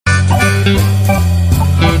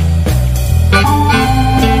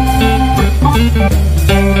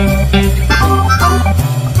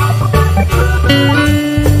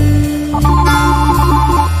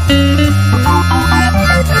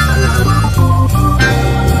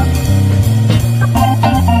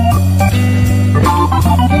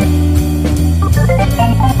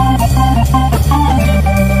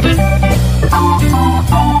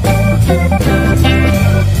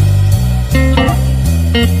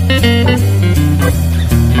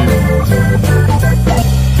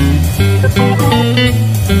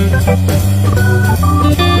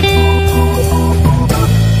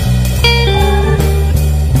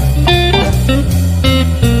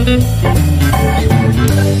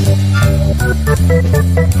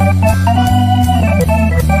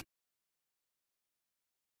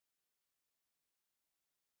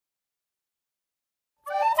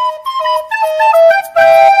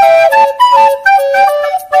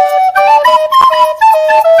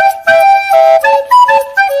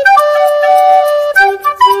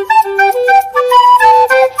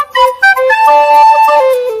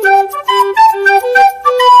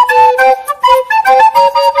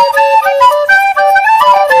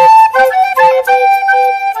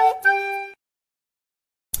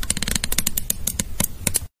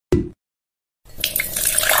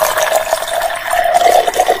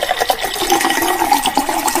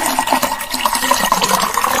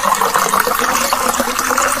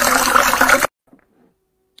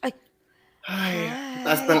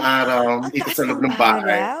Taas ng araw Ang dito taas sa loob ng ng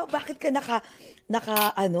bahay. araw. Bakit ka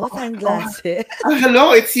sunglasses?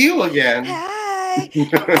 Hello, it's you again. Hi!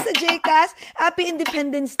 Kamusta, Jcas? Happy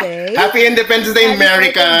Independence Day. Happy Independence Day, Happy 4th of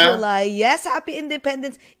America. July. Yes, happy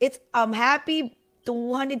Independence. It's happy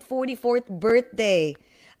 244th birthday.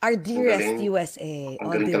 Our dearest USA.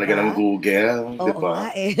 Ang galing talaga ng Google, di Oo ba? nga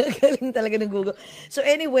eh. Ang galing talaga ng Google. So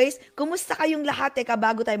anyways, kumusta kayong lahat? Teka,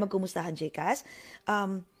 bago tayo magkumustahan, Jcas,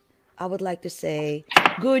 I would like to say,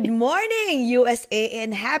 good morning, USA,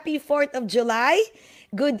 and happy 4th of July.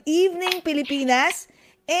 Good evening, Pilipinas.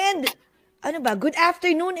 And, good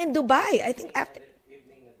afternoon in Dubai. I think after...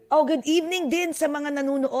 Oh, good evening din sa mga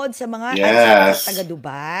nanonood, sa mga Yes. taga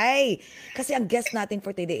Dubai. Kasi ang guest natin for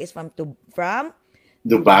today is from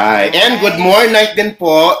Dubai. And good morning night din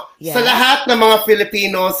po Yes. sa lahat ng mga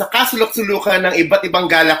Pilipino sa kasulok-sulukan ng iba't ibang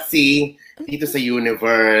galaxy dito sa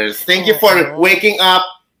universe. Thank you for waking up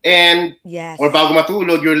and Yes. or bago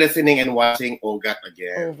matulog, you're listening and watching Ogat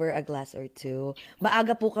again. Over a glass or two.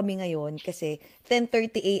 Maaga po kami ngayon kasi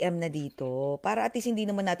 10:30 a.m. na dito. Para at least hindi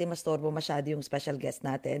naman natin mastorbo masyado yung special guest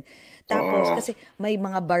natin. Tapos kasi may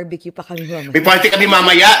mga barbecue pa kami mamaya. May party kami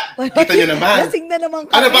mamaya. Kita nyo naman. Lasing na naman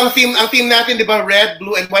kami. Ano bang theme? Ang theme natin, di ba? Red,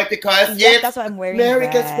 blue, and white because Yes, it's that's why I'm wearing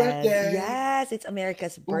America's red. birthday. Yes, it's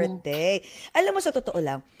America's birthday. Alam mo, sa totoo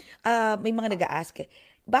lang, may mga nag-a-ask,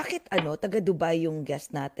 bakit taga Dubai yung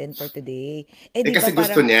guest natin for today? Di ba kasi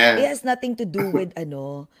gusto niya. It has nothing to do with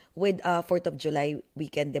 4th of July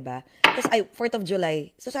weekend, 'di ba? Kasi 4th of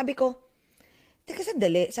July. So sabi ko, teka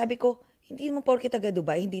sandali, sabi ko, hindi mo porke taga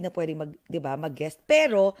Dubai, hindi na pwedeng 'di ba, mag-guest.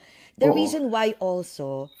 Pero the reason why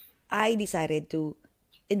also I decided to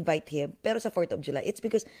invite him pero sa 4th of July, it's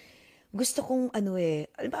because gusto kong alam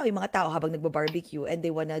ba, yung mga tao habang nagba-barbecue and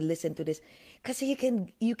they wanna listen to this kasi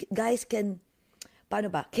you guys can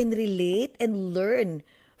can relate and learn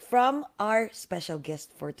from our special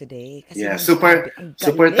guest for today. Kasi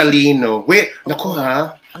super talino. Wait, naku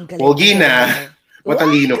ha. Pogi na.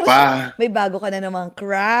 Matalino pa. May bago ka na namang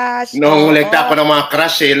crush. Nangungulekta ako ng mga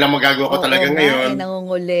crush lang magagawa ko talaga ngayon.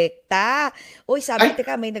 Nangungulekta. Uy, sabi,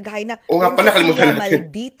 teka, may nag-hi na. Oo nga pala, kalimutan natin.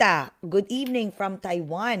 Maldita. Good evening from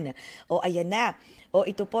Taiwan. Ayan na.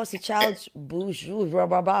 Ito po si Charles Buju.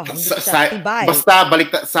 Basta balik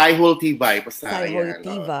Saihul Tibay. Saihul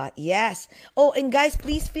Tiba. Yes. And guys,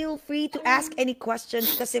 please feel free to ask any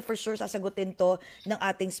questions kasi for sure sasagutin to ng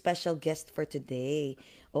ating special guest for today.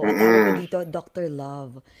 Ang tawag dito, Dr.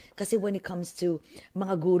 Love. Kasi when it comes to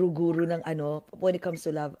mga guru-guru ng when it comes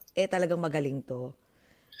to love, talagang magaling to.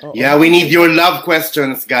 Yeah, we need your love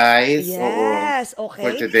questions, guys. Yes, okay.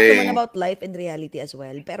 For today. So, about life and reality as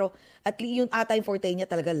well. Pero, at least yung yung forte niya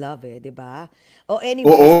talaga love di ba? Anyway.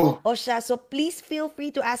 Siya. So, please feel free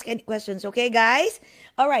to ask any questions, okay, guys?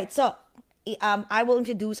 Alright, so, I will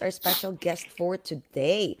introduce our special guest for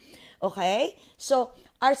today. Okay? So,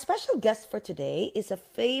 our special guest for today is a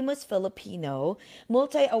famous Filipino,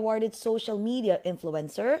 multi-awarded social media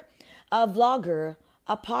influencer, a vlogger,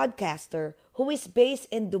 a podcaster, who is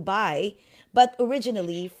based in Dubai, but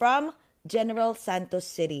originally from General Santos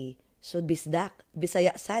City. So,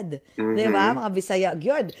 Bisaya sad. Diba? Mga Bisaya,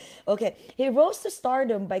 good. Okay. He rose to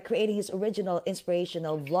stardom by creating his original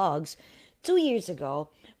inspirational vlogs 2 years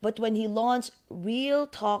ago, but when he launched Real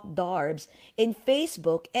Talk Darbs in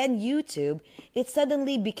Facebook and YouTube, it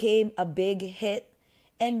suddenly became a big hit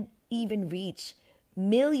and even reached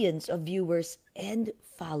millions of viewers and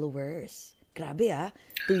followers. Grabe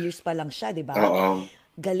 2 years pa lang siya, di ba?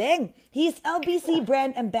 Galing. He's LBC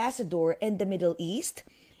brand ambassador in the Middle East.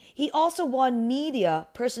 He also won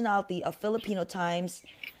media personality of Filipino Times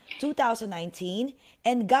 2019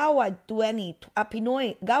 and Gawad Pinoy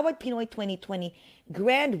 2020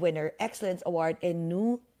 Grand Winner Excellence Award in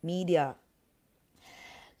New Media.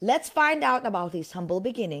 Let's find out about his humble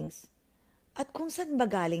beginnings at kung saan ba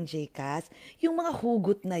galing, Jcas, yung mga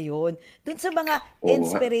hugot na yon dun sa mga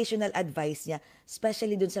inspirational advice niya,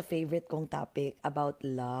 especially dun sa favorite kong topic about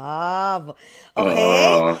love.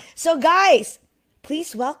 Okay? So guys,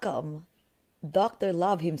 please welcome Dr.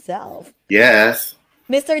 Love himself. Yes.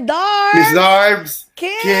 Mr. Darbs! Miss Darbs!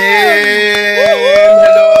 Kim!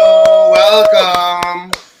 Hello!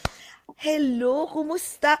 Welcome! Hello,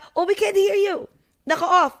 kumusta? Oh, we can't hear you.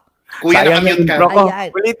 Naka-off. Kuya, nakamute ka.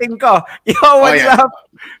 Ayan. Ulitin ko. Yo, what's up?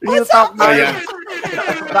 Real What's talk, up? man.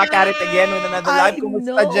 Back at it again with another live. Kumusta,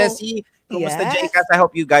 know. Jessie? Kumusta, Yes. Jcas? I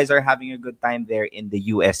hope you guys are having a good time there in the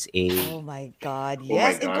USA. Oh my God, Oh my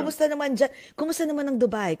yes. And God. kumusta naman dyan? Kumusta naman ang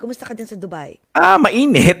Dubai? Kumusta ka din sa Dubai?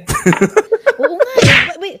 Mainit. Oo nga.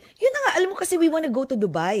 Wait, yun na nga. Alam mo kasi we wanna go to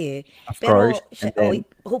Dubai eh. Of Pero, course. And then-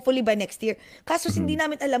 hopefully by next year. Kaso hindi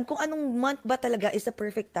namin alam kung anong month ba talaga is the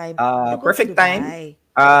perfect time to go Perfect to time? Dubai.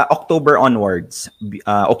 October onwards.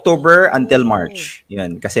 October until March.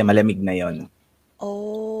 Yun, kasi malamig na yun.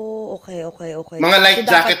 Oh, okay. Mga light So,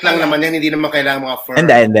 dapat jacket lang pala- naman yan, hindi naman kailangan mga fur.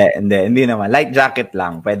 Hindi naman. Light jacket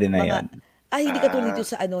lang. Pwede na yun. Hindi ka tulad dito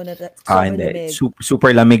sa ano na Hindi. lamig.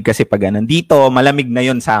 Super lamig kasi pag dito, malamig na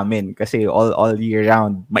yon sa amin kasi all year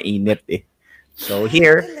round mainit eh. So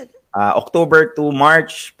here, October to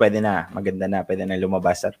March, pwede na. Maganda na. Pwede na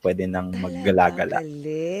lumabas at pwede nang maggala-gala.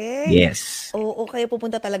 Galing. Yes. Oo, kaya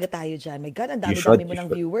pupunta talaga tayo dyan. My God, ang You dami-dami should, mo you ng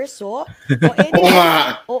should. viewers, so. Oo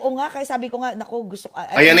nga. Oo nga, kaya sabi ko nga, naku, gusto ko.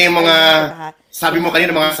 Ayan na yung mga, sabi mo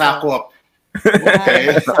kanina, mga sakop.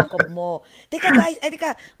 Okay. Sakop mo. Teka guys,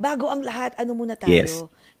 bago ang lahat, ano muna tayo? Yes.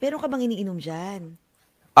 Meron ka bang iniinom dyan?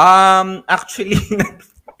 Actually,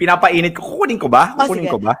 pinapainit ko. Kukunin ko ba? Kukunin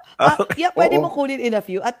Sige. ko ba? Yeah, pwede Oo. mo kunin in a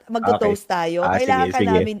few at magto-toast tayo. Ah, Kailangan sige, ka sige.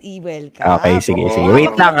 namin i-welcome. Okay, sige. Oo.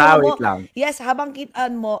 Wait lang Habang wait lang. Yes, habang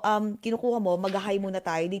kinukuha mo, mag-hi muna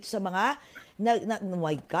tayo dito sa mga oh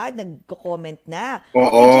my God, nagko-comment na. Oo.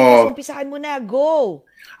 Okay, Jcas, umpisahan mo na. Go!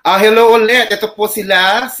 Hello ulit. Ito po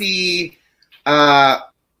sila,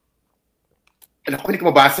 hindi ko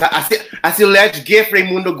mabasa. Asilej Gift,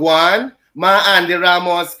 Raimundo Guan, Andy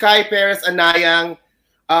Ramos, Kai Perez Anayang,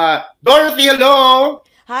 Dorothy, hello!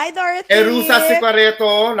 Hi, Dorothy! Erusa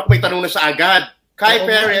Sipareto, naku, may tanong na siya agad. Kai Oo,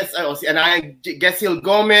 Perez, si Anayang, Gesil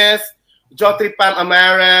Gomez, Jotri Pam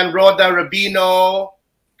Amaran, Roda Rabino,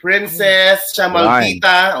 Princess,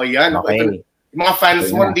 Chamaldita. O yan, Okay. yung mga fans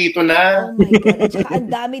mo dito na. Oh my God. At saka ang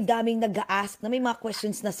dami-daming nag-a-ask na may mga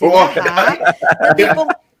questions na sila, Oo. ha? Na tipong,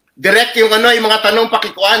 Direct yung yung mga tanong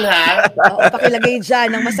pakikuan ha. oo, pakilagay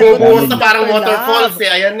dyan ng masagot. Bubuhos ni na parang Dr. waterfalls Love. eh.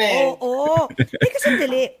 Ayan eh. Oo. Teka,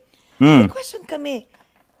 sandali. May question kami.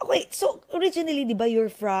 Okay, so originally, di ba,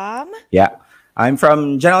 you're from Yeah. I'm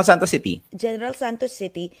from General Santos City. General Santos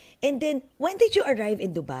City. And then, when did you arrive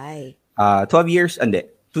in Dubai? 12 years,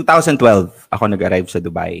 2012 ako nag-arrive sa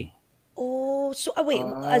Dubai. Oh, so, wait,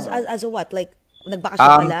 as a what? Like,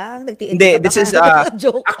 nagbakasyon ka lang? Hindi, this is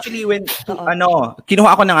Joke. actually when kinuha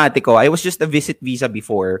ako ng ate ko. I was just a visit visa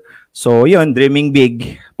before. So, yun, dreaming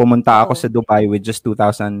big. Pumunta ako sa Dubai with just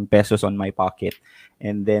 2,000 pesos on my pocket.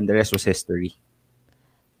 And then the rest was history.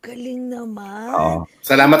 Galing naman. Oo.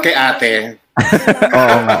 Salamat kay ate.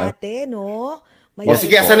 Salamat ate, no? O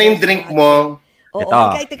sige, asan na yung drink mo? Oo,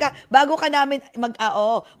 Ito. teka, bago ka namin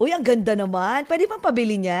uy, ang ganda naman. Pwede bang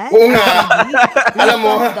pabili niyan? Oo nga. Alam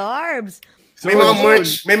mo, Darbs. may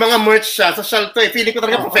mga merch siya. Social to eh. Feeling ko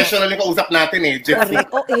talaga professional yung kausap natin eh. Jeffrey.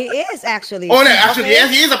 Correct. Oh, he is actually. Oh, no, actually,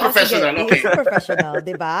 yes, he is a professional. Sige, Okay. he is a professional,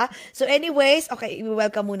 di ba? So anyways, okay,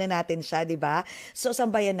 i-welcome muna natin siya, di ba? So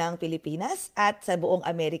sambayan ng Pilipinas at sa buong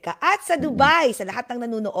Amerika at sa Dubai, sa lahat ng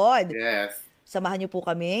nanonood. Yes. Samahan niyo po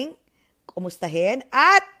kaming kumustahin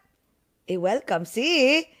at i-welcome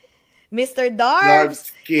si Mr.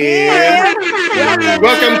 Darbs. Kim. Kim.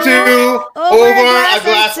 Welcome to Over Over a a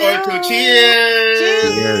Glass or Two. Cheers!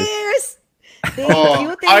 Cheers! Thank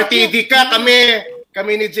you, thank RTD you. ka,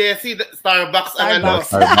 kami ni Jessie, Starbucks ang ano.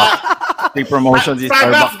 Free promotion si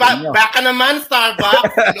Starbucks, Starbucks. baka naman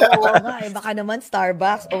Starbucks. Hello. Oo nga, baka naman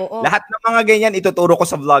Starbucks. Oo. Lahat ng mga ganyan, ituturo ko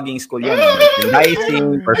sa vlogging school yan.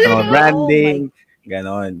 Merchandising, personal branding,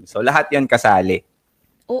 ganon. So, lahat yan kasali.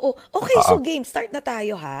 Oo. Okay, so game, start na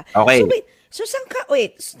tayo ha. Okay. So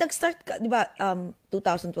nag-start ka, di ba,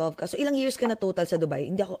 2012 ka. So ilang years ka na total sa Dubai?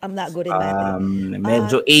 I'm not good at math.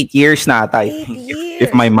 Medyo 8 years na ata. 8 years.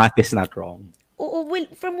 If my math is not wrong. Oo, well,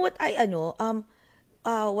 from what I,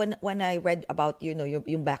 when I read about,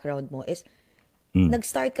 yung background mo is,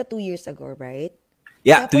 nag-start ka 2 years ago, right?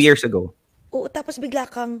 Yeah, Tapos, 2 years ago. Oo, tapos bigla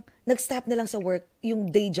kang nag-stop na lang sa work,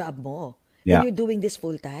 yung day job mo. Yeah. And you're doing this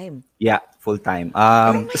full time. Yeah, full time.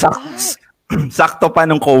 Oh my God. Sakto pa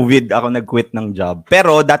nung COVID ako nag-quit ng job.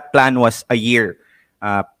 Pero that plan was a year.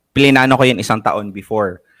 Plinano ko yun 1 taon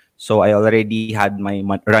before. So I already had my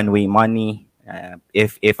runway money.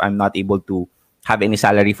 If I'm not able to have any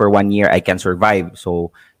salary for 1 year, I can survive.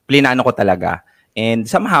 So plinano ko talaga. And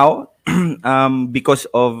somehow, because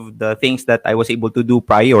of the things that I was able to do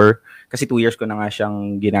prior, kasi 2 years ko na nga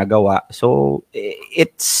siyang ginagawa. So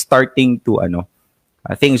it's starting to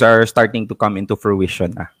things are starting to come into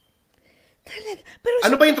fruition na. Talaga. Pero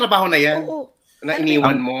Ano ba yung trabaho na yan? Oo. Na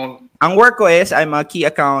iniwan mo? Ang work ko is I'm a key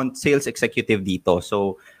account sales executive dito.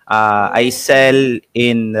 So I sell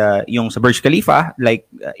in yung sa Burj Khalifa, like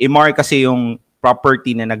Emaar kasi yung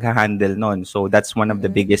property na nagha-handle nun. So that's one of the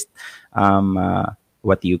biggest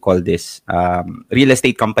what do you call this? Real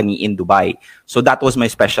estate company in Dubai. So that was my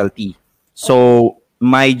specialty. So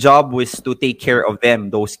my job was to take care of them,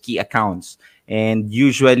 those key accounts. And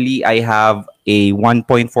usually I have a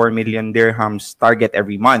 1.4 million dirhams target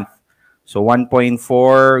every month. So 1.4,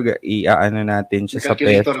 ano natin siya sa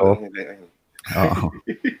peso.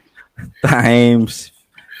 Times,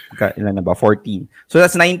 ilan na ba? 14. So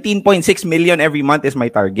that's 19.6 million every month is my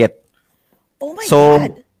target. Oh my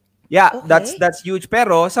God. Yeah, Okay. that's huge.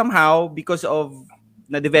 Pero somehow, because of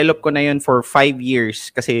na-develop ko na yun for 5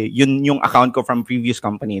 years, kasi yun yung account ko from previous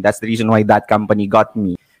company. That's the reason why that company got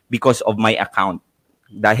me, because of my account.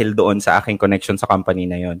 Dahil doon sa aking connection sa company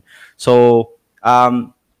na yun. So,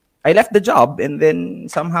 I left the job and then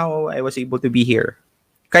somehow I was able to be here.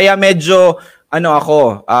 Kaya medyo,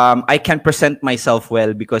 I can present myself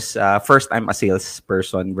well because first I'm a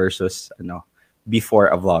salesperson versus,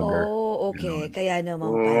 before a vlogger. Oh, okay. Kaya naman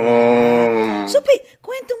pala. So,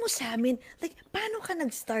 kwento mo sa amin, like, paano ka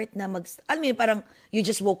nag-start na alam mo yun, parang you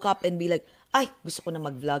just woke up and be like, ay, gusto ko na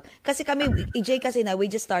mag-vlog. Kasi kami, EJ kasi we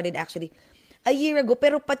just started actually a year ago,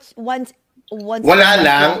 pero once Wala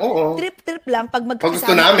lang, oo. Trip lang, pag Pag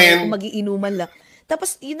gusto namin. mag-iinuman lang.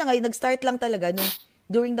 Tapos, yun na nga, nag-start lang talaga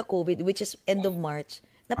during the COVID, which is end of March,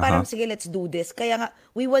 na parang, sige, let's do this. Kaya nga,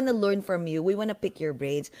 we wanna learn from you. We wanna pick your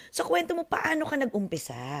brains. So, kwento mo, paano ka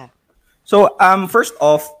nag-umpisa? So, first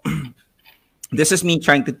off, this is me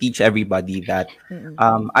trying to teach everybody that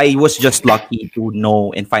I was just lucky to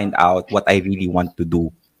know and find out what I really want to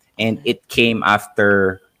do. And it came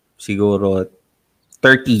after, siguro,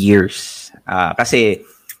 30 years. Kasi,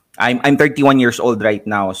 I'm 31 years old right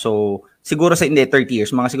now. So, siguro 30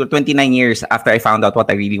 years. Mga siguro 29 years after I found out what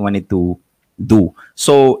I really wanted to do.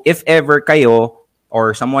 So, if ever kayo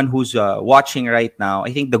or someone who's watching right now,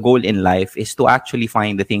 I think the goal in life is to actually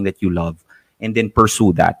find the thing that you love and then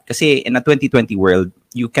pursue that. Kasi in a 2020 world,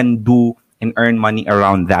 you can do and earn money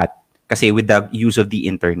around that kasi with the use of the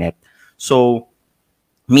internet. So,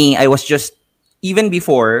 me, I was just, even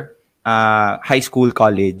before high school,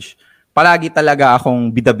 college, palagi talaga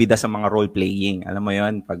akong bida-bida sa mga role-playing. Alam mo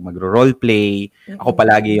yon, pag magro-roleplay, ako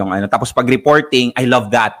palagi yung tapos pag reporting, I love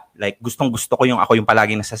that. Like, gustong-gusto ko yung ako yung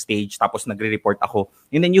palagi nasa stage, tapos nagre-report ako.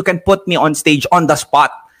 And then you can put me on stage on the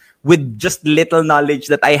spot with just little knowledge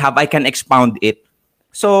that I have, I can expound it.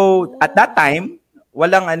 So, at that time,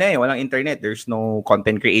 walang internet. There's no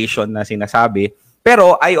content creation na sinasabi.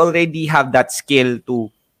 Pero I already have that skill to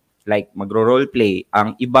like magro-roleplay.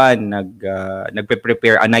 Ang iba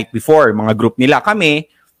nagpe-prepare a night before, mga group nila. Kami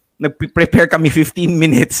nagpe-prepare kami 15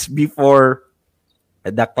 minutes before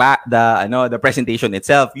the presentation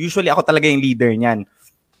itself. Usually ako talaga yung leader niyan.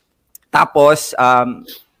 Tapos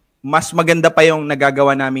mas maganda pa yung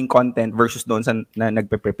nagagawa naming content versus doon sa na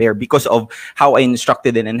nagpe-prepare because of how I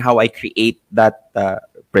instructed it and how I create that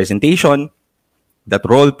presentation, that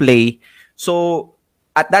roleplay. So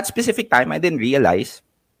at that specific time, I didn't realize.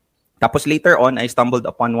 Tapos later on, I stumbled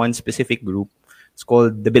upon one specific group. It's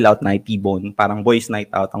called The Bill Out Night, T-Bone. Parang boys night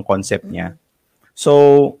out ang concept niya.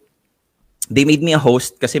 So, they made me a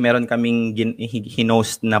host kasi meron kaming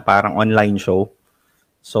hinost na parang online show.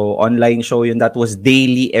 So, online show yun. That was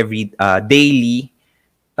daily, daily.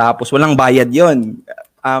 Tapos, walang bayad yun.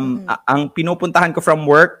 Ang pinupuntahan ko from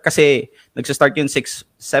work kasi nagsa-start yun 7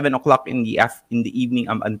 o'clock in the evening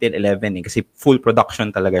until 11 kasi full production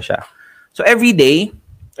talaga siya. So, every day,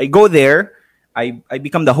 I go there, I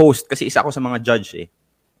become the host kasi isa ako sa mga judge eh.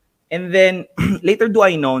 And then, later do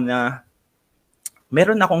I know na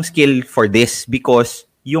meron akong skill for this because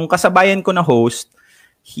yung kasabayan ko na host,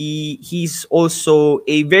 he's also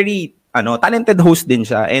a very talented host din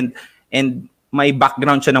siya and may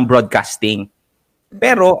background siya ng broadcasting.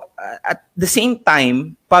 Pero at the same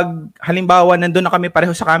time, pag halimbawa nandun na kami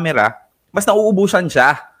pareho sa camera, mas nauubusan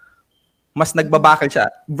siya. mas nagbabakal siya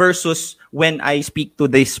versus when I speak to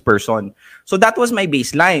this person. So that was my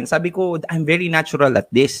baseline. Sabi ko, I'm very natural at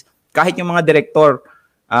this. Kahit yung mga director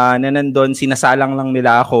na nandun, sinasalang lang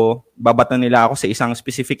nila ako, babato nila ako sa isang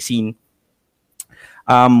specific scene.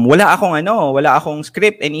 Wala akong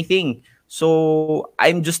script, anything. So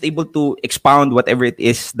I'm just able to expound whatever it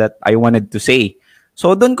is that I wanted to say.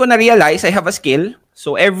 So doon ko na-realize I have a skill.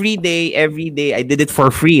 So every day, I did it for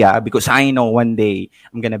free because I know one day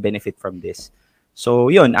I'm gonna benefit from this. So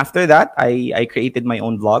yun, after that, I created my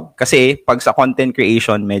own vlog. Kasi pag sa content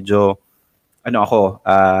creation, medyo,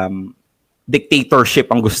 dictatorship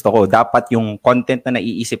ang gusto ko. Dapat yung content na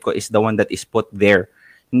naiisip ko is the one that is put there.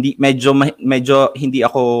 Medyo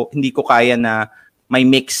hindi ko kaya na may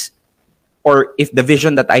mix, or if the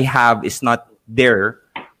vision that I have is not there,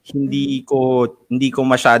 hindi ko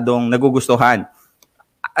masyadong nagugustuhan.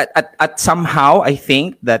 At somehow I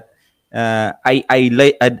think that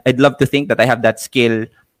I'd love to think that I have that skill,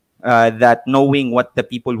 that knowing what the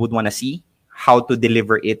people would want to see, how to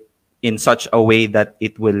deliver it in such a way that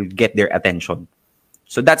it will get their attention.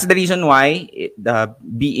 So that's the reason why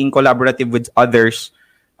being collaborative with others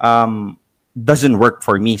doesn't work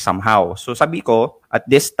for me somehow. So sabi ko, at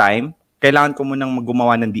this time, kailangan ko munang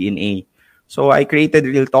gumawa ng DNA. So I created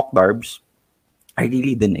Real Talk Darbs. I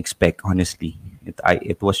really didn't expect, honestly.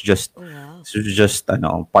 It was just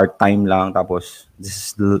part-time lang, tapos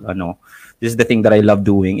this is the thing that I love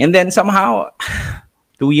doing. And then somehow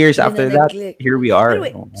 2 years after that, here we are.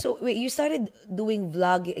 So you started doing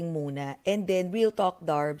vlogging muna, and then Real Talk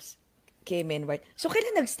Darbs came in, right? So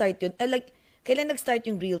kailan nag-start yun? Kailan nag-start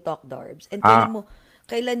yung Real Talk Darbs? And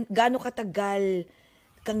gaano katagal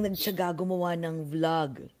kang nagtiyaga gumawa ng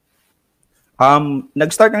vlog?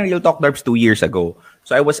 Nag-start ng Real Talk Darbs 2 years ago.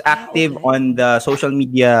 So I was active on the social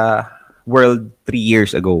media world 3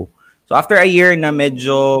 years ago. So after a year na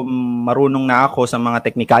medyo marunong na ako sa mga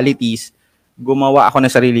technicalities, gumawa ako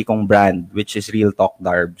ng sarili kong brand, which is Real Talk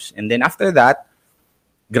Darbs. And then after that,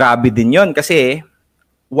 grabe din yon kasi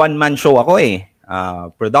one-man show ako eh.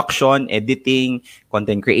 Production, editing,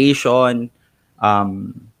 content creation.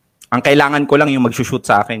 Ang kailangan ko lang yung mag-shoot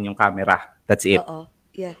sa akin, yung camera. That's it.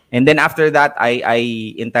 Yeah. And then after that,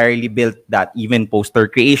 I entirely built that. Even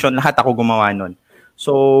poster creation, lahat ako gumawa nun.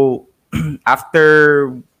 So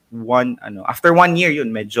after 1 year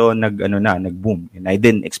yun, medyo nag-boom. And I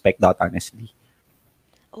didn't expect that, honestly.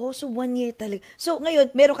 Oh, so 1 year talaga. So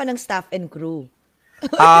ngayon, meron ka ng staff and crew.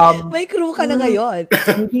 May crew ka na ngayon.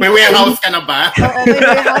 May warehouse ka na ba? Oo, may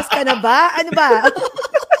warehouse ka na ba? Ano ba?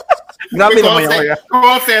 Grabe naman yun.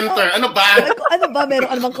 Call center. Ano ba? Ano ba?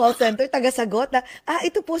 Meron ka namang call center? Taga-sagot na,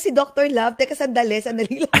 ito po si Dr. Love. Teka, sandali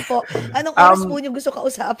lang po. Anong oras po niyo gusto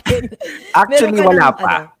kausapin? Actually,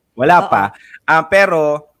 wala pa.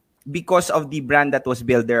 Pero, because of the brand that was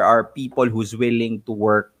built, there are people who's willing to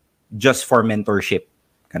work just for mentorship.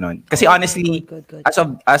 Ganun. Kasi honestly, good.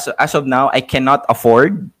 as of now, I cannot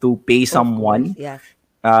afford to pay someone. Yeah.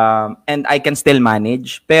 And I can still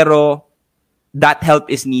manage. Pero, that help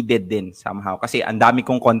is needed din somehow. Kasi ang dami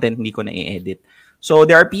kong content hindi ko na-edit. So,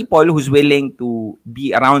 there are people who's willing to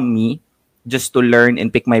be around me just to learn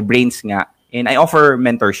and pick my brains nga. And I offer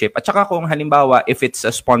mentorship. At saka kung halimbawa, if it's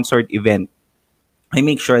a sponsored event, I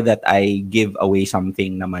make sure that I give away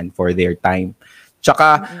something naman for their time.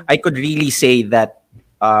 Tsaka, I could really say that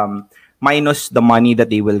minus the money that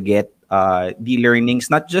they will get, the learnings,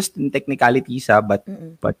 not just in technicalities,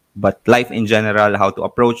 but life in general, how to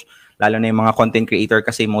approach, lalo na yung mga content creator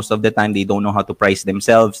kasi most of the time, they don't know how to price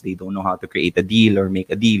themselves, they don't know how to create a deal or make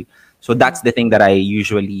a deal. So that's the thing that I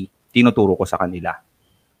usually tinuturo ko sa kanila.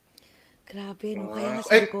 Grabe, no? Kaya nga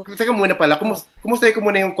sabi ko. Teka muna pala, kumusta ko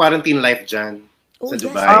muna yung quarantine life dyan sa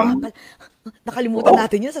Dubai? Nakalimutan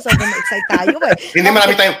natin yun sa sobrang na-excite tayo eh. Hindi,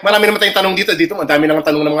 marami naman tayong tanong dito. Ang dami nang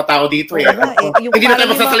tanong ng mga tao dito eh. Hindi na tayo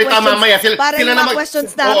magsasalita mamaya. Para yung mga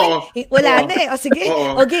questions namin, wala na eh. O sige,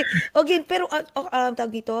 okay. Pero, tawag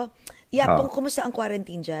dito, kumusta ang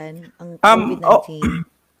quarantine dyan? Ang COVID-19?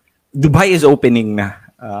 Dubai is opening na.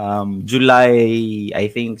 July, I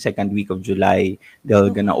think second week of July, they're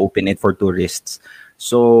gonna open it for tourists.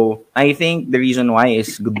 So I think the reason why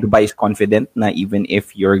is Dubai is confident na even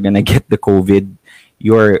if you're gonna get the COVID,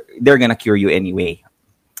 they're gonna cure you anyway.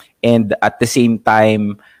 And at the same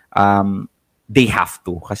time, they have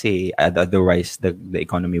to kasi otherwise the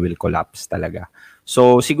economy will collapse talaga.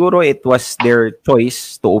 So siguro it was their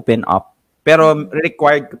choice to open up, pero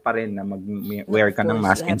required ka pa rin na mag-wear ka ng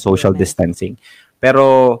mask and social distancing.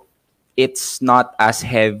 Pero it's not as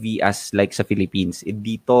heavy as like sa Philippines.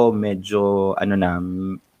 Dito medyo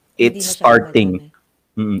it's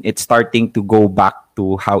starting to go back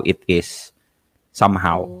to how it is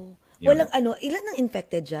somehow. Walang ilan ang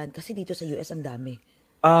infected dyan? Kasi dito sa US ang dami.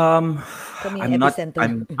 Kami yung I'm not epicenter.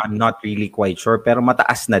 I'm not really quite sure pero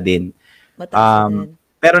mataas na din. Mataas na din.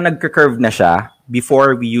 Pero nagka-curve na siya.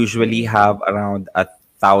 Before we usually have around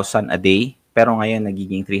 1,000 a day, pero ngayon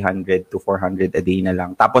nagiging 300 to 400 a day na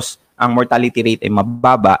lang. Tapos ang mortality rate ay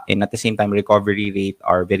mababa and at the same time recovery rate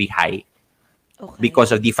are very high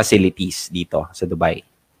because of the facilities dito sa Dubai.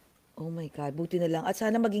 Oh my God, buti na lang. At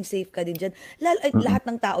sana maging safe ka din dyan. Lahat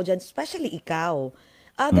ng tao dyan, especially ikaw.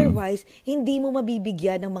 Otherwise, hindi mo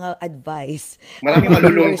mabibigyan ng mga advice. Maraming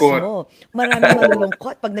malulungkot. Maraming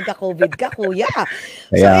malulungkot pag nagka-COVID ka, kuya.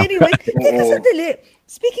 So anyway, teka sandali.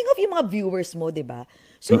 Speaking of yung mga viewers mo, di ba?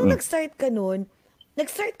 So nung nag-start ka nun,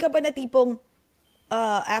 nag-start ka ba na tipong,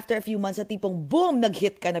 after a few months, na tipong, boom,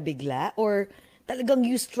 nag-hit ka na bigla? Or talagang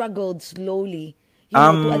you struggled slowly,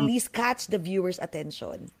 to at least catch the viewers'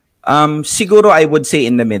 attention? Siguro I would say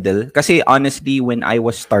in the middle. Kasi honestly, when I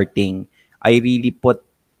was starting, I really put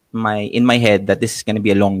in my head that this is gonna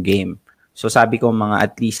be a long game. So sabi ko mga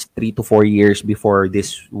at least 3 to 4 years before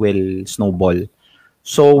this will snowball.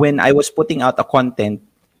 So when I was putting out a content,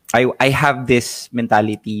 I have this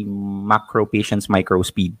mentality, macro patience, micro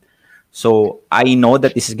speed. So I know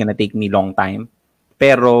that this is gonna take me long time.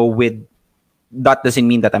 Pero that doesn't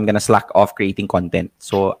mean that I'm gonna slack off creating content.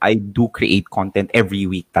 So I do create content every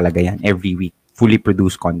week talaga yan. Every week. Fully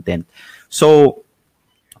produced content. So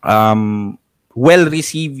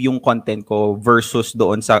well-received yung content ko versus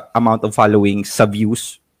doon sa amount of following sa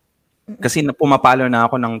views. Kasi pumapalo na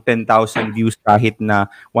ako ng 10,000 views kahit na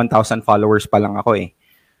 1,000 followers pa lang ako eh.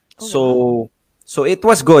 So it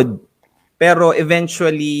was good. Pero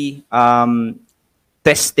eventually,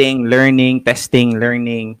 testing, learning,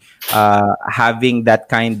 having that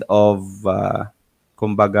kind of,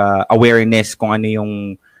 kumbaga, awareness kung ano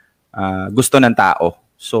yung gusto ng tao.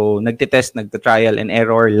 So, nagtitest, nagta-trial and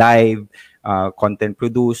error, live, content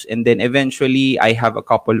produce, and then eventually, I have a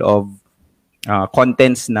couple of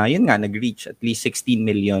contents na, yun nga, nag-reach at least 16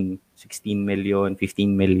 million, 15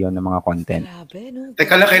 million na mga content. Grabe, no?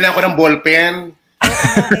 Teka lang, kailangan ko ng ballpen.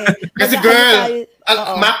 Kasi girl,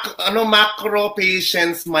 macro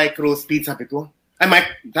patience, micro speed, sabi ko.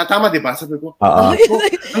 Tama, di ba? Sabi ko.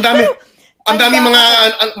 Ang dami. Ang dami mga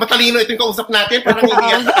matalino itong kausap natin. Parang hindi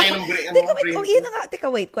yata tayo ng brain. Teka,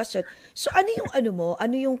 wait, question. So, ano yung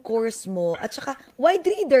ano yung course mo? At saka, wide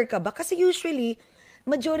reader ka ba? Kasi usually,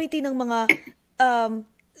 majority ng mga,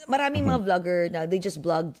 maraming mga vlogger na, they just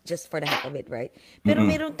vlog just for the heck of it, right? Pero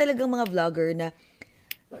meron talagang mga vlogger na,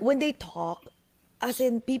 when they talk, as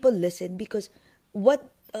in, people listen because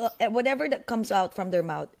whatever that comes out from their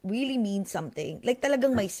mouth really means something. Like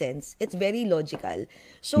talagang may sense. It's very logical.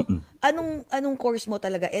 So, anong course mo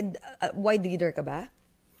talaga? And wide reader ka ba?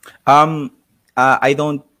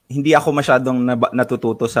 Hindi ako masyadong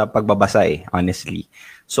natututo sa pagbabasa eh, honestly.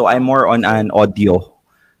 So, I'm more on an audio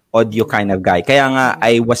kind of guy. Kaya nga,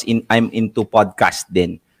 I'm into podcast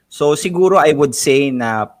din. So, siguro I would say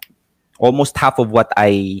na almost half of what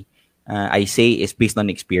I say is based on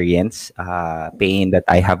experience, pain that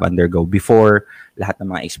I have undergo before, lahat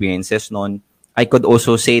ng mga experiences nun. I could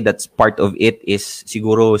also say that part of it is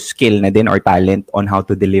siguro skill na din or talent on how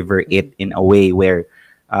to deliver it in a way where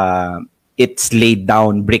it's laid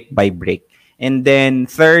down brick by brick. And then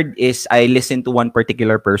third is I listen to one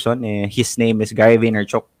particular person. His name is Gary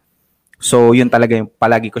Vaynerchuk. So yun talaga yung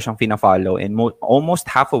palagi ko siyang fina-follow and almost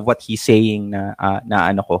half of what he's saying na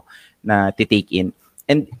titake in.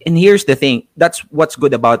 And here's the thing, that's what's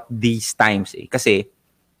good about these times eh. Kasi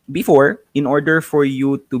before, in order for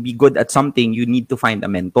you to be good at something, you need to find a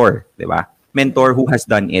mentor, di ba? Mentor who has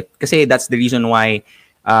done it. Kasi that's the reason why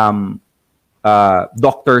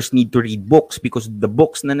doctors need to read books because the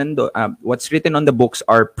books what's written on the books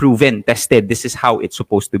are proven, tested. This is how it's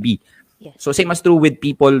supposed to be. Yes. So same as true with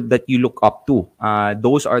people that you look up to.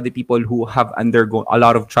 Those are the people who have undergone a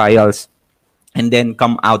lot of trials and then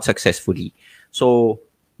come out successfully. So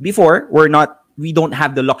before, we don't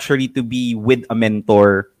have the luxury to be with a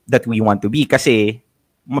mentor that we want to be kasi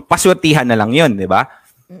paswertihan na lang yun, di ba?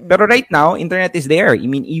 Pero right now, internet is there. I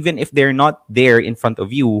mean, even if they're not there in front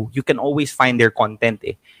of you, you can always find their content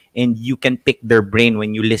eh. And you can pick their brain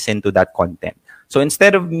when you listen to that content. So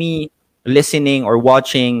instead of me listening or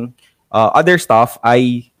watching other stuff,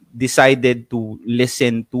 I decided to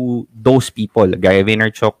listen to those people, Gary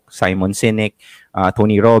Vaynerchuk, Simon Sinek,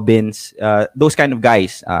 Tony Robbins, those kind of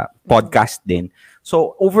guys, podcast din.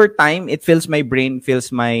 So over time, it fills my brain,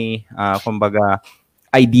 fills my kumbaga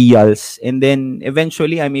ideals, and then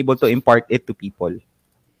eventually I'm able to impart it to people.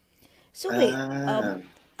 So wait,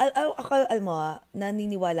 alam mo,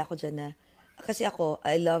 naniniwala ko dyan na, kasi ako,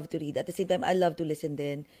 I love to read. At the same time, I love to listen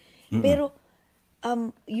din. Pero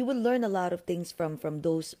you will learn a lot of things from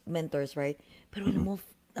those mentors, right? Pero alam mo,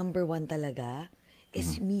 number one talaga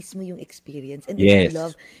is mismo yung experience. And I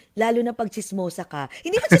love, lalo na pag chismosa ka.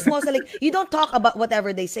 Hindi pa chismosa, like, you don't talk about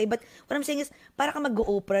whatever they say, but what I'm saying is, para ka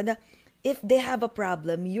mag-Oprah na, if they have a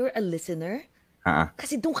problem, you're a listener.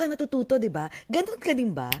 Kasi doon ka matututo, di ba? Ganun ka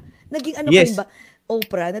din ba? Naging ano ka din ba?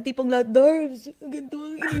 Oprah, na tipong Darbs, ganito.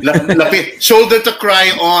 Lapit, shoulder to cry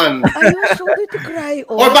on. Ayun, shoulder to cry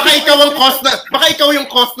on. Or baka ikaw yung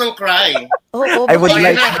cause ng cry. I would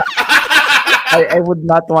like... I would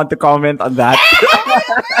not want to comment on that.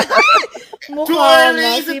 Mukha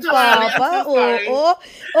nga si Papa. Oo.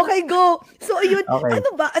 Okay, go. So, yun. Okay.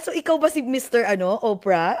 Ano ba? So, ikaw ba si Mr.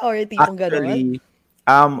 Oprah? Or tipong gano'n?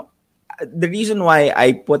 The reason why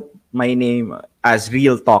I put my name as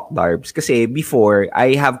Real Talk Darbs, kasi before,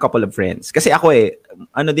 I have couple of friends. Kasi ako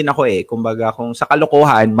kumbaga kung sa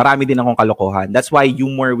kalokohan, marami din akong kalokohan. That's why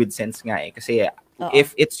humor with sense nga Kasi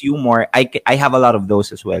if it's humor, I have a lot of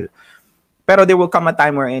those as well. Pero there will come a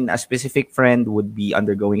time wherein a specific friend would be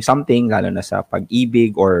undergoing something, lalo na sa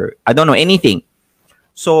pag-ibig or, I don't know, anything.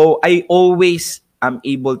 So, I always am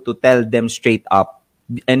able to tell them straight up.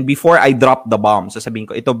 And before I drop the bomb, sasabihin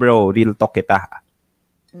ko, ito bro, real talk kita.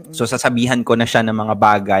 So, sasabihan ko na siya ng mga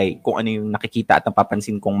bagay, kung ano yung nakikita at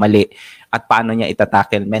napapansin kong mali, at paano niya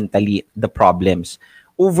itatackle mentally the problems.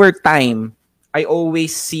 Over time, I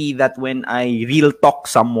always see that when I real talk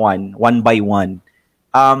someone, one by one,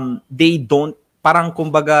 they don't, parang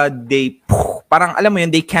kumbaga, parang alam mo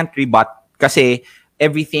yun, they can't rebut kasi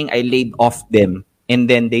everything I laid off them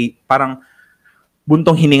and then they, parang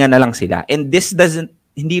buntong hininga na lang sila. And this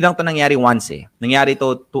hindi lang to nangyari once Nangyari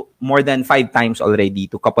to more than 5 times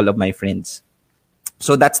already to a couple of my friends.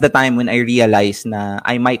 So that's the time when I realized na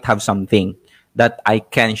I might have something that I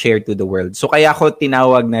can share to the world. So kaya ako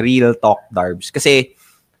tinawag na Real Talk Darbs. Kasi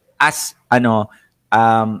as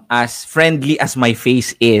friendly as my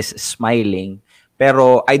face is, smiling,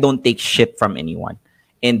 pero I don't take shit from anyone.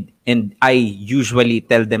 And I usually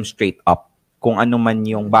tell them straight up kung ano man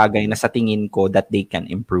yung bagay na sa tingin ko that they can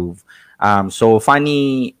improve. So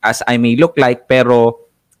funny as I may look like, pero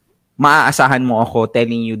maaasahan mo ako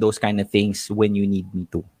telling you those kind of things when you need me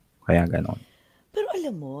to. Kaya ganon. Pero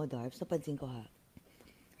alam mo, Darbs, napansin ko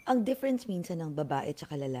ang difference minsan ng babae at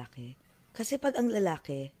lalaki. Kasi pag ang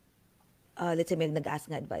lalaki, let's say may nag-ask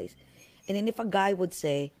ng advice, and then if a guy would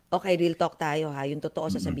say, okay, real talk tayo yung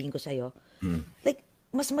totoo sasabihin ko sa'yo, like,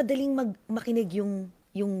 mas madaling makinig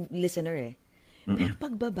yung listener Pero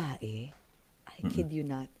pag babae, I kid you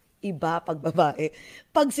not, iba pag babae.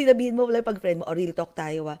 Pag sinabihin mo, like, pag friend mo, real talk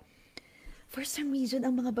tayo for some reason,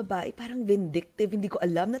 ang mga babae parang vindictive, hindi ko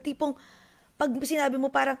alam, na tipong, pag sinabi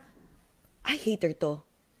mo parang, I hate her to.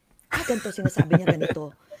 Ganito, sinasabi niya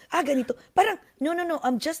ganito. Ganito. Parang, no.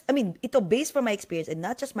 Ito based from my experience and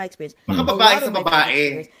not just my experience. Mga babae sa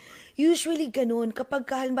babae. Usually, ganun. Kapag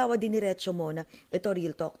halimbawa diniretso mo na, ito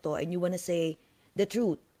real talk to, and you wanna say the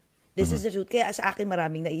truth. This is the truth. Kaya sa akin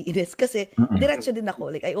maraming naiinis. Kasi, diretso din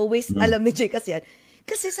ako. Like, I always, alam ni Jay kasi yan.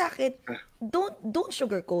 Kasi sa akin, don't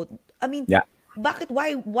sugarcoat. I mean, bakit,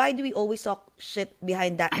 why do we always talk shit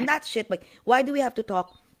behind that? Not shit, but why do we have to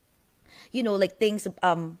talk, like things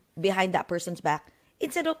behind that person's back?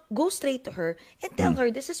 Instead of go straight to her and tell her,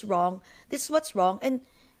 this is wrong, this is what's wrong. And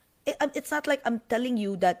it's not like I'm telling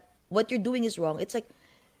you that what you're doing is wrong. It's like,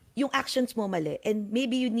 yung actions mo mali. And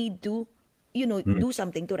maybe you need to, do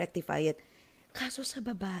something to rectify it. Kaso sa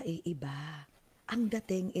babae, iba. Ang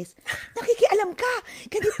dating is, nakikialam ka,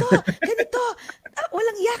 ganito,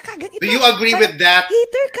 walang yaka, ganito. Do you agree with that?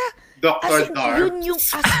 Hater ka. Dr. Dar. Yun yung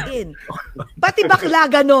as in. Pati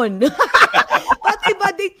bakla ganon. Pati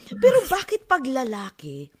ba din. Pero bakit pag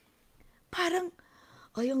lalaki, parang,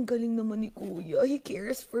 ang galing naman ni kuya. He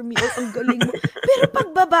cares for me. Ang galing mo. Pero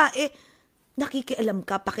pag babae, nakikialam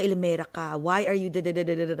ka, pakialamera ka. Why are you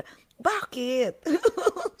Bakit?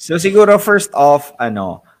 So siguro first off,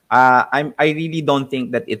 I really don't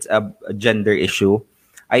think that it's a gender issue.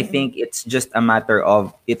 I think it's just a matter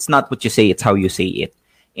of, it's not what you say, it's how you say it.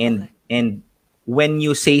 And when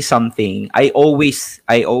you say something, I always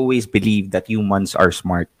believe that humans are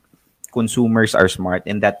smart, consumers are smart,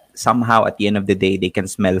 and that somehow at the end of the day they can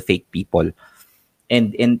smell fake people.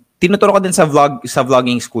 And tinuturo ko din sa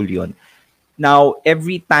vlogging school yon. Now,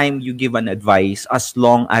 every time you give an advice, as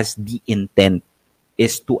long as the intent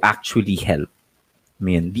is to actually help.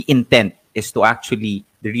 The intent is to actually,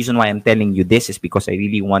 the reason why I'm telling you this is because I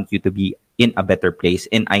really want you to be in a better place.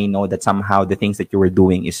 And I know that somehow the things that you were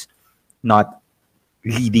doing is not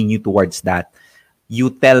leading you towards that.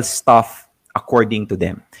 You tell stuff according to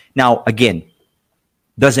them. Now, again,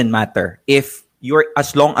 doesn't matter if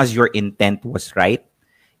as long as your intent was right,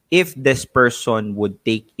 if this person would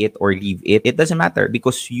take it or leave it, it doesn't matter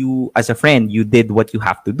because you, as a friend, you did what you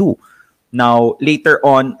have to do. Now, later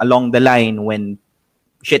on along the line, when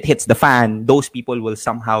shit hits the fan, those people will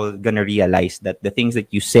somehow gonna realize that the things that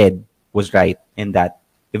you said was right, and that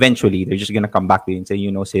eventually they're just gonna come back to you and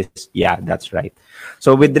say, sis, yeah, that's right.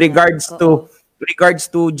 So with regards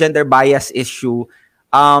to gender bias issue,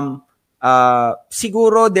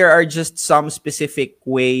 siguro there are just some specific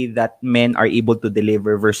way that men are able to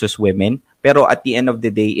deliver versus women. Pero at the end of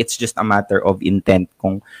the day, it's just a matter of intent.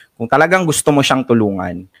 Kung talagang gusto mo siyang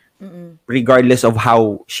tulungan, regardless of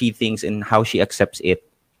how she thinks and how she accepts it,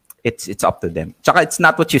 it's up to them. Tsaka it's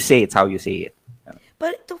not what you say, it's how you say it.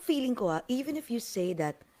 But itong feeling ko, even if you say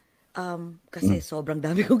that, kasi sobrang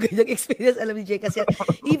dami kong ganyang experience, alam ni Jay, kasi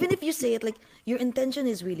even if you say it, like, your intention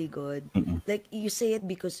is really good. Like, you say it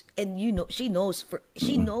because, and she knows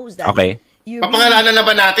that. Okay. Papangalanan na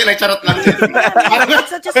ba natin? Ay, charot lang.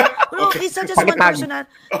 It's not just one person.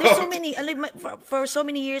 There's so many, for so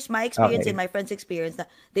many years, my experience and my friends' experience, na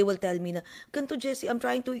they will tell me na, ganito, Jessie, I'm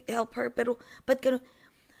trying to help her, pero, but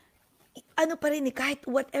ano pa rin kahit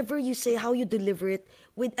whatever you say, how you deliver it,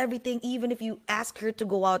 with everything, even if you ask her to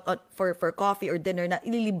go out for coffee or dinner, na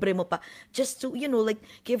ililibre mo pa, just to, like,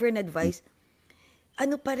 give her an advice,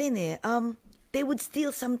 ano pa rin they would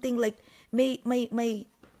steal something like, may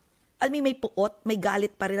puot, may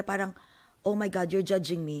galit pa rin na parang, oh my God, you're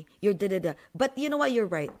judging me, you're da-da-da. But you know what, you're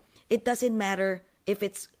right. It doesn't matter if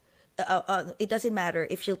it doesn't matter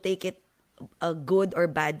if she'll take it good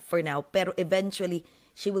or bad for now, pero eventually,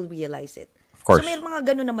 she will realize it. Of course. So may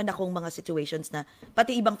mga ganun naman akong mga situations na,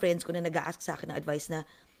 pati ibang friends ko na nag-a-ask sa akin ng advice na,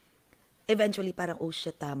 eventually parang, oh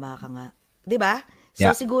shit, tama ka nga. Diba?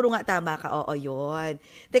 So siguro nga tama ka, oo, yun.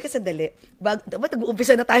 Teka, sandali. Dapat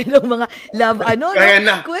nag-uumpisa na tayo ng mga love,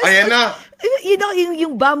 Ayan na.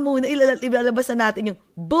 Yung bomb muna, ilalabas na natin yung,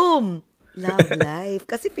 boom! Love life.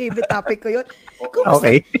 Kasi favorite topic ko yun.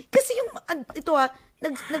 Okay. Kasi yung, ito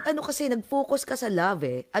nag-focus ka sa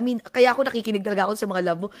love I mean, kaya ako nakikinig talaga ako sa mga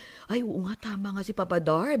love mo. Ay, oo nga, tama nga si Papa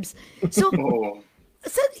Darbs. So,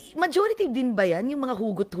 sa majority din ba yan, yung mga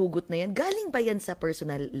hugot-hugot na yan? Galing ba yan sa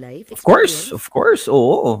personal life? Of course,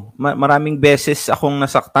 oo. Maraming beses akong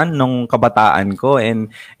nasaktan nung kabataan ko, and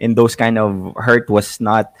those kind of hurt was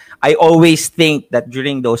not, I always think that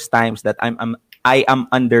during those times that I am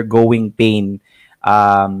undergoing pain,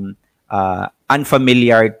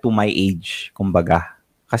 unfamiliar to my age, kumbaga.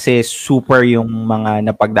 Kasi super yung mga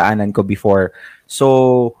napagdaanan ko before.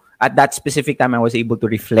 So, at that specific time, I was able to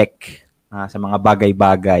reflect sa mga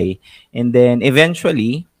bagay-bagay. And then,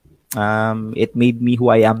 eventually, it made me who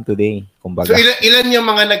I am today, kumbaga. So, ilan yung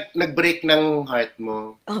mga nag-break ng heart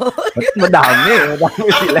mo? Madami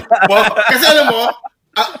sila. Kasi alam mo,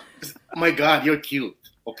 my God, you're cute.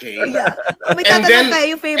 Okay? Yeah. May tatanong tayo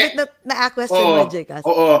yung favorite na question mo, Jekas.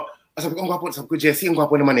 Oo. Sabi ko, Jessie, ang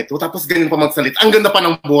gwapo naman ito. Tapos ganun pa magsalit. Ang ganda pa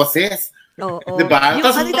ng boses. Diba?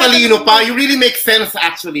 Tapos matalino pa. You really make sense,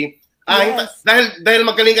 actually. Yes. Dahil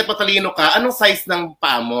magaling at matalino ka, anong size ng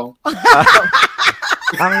paa mo?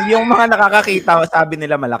 Yung mga nakakakita, sabi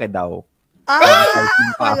nila malaki daw.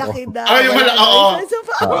 Malaki daw. Yung malaki, oo.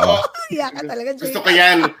 Yaka talaga, Jay. Gusto ko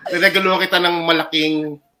yan. Regalo kita ng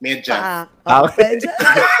malaking medya.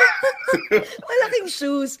 Malaking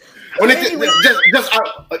shoes. Anyway.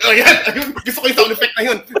 Gusto ko yung sound effect na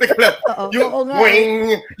yun.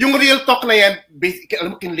 Yung real talk na yan,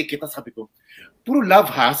 alam mo, kinilig kita, sabi ko, puro love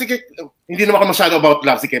ha? Sige, hindi naman ako masyado about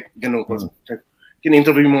love. Sige, ganun ko.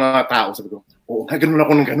 Kina-interview yung mga tao, sabi ko, oo nga, ganun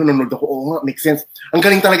ako ng ganun, nanonood ako, oo nga, makes sense. Ang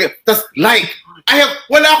galing talaga. Tapos,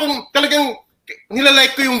 wala akong talagang,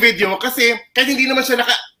 nilalike ko yung video kasi kahit hindi naman siya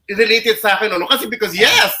related sa akin, kasi because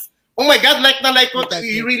yes, oh my God, like ko,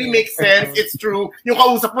 you really make sense, it's true. Yung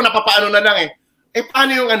kausap mo, napapaano na lang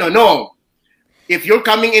paano yung no? If you're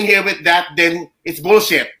coming in here with that, then it's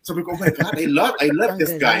bullshit. Sabi ko, oh my God, I love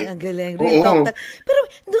this guy. Ang galing. Pero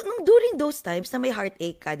during those times na may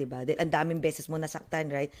heartache ka, di ba? Ang daming beses mo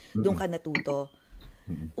nasaktan, right? Doon ka natuto.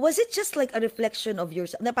 Was it just like a reflection of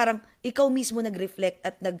yourself? Na parang ikaw mismo nag-reflect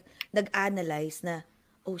at nag-analyze na,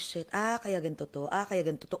 oh shit, kaya ganito to.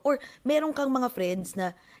 Or meron kang mga friends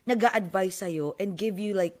na nag-a-advise sa'yo and give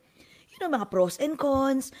you like, mga pros and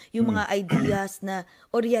cons, yung mga ideas na,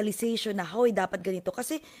 o realization na, hoy, dapat ganito.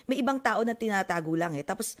 Kasi may ibang tao na tinatago lang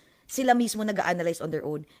Tapos sila mismo nag-a-analyze on their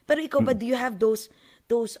own. Pero ikaw ba, do you have those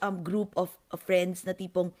group of friends na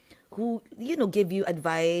tipong who, give you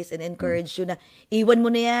advice and encourage you na, iwan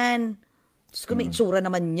mo na yan. Diyos ko, may itsura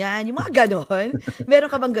naman yan. Yung mga ganon.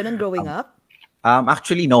 Meron ka bang ganon growing up?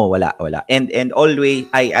 Actually, no, wala. And always,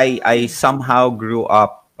 I somehow grew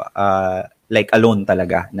up like alone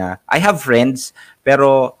talaga na I have friends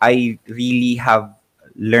pero I really have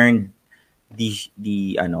learned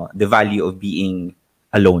the value of being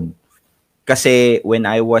alone. Kasi when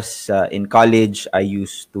I was in college, I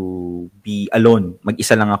used to be alone.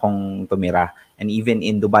 Mag-isa lang akong tumira. And even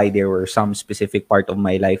in Dubai, there were some specific part of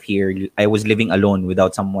my life here, I was living alone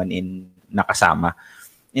without someone in nakasama.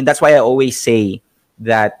 And that's why I always say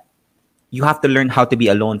that you have to learn how to be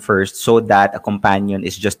alone first so that a companion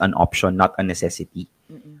is just an option, not a necessity.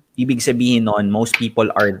 Ibig sabihin nun, most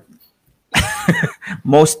people are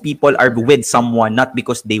with someone not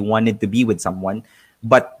because they wanted to be with someone,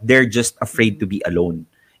 but they're just afraid to be alone.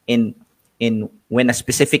 And when a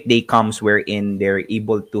specific day comes wherein they're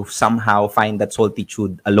able to somehow find that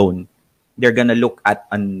solitude alone, they're gonna look at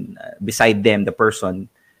beside them, the person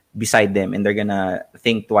beside them, and they're gonna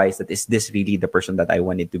think twice that is this really the person that I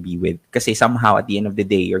wanted to be with? Kasi somehow at the end of the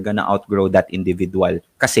day, you're gonna outgrow that individual.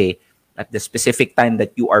 Kasi at the specific time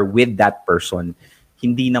that you are with that person,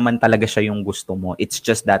 hindi naman talaga siya yung gusto mo. It's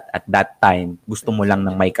just that at that time, gusto mo lang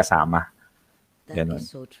ng may kasama. That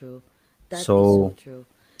is so true. That so, is so true.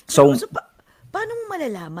 So paano mo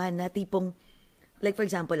malalaman na tipong, like for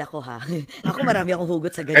example ako ha, ako marami akong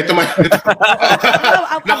hugot sa ganyan. Ito man.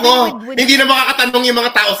 Nako, hindi na makakatanong yung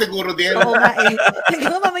mga tao siguro din. Oo nga eh.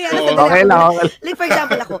 Mamaya na okay lang. Like for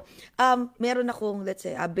example ako, meron akong, let's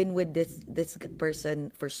say, I've been with this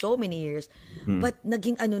person for so many years, but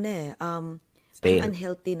naging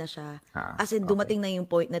unhealthy na siya. As in, dumating na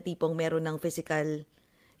yung point na tipong meron ng physical,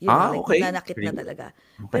 nanakit na talaga.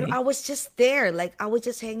 Okay. Pero I was just there, like I was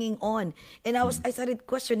just hanging on. And I started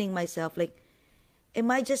questioning myself, like, am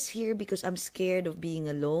I just here because I'm scared of being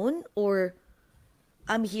alone? Or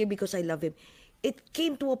I'm here because I love him? It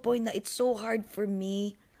came to a point that it's so hard for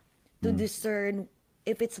me to discern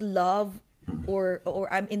if it's love or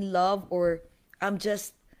I'm in love, or I'm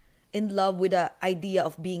just in love with the idea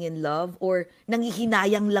of being in love, or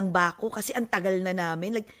nangihinayang lang ba ako kasi ang tagal na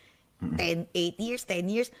namin, like 8 years, 10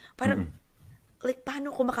 years, parang like paano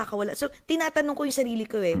ko makakawala? So tinatanong ko yung sarili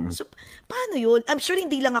ko eh. So paano yun? I'm sure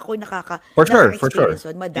hindi lang ako for sure.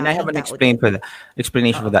 And I have an explanation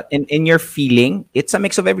for that. In your feeling, it's a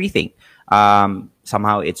mix of everything.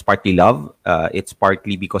 Somehow it's partly love, it's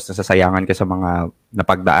partly because nasasayangan ka sa mga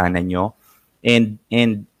napagdaanan nyo, and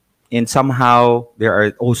somehow there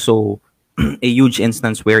are also a huge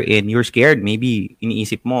instance wherein you're scared. Maybe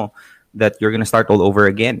iniisip mo that you're gonna start all over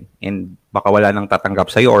again, and baka wala nang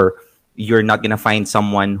tatanggap sa'yo, or you're not gonna find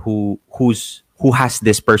someone who has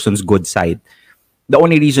this person's good side. The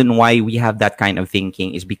only reason why we have that kind of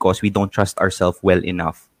thinking is because we don't trust ourselves well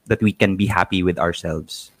enough that we can be happy with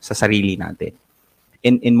ourselves sa sarili natin.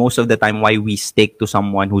 In most of the time, why we stick to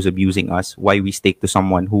someone who's abusing us, why we stick to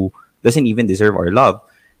someone who doesn't even deserve our love,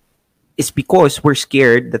 is because we're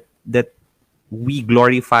scared that we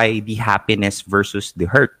glorify the happiness versus the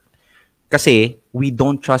hurt. Kasi we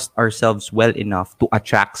don't trust ourselves well enough to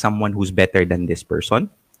attract someone who's better than this person,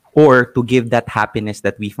 or to give that happiness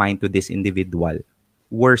that we find to this individual.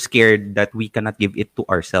 We're scared that we cannot give it to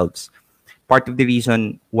ourselves. Part of the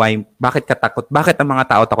reason why, bakit ang mga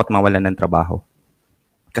tao takot mawalan ng trabaho?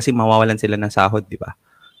 Kasi mawawalan sila ng sahod, di ba?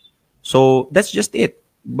 So, that's just it.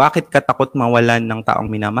 Bakit ka takot mawalan ng taong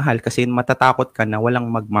minamahal? Kasi matatakot ka na walang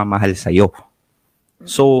magmamahal sa'yo.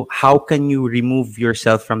 So, how can you remove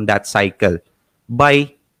yourself from that cycle?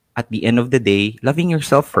 By, at the end of the day, loving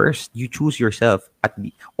yourself first. You choose yourself.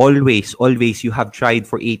 Always, you have tried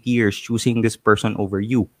for 8 years choosing this person over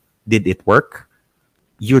you. Did it work?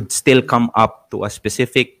 You'd still come up to a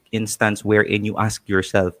specific instance wherein you ask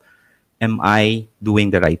yourself, am I doing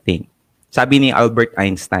the right thing? Sabi ni Albert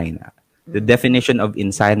Einstein, the definition of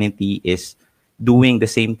insanity is doing the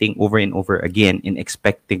same thing over and over again and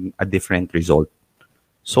expecting a different result.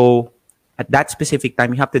 So, at that specific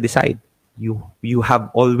time, you have to decide. You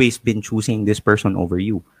have always been choosing this person over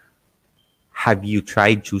you. Have you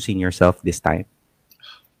tried choosing yourself this time?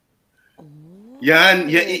 Yan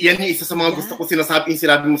yung isa sa mga gusto ko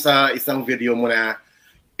sinabi mo sa isang video mo na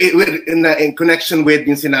in connection with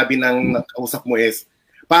yung sinabi ng kausap mo is,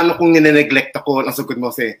 paano kung nine-neglect ako, ang sagot mo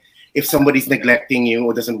kasi, if somebody's neglecting you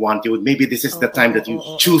or doesn't want you, maybe this is the time that you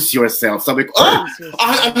choose yourself. Sabi ko,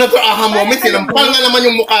 another aha moment, sinampal na naman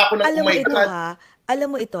yung mukha ko na, oh my God.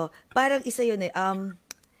 Alam mo ito, parang isa yun eh,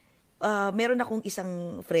 meron akong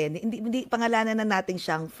isang friend, hindi pangalanan na natin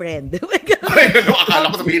siyang friend. Akala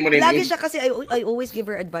ko sabihin mo na yun. Lagi siya kasi, I always give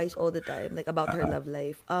her advice all the time, like about her love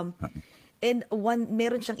life. And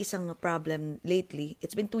meron siyang isang problem lately.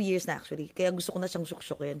 It's been 2 years na actually. Kaya gusto ko na siyang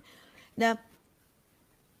suksyokin. Na,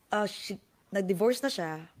 nag-divorce na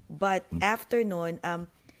siya. But after nun,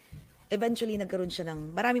 eventually nagkaroon siya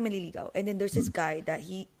ng maraming maliligaw. And then there's this guy that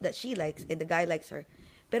she likes and the guy likes her.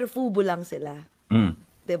 Pero fubo lang sila.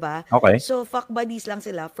 'Di ba? Okay. So fuck buddies lang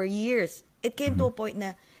sila for years. It came to a point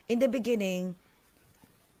na in the beginning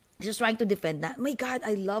just trying to defend na, my God,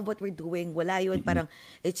 I love what we're doing. Wala yun, parang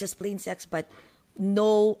it's just plain sex but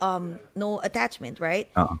no attachment,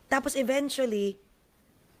 right? Tapos eventually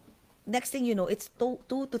next thing you know, it's 2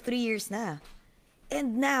 to 3 years na.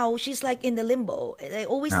 And now, she's like in the limbo. And I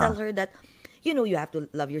always tell her that, you have to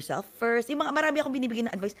love yourself first. Yung mga marami akong binibigyan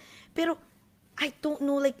ng advice. Pero, I don't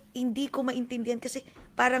know, like, hindi ko maintindihan kasi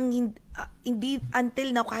parang hindi until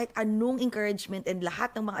now, kahit anong encouragement and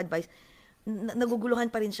lahat ng mga advice, naguguluhan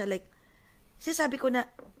pa rin siya. Like, sabi ko na,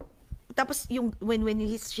 tapos yung, when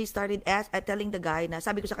she started telling the guy na,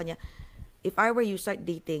 sabi ko sa kanya, if I were you, start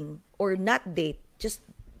dating or not date, just,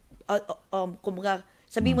 kumbaga,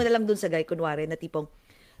 sabihin mo na lang dun sa guy, kunwari, na tipong,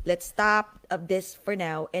 let's stop this for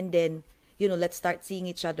now, and then, let's start seeing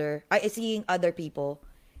seeing other people,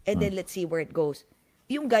 and then let's see where it goes.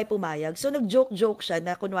 Yung guy pumayag. So, nag-joke siya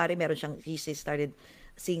na, kunwari, he started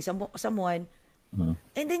seeing someone,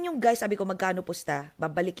 and then yung guy, sabi ko, magkano pusta?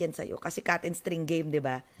 Babalik yan sa'yo. Kasi cat and string game, di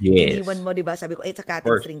ba? Yes. Iniwan mo, di ba? Sabi ko, it's a cat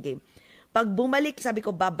and string game. Pag bumalik, sabi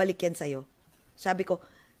ko, babalik yan sa'yo. Sabi ko,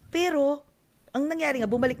 pero, ang nangyari nga,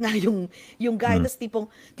 bumalik na yung guy, tapos tipong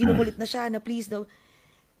kinumulit na siya na please daw.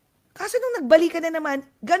 Kaso nung nagbalikan na naman,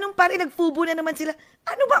 ganun pa rin, nagfubo na naman sila.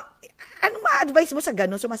 Ano ma-advise mo sa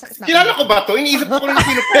ganun? Sumasakit na. Kilala ko ba to? Iniisip ko rin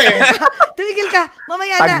sino pa eh. Tumigil ka,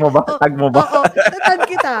 mamaya na. Tag mo ba? Oo,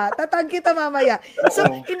 tatag kita mamaya. So,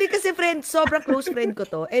 hindi kasi sobrang close friend ko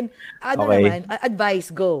to. And naman, advice,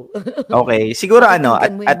 go. Okay, siguro at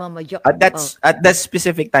that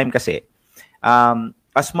specific time kasi,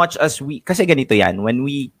 as much as kasi ganito yan, when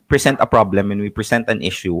we present a problem, when we present an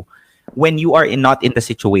issue, when you are not in the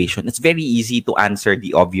situation, it's very easy to answer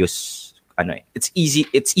the obvious, it's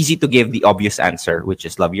easy to give the obvious answer, which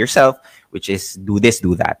is love yourself, which is do this,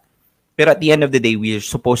 do that. Pero at the end of the day, we're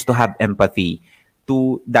supposed to have empathy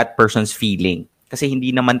to that person's feeling. Kasi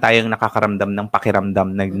hindi naman tayong nakakaramdam ng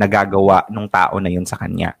pakiramdam na nagagawa ng tao na yun sa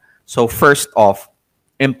kanya. So first off,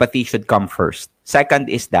 empathy should come first. Second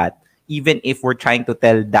is that, even if we're trying to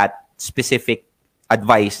tell that specific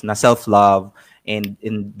advice na self-love and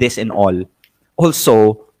in this and all,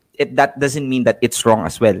 also, that doesn't mean that it's wrong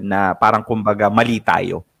as well, na parang kumbaga mali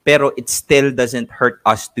tayo. Pero it still doesn't hurt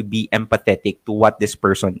us to be empathetic to what this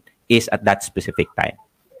person is at that specific time.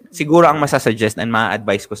 Siguro ang masasuggest and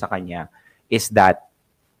ma-advise ko sa kanya is that,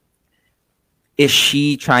 is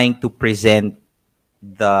she trying to present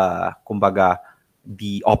the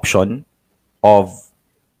option of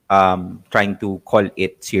trying to call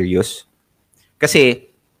it serious? Kasi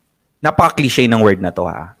napaka-cliche ng word na to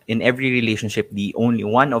ha. In every relationship, the only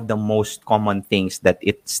one of the most common things that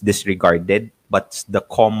it's disregarded, but the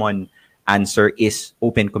common answer is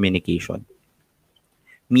open communication.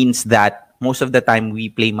 Means that most of the time we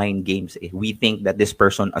play mind games. We think that this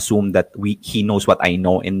person assumed that he knows what I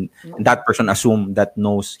know, and that person assumed that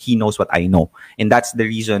he knows what I know. And that's the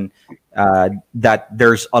reason that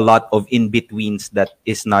there's a lot of in-betweens that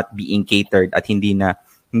is not being catered at hindi na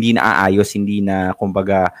aayos,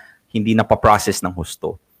 hindi na pa-process ng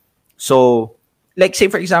husto. So, like say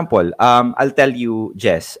for example, I'll tell you,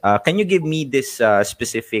 Jess, can you give me this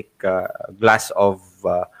specific glass of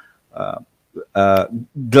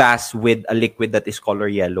glass with a liquid that is color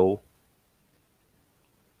yellow?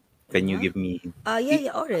 Can you give me?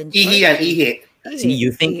 Yeah, orange. Ihi. See,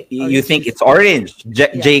 you think it's orange.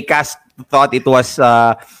 J-Cast thought it was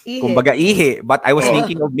kumbaga ihi, but I was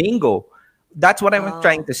thinking of mango. That's what I was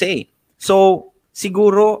trying to say. So,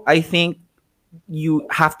 siguro, I think you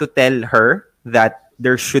have to tell her that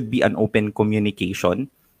there should be an open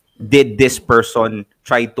communication. Did this person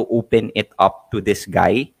try to open it up to this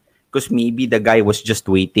guy? Because maybe the guy was just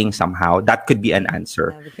waiting somehow. That could be an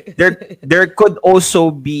answer. There could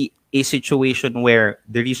also be a situation where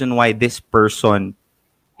the reason why this person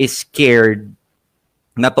is scared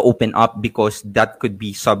not to open up because that could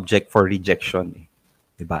be subject for rejection.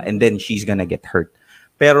 Diba? And then she's gonna get hurt.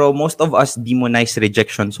 Pero most of us demonize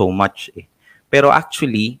rejection so much. Pero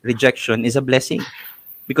actually, rejection is a blessing.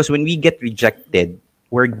 Because when we get rejected,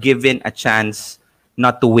 we're given a chance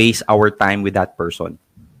not to waste our time with that person.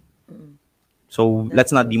 So,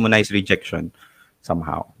 let's not demonize rejection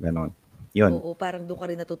somehow. Ganon. Yun. Oo, parang doon ka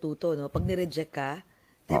rin natututo, no? Pag nireject ka,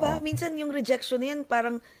 diba? Minsan yung rejection na yan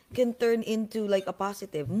parang can turn into like a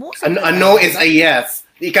positive. A no is a yes.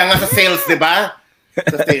 Ika nga sa sales, diba?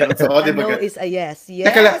 Sa sales. So, a no is a yes. Yes.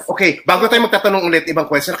 Teka lang, okay, bago tayo magtatanong ulit, ibang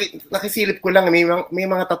question, nakisilip ko lang, may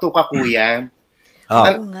mga tattoo ka, kuya.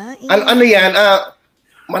 Ano yan?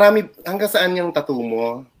 marami, hanggang saan yung tattoo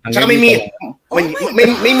mo? Tsaka may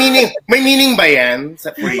meaning ba yan?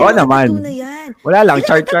 Oo naman. Wala lang,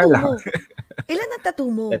 char lang. Ilan ang tattoo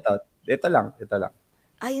mo? Ito lang.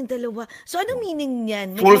 Ay, yung dalawa. So, anong meaning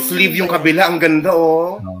niyan? Full sleeve yung kabila. Ang ganda,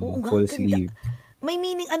 oh. Full sleeve. May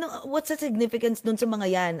meaning, what's the significance dun sa mga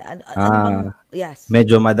yan? Yes.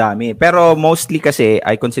 Medyo madami. Pero mostly kasi,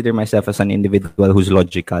 I consider myself as an individual who's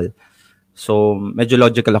logical. So, medyo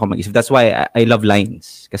logical ako mag-isip. That's why I love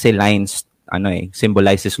lines. Kasi lines,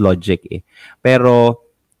 symbolizes logic eh. Pero,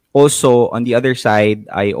 also, on the other side,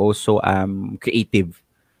 I also am creative.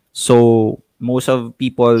 So, most of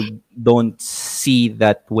people don't see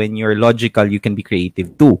that when you're logical, you can be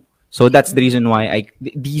creative too. So that's the reason why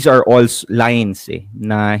these are all lines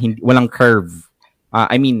na walang curve.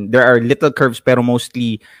 I mean, there are little curves pero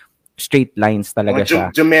mostly straight lines talaga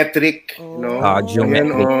siya. Geometric, no?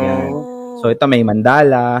 Geometric yan. So ito may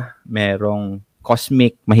mandala, merong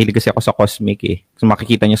cosmic. Mahilig kasi ako sa cosmic eh. So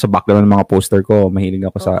makikita niyo sa background ng mga poster ko, mahilig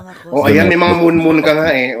ako sa... ayan, may mga moon ka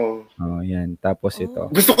nga eh. Yan. Tapos ito.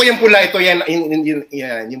 Gusto ko yung pula ito,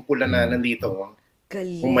 yung pula na nandito.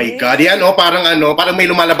 Galing. Oh my God, yan parang may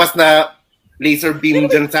lumalabas na laser beam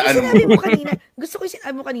dyan sa Sinabi mo kanina, gusto ko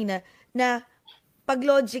sinabi mo kanina na pag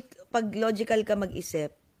logical ka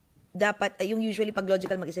mag-isip, dapat, yung usually pag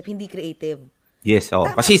logical mag-isip, hindi creative. Yes,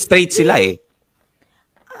 kasi straight sila eh.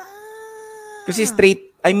 Kasi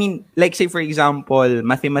straight, I mean, like say for example,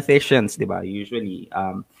 mathematicians, di ba? Usually,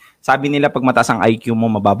 sabi nila pag mataas ang IQ mo,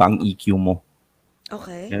 mababa ang EQ mo.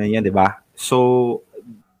 Okay. Yan, di ba? So,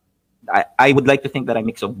 I would like to think that I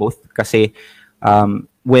mix of both kasi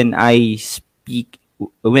when I speak,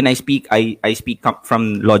 I speak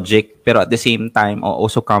from logic, pero at the same time,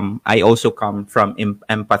 I also come from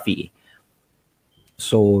empathy.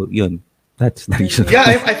 So, yun. That's the reason.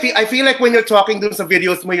 Yeah, I feel like when you're talking dun sa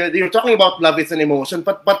videos mo, you're talking about love is an emotion,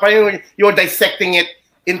 but you're dissecting it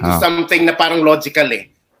into something na parang logical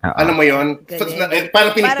eh. Alam mo yun? So,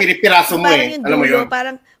 parang pinipiraso mo eh. Alam mo yun?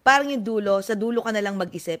 Parang yung dulo, sa dulo ka na lang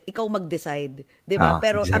mag-isip, ikaw mag-decide. Di ba?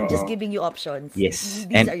 Pero I'm just giving you options. Yes.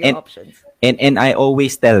 These are your options. And I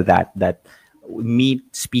always tell that me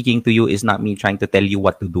speaking to you is not me trying to tell you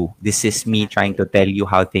what to do. This is me trying to tell you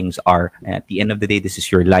how things are. And at the end of the day, this is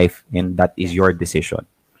your life and that is your decision.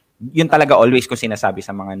 Yun talaga always ko sinasabi sa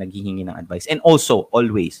mga naghihingi ng advice. And also,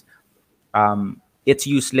 always, it's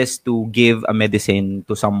useless to give a medicine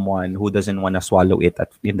to someone who doesn't want to swallow it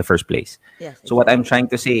in the first place. Yes, exactly. So what I'm trying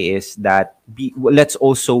to say is that let's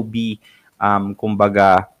also be,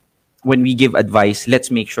 kumbaga, when we give advice, let's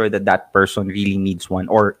make sure that person really needs one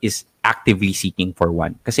or is actively seeking for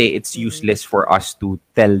one. Kasi it's useless for us to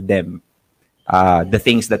tell them the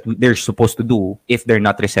things that they're supposed to do if they're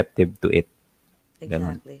not receptive to it.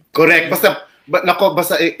 Exactly. Correct. Basta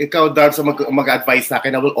ikaw, Darbs, mag-advise sa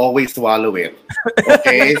akin, I will always swallow it.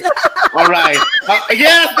 Okay? All right.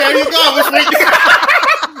 Yes, there you go. I was waiting.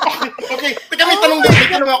 Okay. Teka,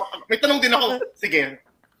 may tanong din ako. Sige.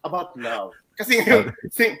 About love. Kasi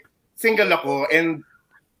single ako and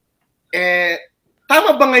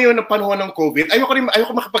tama ba ngayon ang panahon ng COVID?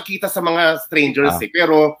 Ayoko makapagkita sa mga strangers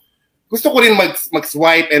pero gusto ko rin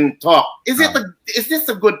mag-swipe and talk. Is this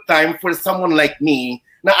a good time for someone like me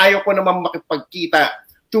na ayaw ko naman makipagkita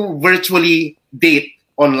to virtually date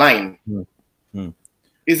online?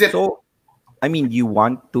 Is it... So, I mean, you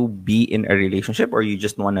want to be in a relationship or you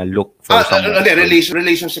just want to look for someone?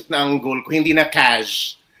 Relationship na ang goal ko. Hindi na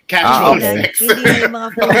casual sex. Hindi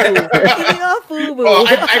mga fubu.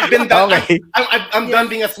 I've been done. Okay. I'm done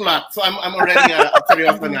being a slut. So I'm already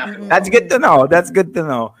seryoso na. That's good to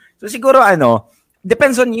know. So siguro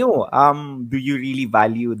depends on you. Do you really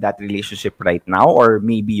value that relationship right now or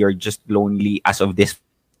maybe you're just lonely as of this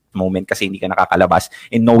moment kasi hindi ka nakakalabas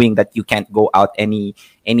and knowing that you can't go out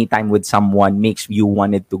anytime with someone makes you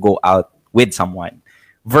wanted to go out with someone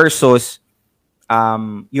versus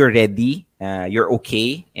you're ready, you're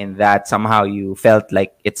okay and that somehow you felt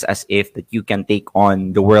like it's as if that you can take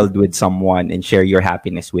on the world with someone and share your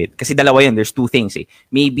happiness with. Kasi dalawa yun, there's two things eh.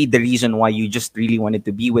 Maybe the reason why you just really wanted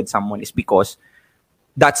to be with someone is because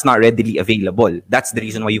that's not readily available. That's the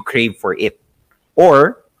reason why you crave for it.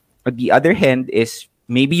 Or, on the other hand, is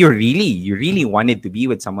maybe you really wanted to be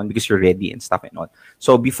with someone because you're ready and stuff and all.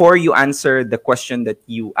 So before you answer the question that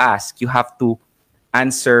you ask, you have to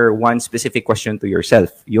answer one specific question to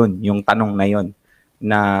yourself. Yun, yung tanong na yun,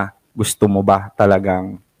 na gusto mo ba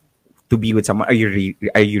talagang to be with someone? Are you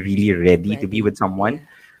really ready to be with someone?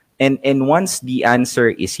 Yeah. And once the answer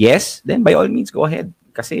is yes, then by all means, go ahead.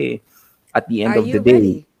 Kasi at the end of the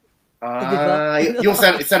day, yung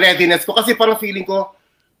sa readiness ko, kasi parang feeling ko,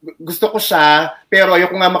 gusto ko siya, pero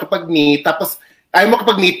ayoko nga makipag-meet, tapos ayaw mo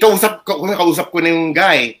kapag-meet, kausap ko na yung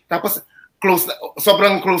guy. Tapos,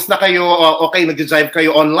 sobrang close na kayo, okay, nag-drive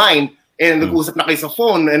kayo online, and nag-uusap na kayo sa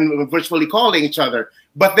phone, and virtually calling each other.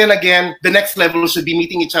 But then again, the next level should be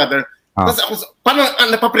meeting each other. Tapos ako, parang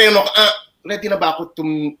napapreno ako, ready na ba ako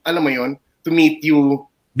to meet you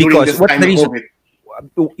during this time of COVID?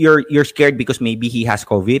 You're scared because maybe he has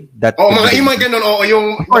COVID? Mga ganun,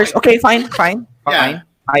 yung... Of course, okay, fine. Yeah.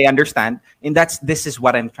 I understand. And this is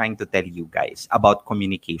what I'm trying to tell you guys about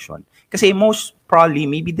communication. Kasi most probably,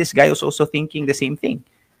 maybe this guy was also thinking the same thing.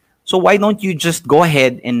 So why don't you just go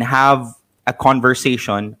ahead and have a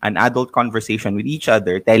conversation, an adult conversation with each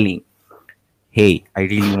other, telling, hey, I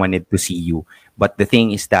really wanted to see you. But the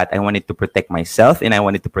thing is that I wanted to protect myself and I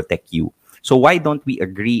wanted to protect you. So why don't we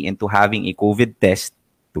agree into having a COVID test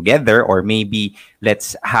together, or maybe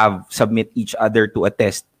let's submit each other to a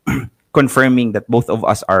test confirming that both of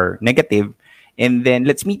us are negative, and then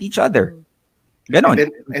let's meet each other. Ganon.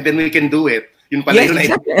 And then we can do it. Yun pala yun.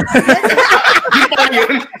 Exactly.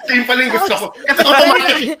 Yun pala yung gusto ko. Kasi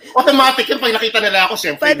automatic yun. Pag nakita nila ako,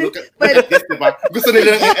 syempre, look at this, diba? Gusto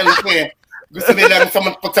nila gusto nilang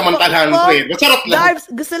pagsamantalahan ko eh. Masarap lang.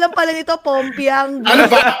 Darbs, gusto lang pala nito, Pompiang.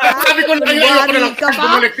 Ano ba? Sabi ko lang, ayoko na lang.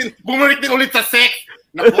 Bumalik din ulit sa sex.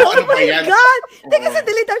 Naku, ano ba yan? Oh my God! Teka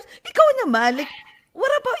sandali, Darbs. Ikaw naman, like,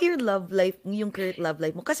 what about your love life, yung current love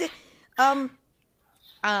life mo? Kasi,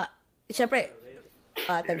 syempre,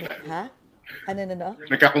 ha? Ano?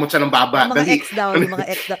 Nagkakumot siya ng baba. Yung mga ex daw.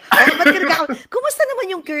 Kumusta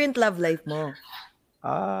naman yung current love life mo?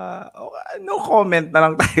 No comment na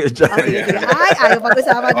lang tayo dyan. Okay. Ay, ayaw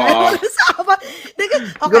pag-usapan.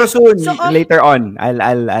 Siguro soon, later on,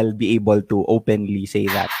 I'll be able to openly say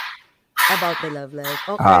that. About the love life.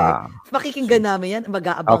 Okay. Pakikinggan namin yan.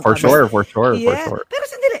 Mag-aabang for sure. Pero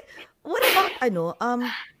sandali, what about,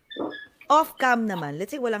 off-cam naman? Let's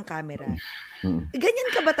say walang camera. Ganyan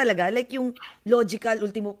ka ba talaga? Like yung logical,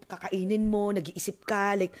 ultimo kakainin mo, nag-iisip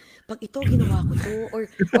ka, like, pag ito, ginawa ko to,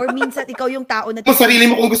 or minsan ikaw yung tao na... Kung sarili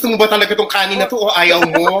mo, kung gusto mo ba talaga itong kanin na to, o ayaw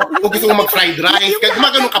mo, o gusto mo mag-fried rice,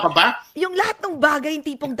 gumagano ka pa ba? Yung lahat ng bagay, yung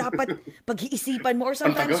tipong dapat pag-iisipan mo, or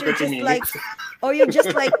sometimes you're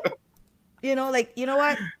just like, you know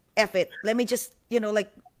what? F it. Let me just,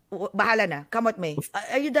 bahala na. Come with me.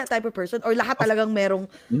 Are you that type of person? Or lahat talagang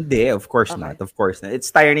merong... Hindi, of course not. Of course not.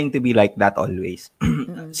 It's tiring to be like that always.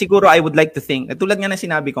 Siguro, I would like to think, tulad nga na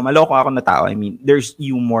sinabi ko, maloko ako na tao. I mean, there's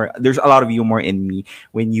a lot of humor in me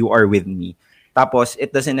when you are with me. Tapos,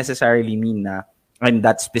 it doesn't necessarily mean na I'm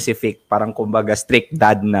that specific, parang kumbaga strict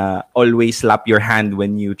dad na always slap your hand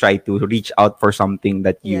when you try to reach out for something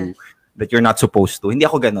that you're not supposed to. Hindi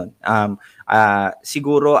ako ganun.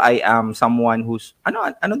 Siguro I am someone who's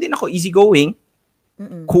ano din ako, easygoing,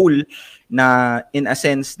 cool, na in a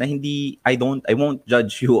sense na I won't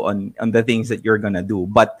judge you on the things that you're gonna do.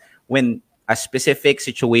 But when a specific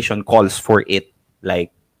situation calls for it,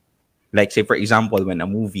 like say for example, when a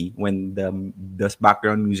movie, when the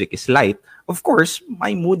background music is light, of course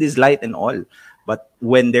my mood is light and all. But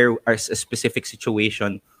when there is a specific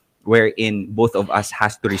situation wherein both of us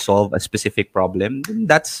has to resolve a specific problem, then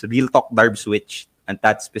that's real talk Darb switch at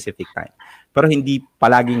that specific time. Pero hindi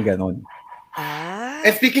palaging ganon.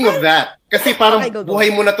 And speaking of that, kasi parang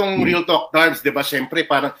buhay mo na tong real talk Darbs, di ba? Siyempre,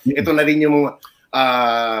 parang ito na rin yung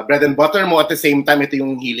bread and butter mo, at the same time, ito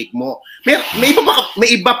yung hilig mo. May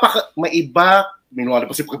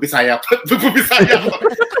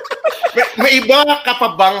iba ka pa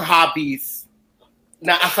bang hobbies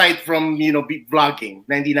na aside from, vlogging,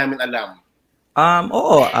 na hindi namin alam?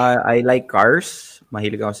 Oo. I like cars.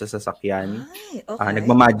 Mahilig ako sa sasakyan. Ay, okay.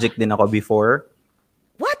 Nagmamagic din ako before.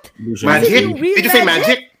 What? Magic? Did you say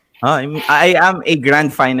magic? I am a grand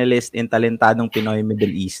finalist in Talentadong Pinoy Middle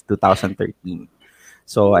East 2013.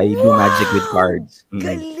 So, I do magic with cards.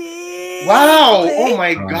 Galing! Wow! Okay. Oh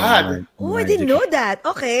my God! I didn't know that.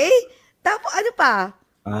 Okay. Tapos, ano pa?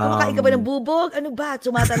 Makain ka ba ng bubog? Ano ba?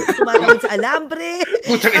 Tumatawid sa alambre?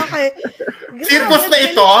 Okay. Circus na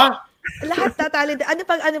ito? Lahat na talent.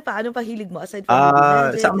 Ano pa hilig mo aside from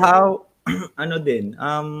somehow,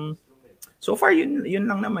 so far, yun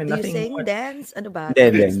lang naman. Do you sing, dance? Ano ba?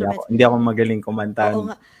 Hindi ako magaling kumanta.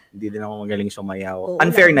 Hindi din ako magaling sumayaw.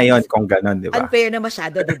 Unfair na yon kung gano'n, di ba? Unfair na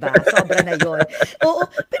masyado, di ba? Sobra na yon. Oo.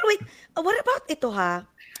 Pero wait, what about ito ha?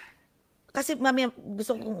 Kasi mami,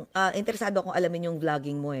 gusto kong, interesado akong alamin yung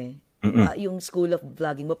vlogging mo eh. Yung school of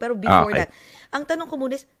vlogging mo. Pero before that, ang tanong ko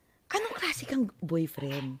muna is, anong klase kang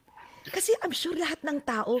boyfriend? Kasi I'm sure lahat ng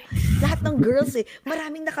tao, lahat ng girls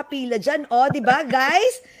maraming nakapila dyan. Di ba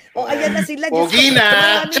guys? Ayan na sila. Pogi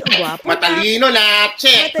na. Matalino na.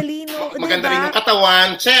 Check. Matalino. Maganda rin yung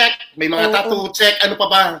katawan. Check. May mga tattoo. Check. Ano pa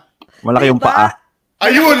ba? Malaki yung paa.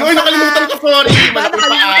 Ayun! Uy, nakalimutan ko, sorry! Malaki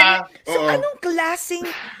pa. So, anong klaseng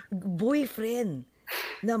boyfriend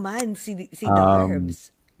naman si Darbs?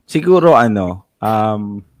 Siguro,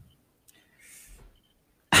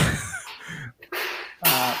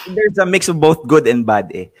 there's a mix of both good and bad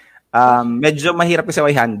eh. Medyo mahirap kasi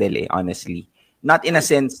i-handle eh, honestly. Not in a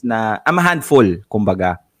sense na, I'm a handful,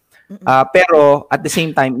 kumbaga. Pero at the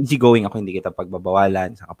same time, easygoing ako, hindi kita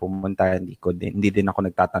pagbabawalan, saka pumunta, hindi din ako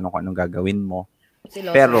nagtatanong kung anong gagawin mo.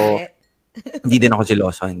 Siloso, pero, hindi din ako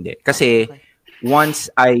siloso, hindi. Kasi,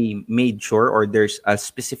 once I made sure or there's a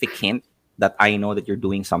specific hint that I know that you're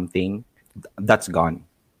doing something, that's gone.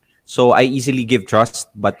 So, I easily give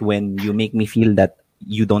trust, but when you make me feel that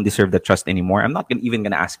you don't deserve the trust anymore, I'm not even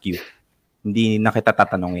gonna ask you. Hindi na kita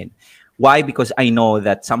tatanungin. Why? Because I know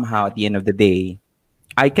that somehow at the end of the day,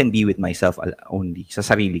 I can be with myself only, sa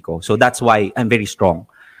sarili ko. So that's why I'm very strong.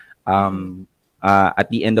 At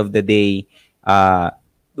the end of the day,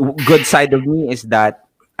 good side of me is that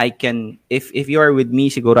I can, if you are with me,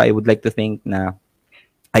 siguro I would like to think na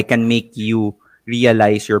I can make you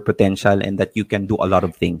realize your potential and that you can do a lot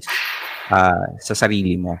of things sa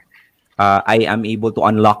sarili mo. I am able to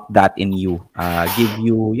unlock that in you. Give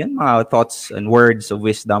you mga thoughts and words of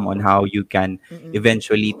wisdom on how you can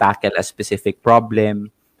eventually tackle a specific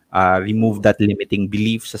problem, remove that limiting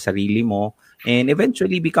belief sa sarili mo, and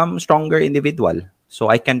eventually become a stronger individual.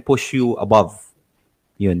 So I can push you above.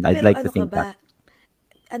 Yun, I'd like to think that.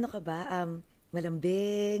 Ano ka ba?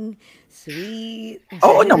 Malambing, sweet,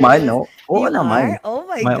 Oo naman, no? Oo naman. Oh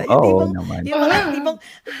my God. Oo naman. Yung mga,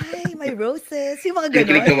 hi, my roses. Yung mga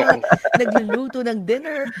gano'n. Nagluluto ng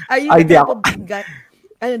dinner. Are you the type of guy?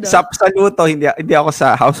 Ano doon? Sa luto, hindi ako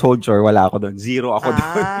sa household chore. Wala ako doon. Zero ako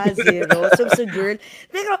doon. Zero. So girl.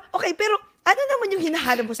 Pero ano naman yung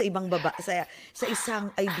hinahanap mo sa ibang sa isang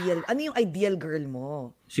ideal, ano yung ideal girl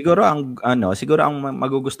mo? Siguro ang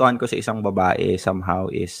magugustuhan ko sa isang babae somehow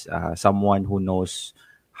is someone who knows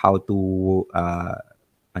how to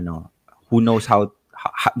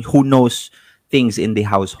who knows things in the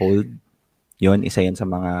household. Yun, isa yan sa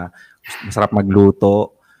mga masarap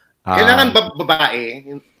magluto. Kailangan babae?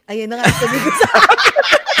 Ayun na nga, sabi ko sa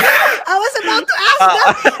I was about to ask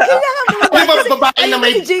that. Kailangan babae na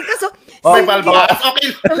may may balbas.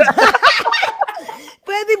 Okay.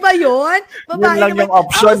 Pwede ba yun? Babae yun lang yung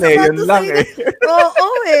option eh. Yun lang eh. Oo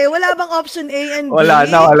eh. Wala bang option A and B? Wala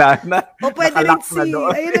na. O pwede rin C.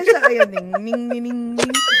 Ayun na siya. Ayun. Ning.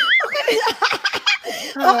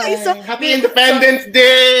 Okay, so Happy Independence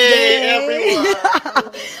Day, everyone.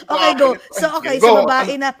 Okay, go. So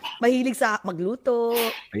babae na mahilig sa magluto.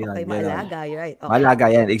 Okay, maalaga, right? Okay.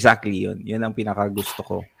 Maalaga yan, exactly yun. Yun ang pinakagusto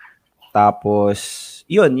ko. Tapos,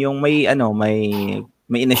 yun, yung may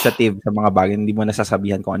initiative sa mga bagay, hindi mo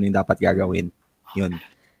nasasabihan kung ano yung dapat gagawin. Yun.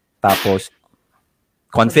 Tapos,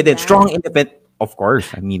 confident, strong, independent, of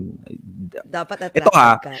course. I mean, dapat ito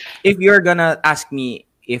if you're gonna ask me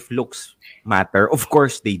if looks matter, of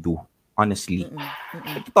course they do, honestly.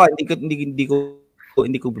 Ito,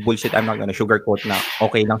 hindi ko bullshit. I'm not gonna sugarcoat na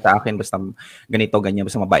okay lang sa akin basta ganito, ganyan,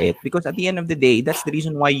 basta mabait. Because at the end of the day, that's the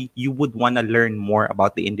reason why you would wanna learn more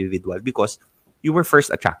about the individual because you were first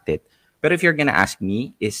attracted. Pero if you're gonna ask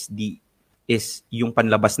me, is yung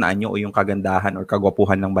panlabas na anyo o yung kagandahan or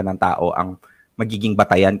kagwapuhan ng ba ng tao ang magiging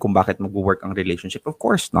batayan kung bakit mag-work ang relationship? Of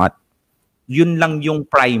course not. Yun lang yung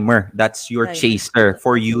primer. That's your chaser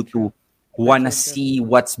for you to wanna see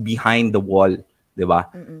what's behind the wall. Diba?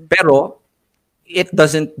 Pero, it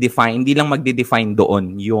doesn't define, hindi lang magde-define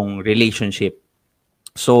doon yung relationship.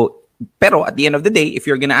 So, pero at the end of the day, if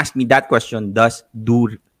you're gonna ask me that question,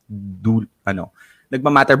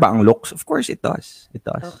 nagmamatter ba ang looks? Of course, it does. It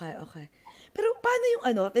does. Okay. Pero paano yung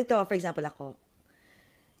ito, for example, ako,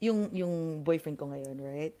 yung boyfriend ko ngayon,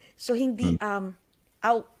 right? So, hindi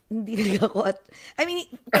hindi ako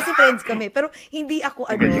kasi friends kami, pero hindi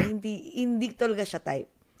ako hindi talaga siya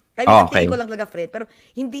type. Hindi ko lang talaga friend, pero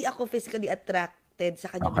hindi ako physically attracted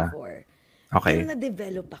sa kanya before. Okay. Pero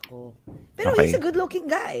na-develop ako. Pero he's a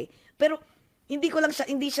good-looking guy. Pero hindi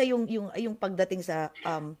siya yung pagdating sa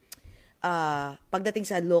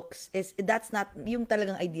looks that's not yung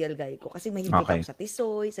talagang ideal guy ko kasi mahilig ako sa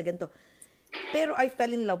tisoy, sa ganito. Pero I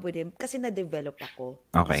fell in love with him kasi na-develop ako.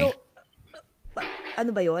 Okay. So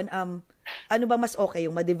ano ba yun? Ano ba mas okay?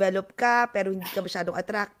 Yung ma-develop ka pero hindi ka masyadong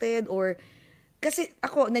attracted or kasi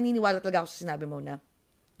ako naniniwala talaga ako sa sinabi mo na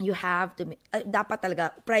you have to dapat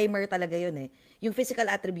talaga primer talaga yun eh. Yung physical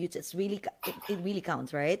attributes it really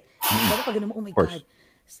counts, right? Pero pag ganun mo, oh my God.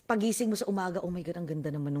 Pagising mo sa umaga, oh my God, ang ganda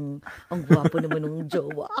naman ang gwapo naman nung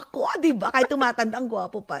jowa. Ako, di ba? Kahit tumatanda, ang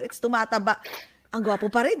gwapo pa rin. Tumataba, ang gwapo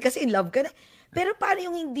pa rin kasi in love ka na. Pero paano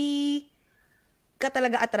yung hindi ka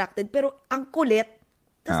talaga attracted, pero ang kulit,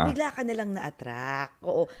 tapos bigla ka nalang na-attract.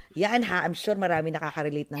 Oo, yan ha, I'm sure marami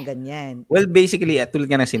nakaka-relate ng ganyan. Well, basically, tulad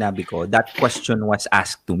nga ng sinabi ko, that question was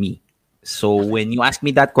asked to me. So when you ask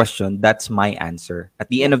me that question, that's my answer.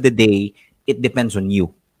 At the end of the day, it depends on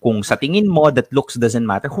you. Kung sa tingin mo that looks doesn't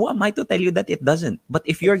matter, who am I to tell you that it doesn't? But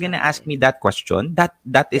if you're gonna ask me that question,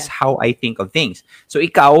 that is how I think of things. So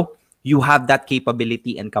ikaw, you have that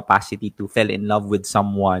capability and capacity to fall in love with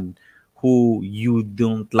someone who you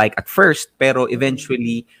don't like at first, pero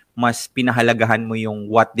eventually, mas pinahalagahan mo yung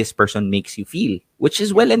what this person makes you feel, which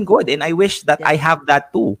is well and good. And I wish that I have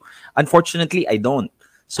that too. Unfortunately, I don't.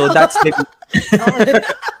 So that's the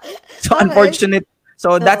unfortunate.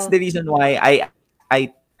 So that's the reason why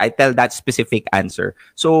I tell that specific answer.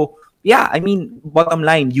 So yeah, I mean, bottom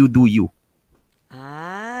line, you do you.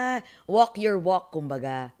 Walk your walk,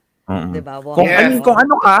 kumbaga. Diba? Walk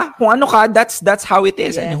kung ano ka, that's how it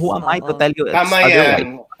is. And who am I to tell you it's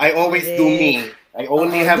otherwise? I always do me. I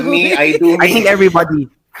only have me. I do me. I think everybody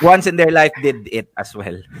once in their life did it as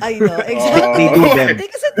well. I know, exactly. They do them.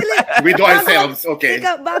 We do ourselves, okay.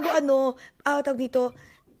 Bago tawag dito,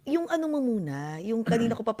 yung ano mo muna, yung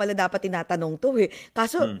kanina ko pa pala dapat tinatanong to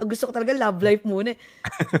Kaso, gusto ko talaga love life muna.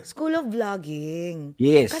 School of Vlogging.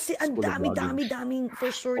 Yes. Kasi ang daming for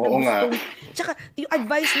sure na gustong. Tsaka, yung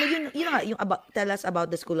advice mo, yun nga, yung tell us about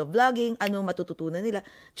the School of Vlogging, ano matututunan nila.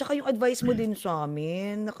 Tsaka yung advice mo din sa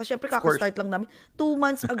amin. Kasi syempre, kakastart lang namin. 2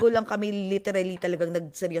 months ago lang kami literally talagang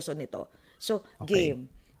nagseryoso nito. So, game.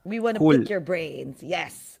 We wanna pick your brains.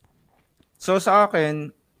 Yes. So, sa akin,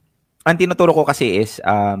 ang tinuturo ko kasi is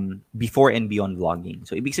before and beyond vlogging.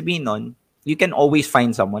 So, ibig sabihin nun, you can always find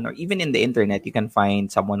someone, or even in the internet, you can find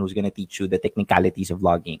someone who's gonna teach you the technicalities of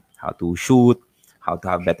vlogging. How to shoot, how to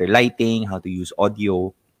have better lighting, how to use audio.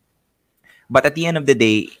 But at the end of the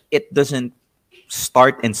day, it doesn't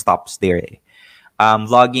start and stops there.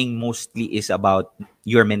 Vlogging mostly is about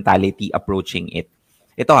your mentality approaching it.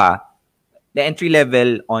 Ito the entry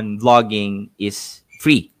level on vlogging is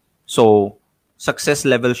free. So, success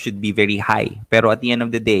level should be very high. Pero at the end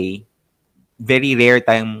of the day, very rare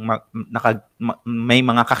tayong may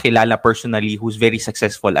mga kakilala personally who's very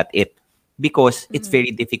successful at it because it's very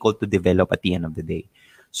difficult to develop at the end of the day.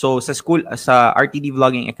 So sa RTD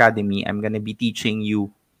Vlogging Academy, I'm gonna be teaching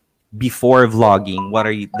you before vlogging, what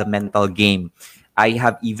are the mental game. I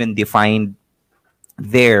have even defined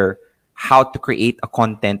there how to create a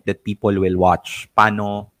content that people will watch.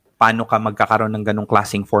 Paano ka magkakaroon ng ganong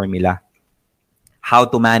klaseng formula. How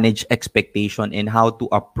to manage expectation and how to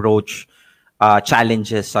approach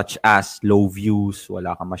challenges such as low views,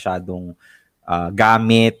 wala ka masyadong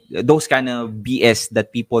gamit, those kind of BS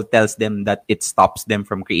that people tells them that it stops them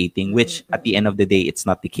from creating, which at the end of the day, it's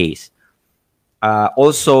not the case.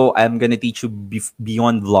 Also, I'm gonna teach you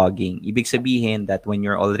beyond vlogging. Ibig sabihin that when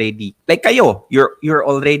you're already, like kayo, you're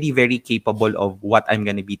already very capable of what I'm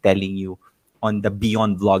gonna be telling you on the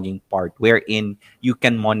beyond vlogging part, wherein you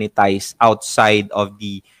can monetize outside of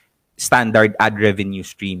the standard ad revenue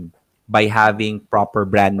stream by having proper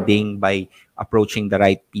branding, by approaching the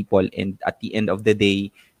right people, and at the end of the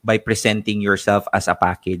day, by presenting yourself as a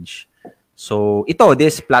package. So,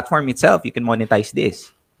 this platform itself, you can monetize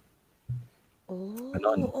this.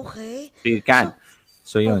 Okay. So, you can.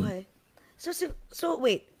 So, yun. Okay. So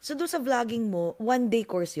wait. So, doon sa vlogging mo, 1-day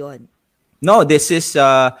course yon? No, this is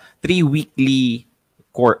 3 weekly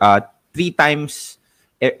 3 times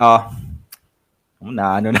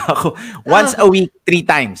once a week, 3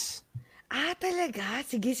 times. Talaga?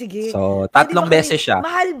 Sige. So, 3 beses siya.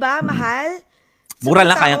 Mahal ba? Mahal? Mura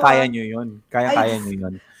lang, kaya nyo yun. Kaya nyo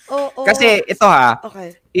yun. Oo. Kasi ito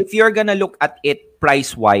okay. If you're gonna look at it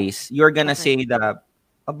price-wise, you're gonna say that,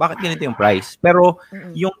 bakit ganito yung price? Pero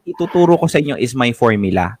yung ituturo ko sa inyo is my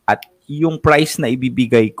formula. At yung price na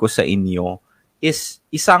ibibigay ko sa inyo is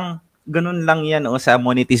isang ganun lang yan sa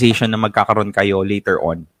monetization na magkakaroon kayo later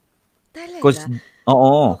on. Talaga?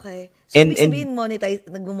 Oo. Okay. So, sabihin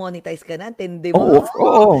nag-monetize ka na? Tindi mo?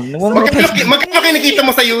 Oo. Magkano kinikita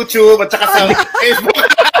mo sa YouTube at saka sa Facebook?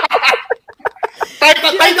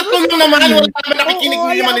 Tayo tatlong naman. Wala naman nakikinig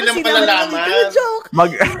naman nila malalaman.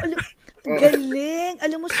 Galing.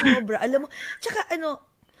 Alam mo, sobra. Tsaka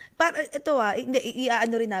ito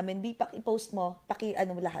i-ano rin namin, i-post mo,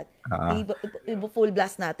 mo lahat. I-full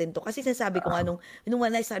blast natin to. Kasi sinasabi ko nung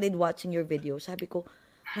when I started watching your video, sabi ko,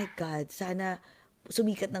 my God, sana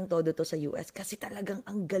sumikat ng todo to sa US kasi talagang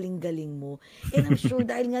ang galing-galing mo. And I'm sure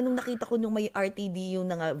dahil nga nung nakita ko nung may RTD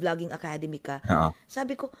yung Vlogging Academy ka,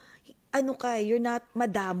 sabi ko, you're not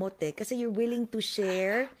madamot kasi you're willing to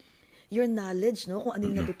share your knowledge, no? Kung ano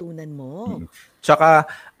yung natutunan mo. Tsaka,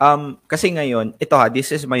 kasi ngayon,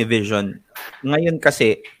 this is my vision. Ngayon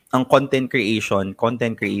kasi, ang content creation,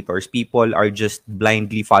 content creators, people are just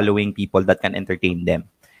blindly following people that can entertain them.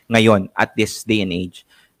 Ngayon, at this day and age.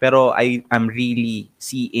 Pero I'm really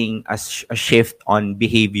seeing a shift on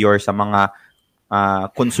behavior sa mga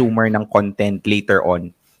consumer ng content later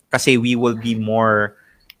on. Kasi we will be more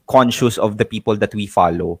conscious of the people that we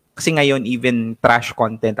follow. Kasi ngayon, even trash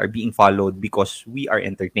content are being followed because we are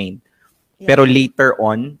entertained. Yeah. Pero later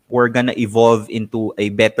on, we're gonna evolve into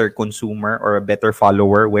a better consumer or a better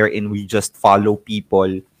follower wherein we just follow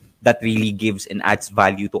people that really gives and adds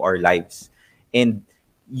value to our lives. And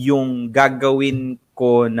yung gagawin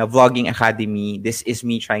ko na Vlogging Academy, this is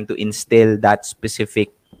me trying to instill that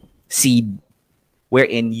specific seed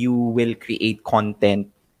wherein you will create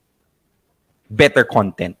content, better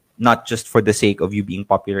content, not just for the sake of you being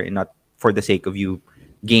popular and not for the sake of you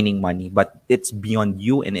gaining money, but it's beyond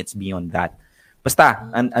you and it's beyond that. Basta,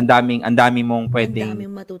 ang dami mong pwedeng...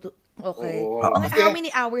 Ang dami okay. How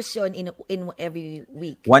many hours yun in every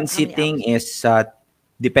week? One sitting is,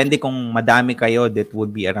 depende kung madami kayo, that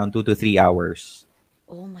would be around 2 to 3 hours.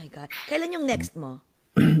 Oh my God. Kailan yung next mo?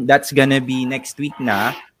 That's gonna be next week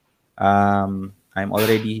na. I'm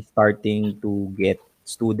already starting to get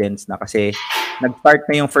students na kasi nag-start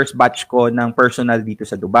na yung first batch ko ng personal dito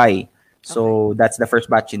sa Dubai. So, that's the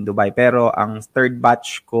first batch in Dubai. Pero ang third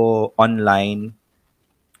batch ko online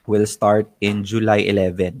will start in July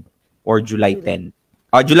 11 or July 10.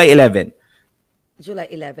 July 11. July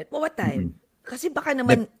 11. What time? Kasi baka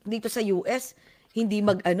naman dito sa US, hindi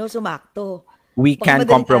sumakto. We can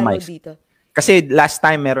compromise. Kasi last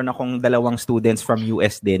time, meron akong 2 students from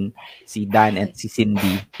US din, si Dan at si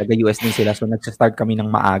Cindy. Taga-US din sila. So, nagsa-start kami ng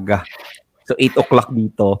maaga. So, 8 o'clock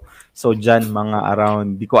dito. So, dyan, mga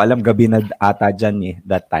around, di ko alam, gabi na ata dyan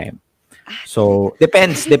that time. So,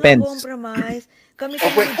 depends. Compromise.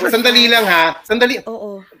 Sandali lang ha.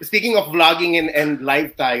 Oo. Speaking of vlogging and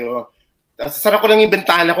live tayo, sara ko lang yung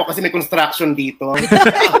bintana ko kasi may construction dito.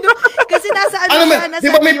 Kasi nasa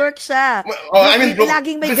nasa New York siya.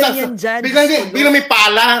 Laging may ganyan dyan. Biglang may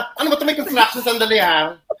pala. Ano ba ito, may construction? Sandali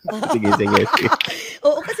ha. Sige.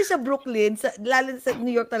 Oo, kasi sa Brooklyn, lalo sa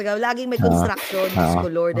New York talaga, laging may construction.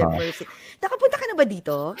 Lord and mercy. Nakapunta ka na ba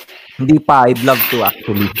dito? Hindi pa. I'd love to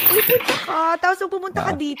actually. Punta ka. Tapos pumunta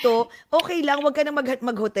ka dito, okay lang, wag ka na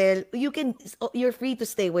mag-hotel. You're free to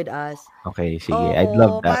stay with us. Okay, sige. I'd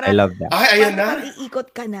love that. I love that. Ay, ayun na.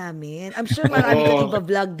 Iikot ka namin. I'm sure marami kang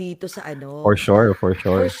iba-vlog dito sa For sure. For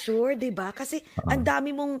sure, diba? Kasi ang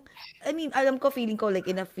dami mong, alam ko, feeling ko like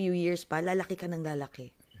in a few years pa, lalaki ka ng lalaki.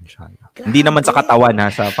 Inshallah. Hindi naman sa katawan,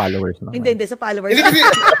 sa followers naman. Hindi, sa followers.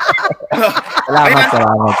 Salamat.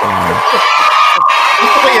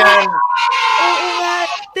 Gusto ko yan. Oo nga.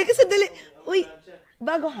 Teka, sandali. Uy,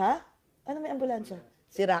 bago ha? Ano, may ambulansya?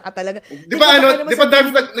 Sira ka talaga. Di ba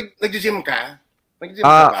nag-gym ka?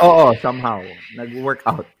 Oo, somehow.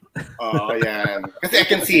 Nag-workout. Yan. Kasi I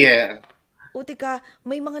can see it. Tika,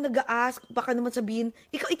 may mga nag-a-ask, baka naman sabihin,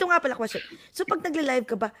 ito nga pala question. So pag nagla-live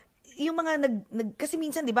ka ba, yung mga kasi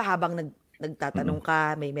minsan 'di ba habang nagtatanong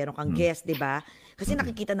ka, meron kang guest, 'di ba? Kasi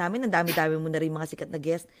nakikita namin ang dami-dami mo na rin mga sikat na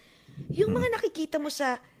guest. Yung mga nakikita mo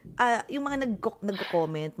sa yung mga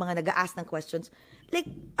nagko-comment, mga nag-a-ask ng questions, like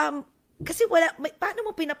kasi paano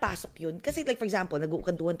mo pinapasok yun? Kasi like for example,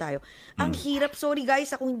 nag-uukantuhan tayo. Ang hirap, sorry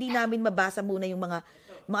guys, kung hindi namin mabasa muna yung mga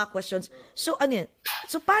questions. So ano yun?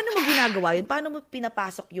 So paano mo ginagawa yun? Paano mo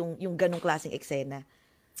pinapasok yung ganong klaseng eksena?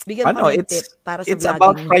 Bigyan mo ng tip para sa it's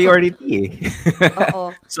about priority. Oo.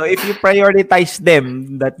 So if you prioritize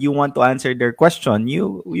them that you want to answer their question,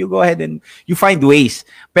 you go ahead and you find ways.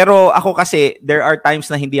 Pero ako kasi, there are times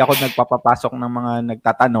na hindi ako nagpapapasok ng mga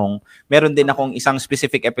nagtatanong. Meron din akong isang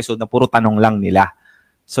specific episode na puro tanong lang nila.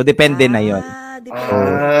 So depende na yon.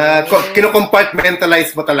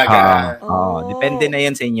 Kino-compartmentalize mo talaga. Depende na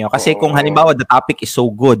yan sa inyo. Kasi kung halimbawa the topic is so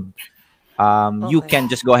good, you can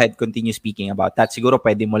just go ahead continue speaking about that. Siguro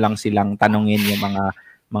pwede mo lang silang tanungin yung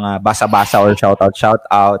mga basa-basa or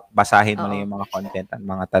shout-out. Basahin mo na yung mga content at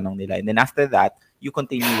mga tanong nila. And then after that, you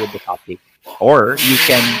continue with the topic. Or you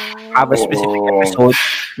can have a specific episode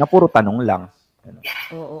na puro tanong lang.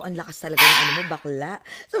 Oo, ang lakas talaga ng mo, bakla.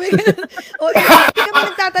 So, hindi kami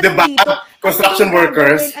nagtatanong dito. Construction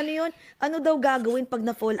workers. Ano yun? Ano daw gagawin pag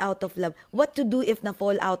na-fall out of love? What to do if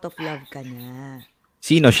na-fall out of love ka na?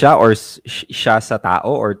 Sino siya or siya sa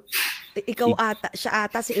tao or Ikaw ata, siya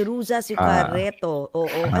ata, si Eruza, si Careto.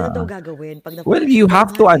 Oo, ano daw gagawin? Pag well, you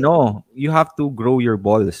have to, you have to grow your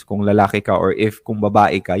balls kung lalaki ka or if kung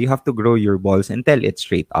babae ka, you have to grow your balls and tell it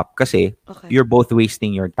straight up kasi you're both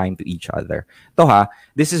wasting your time to each other. To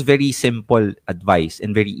this is very simple advice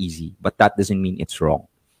and very easy, but that doesn't mean it's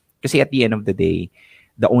wrong. Kasi at the end of the day,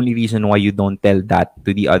 the only reason why you don't tell that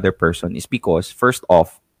to the other person is because, first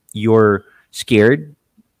off, you're scared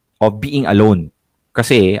of being alone.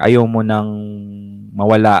 Kasi ayaw mo nang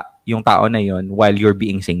mawala yung tao na yon while you're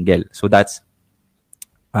being single. So that's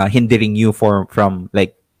hindering you from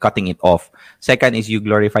like cutting it off. Second is you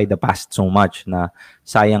glorify the past so much na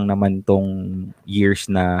sayang naman tong years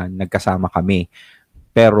na nagkasama kami.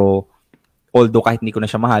 Pero although kahit hindi ko na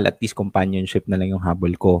siya mahal, at least companionship na lang yung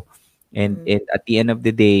habol ko. And at the end of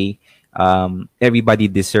the day, everybody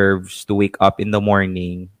deserves to wake up in the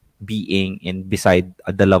morning being and beside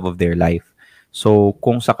the love of their life. So,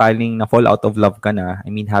 kung sakaling na-fall out of love ka na, I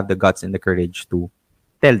mean, have the guts and the courage to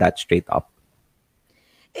tell that straight up.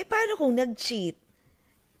 Paano kung nag-cheat?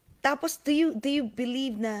 Tapos, do you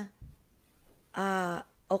believe na,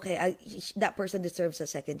 okay, that person deserves a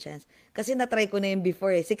second chance? Kasi na-try ko na yun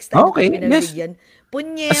before 6 times okay, pinabigyan.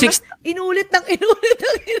 Punyemas, inulit.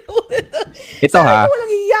 Ito Sabi ko,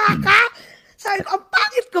 walang iya ka. Sabi ko, ang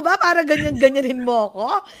pangit ko ba? Para ganyan-ganyanin mo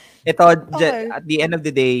ako? Ito, at the end of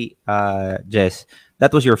the day, Jess,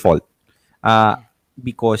 that was your fault.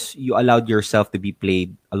 Because you allowed yourself to be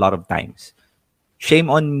played a lot of times.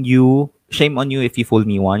 Shame on you. Shame on you if you fool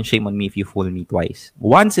me once. Shame on me if you fool me twice.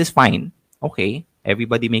 Once is fine. Okay.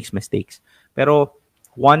 Everybody makes mistakes. Pero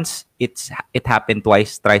once it happened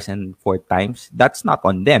twice, thrice, and 4 times, that's not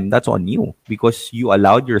on them. That's on you. Because you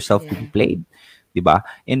allowed yourself to be played. Diba?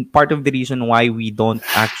 And part of the reason why we don't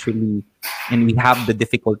actually, and we have the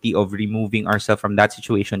difficulty of removing ourselves from that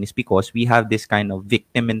situation is because we have this kind of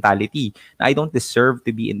victim mentality. I don't deserve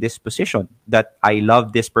to be in this position, that I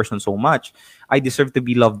love this person so much. I deserve to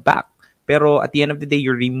be loved back. Pero at the end of the day,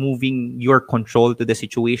 you're removing your control to the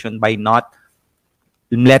situation by not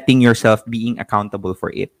letting yourself being accountable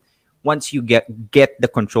for it. Once you get the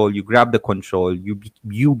control, you grab the control,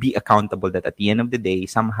 you be accountable that at the end of the day,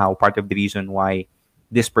 somehow part of the reason why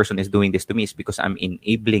this person is doing this to me is because I'm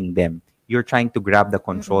enabling them. You're trying to grab the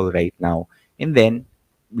control right now. And then,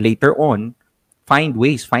 later on, find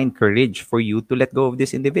ways, find courage for you to let go of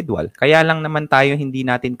this individual. Kaya lang naman tayo hindi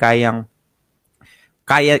natin kaya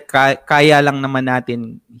lang naman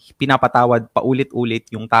natin pinapatawad paulit-ulit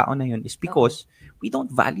yung tao na yun is because we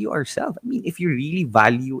don't value ourselves. I mean, if you really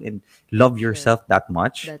value and love yourself that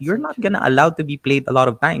much, you're not gonna allow to be played a lot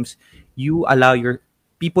of times. You allow your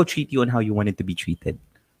people treat you on how you wanted to be treated.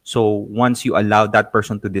 So once you allow that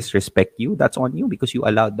person to disrespect you, that's on you because you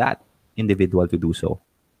allowed that individual to do so.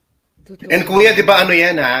 And kuya, di ba ano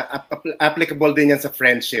yan applicable din yan sa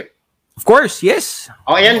friendship. Of course, yes.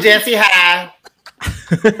 Yan, Jessie ha.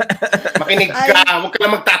 Makinig ka. Huwag ka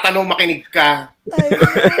lang magtatanong, makinig ka. Ay,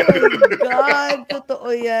 oh God. Totoo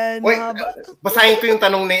yan. Wait, basahin ko yung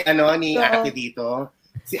tanong ni ate dito.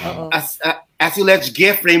 As you let's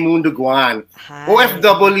gift Raymundo Guan.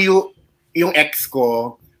 OFW yung ex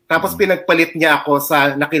ko. Tapos pinagpalit niya ako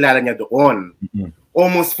sa nakilala niya doon.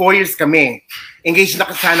 Almost 4 years kami. Engaged na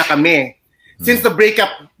sana kami. Since the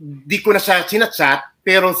breakup, di ko na siya chinachat.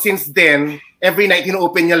 Pero since then, every night,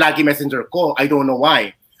 ino-open niya lagi messenger ko. I don't know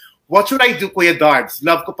why. What should I do, Kuya Darbs?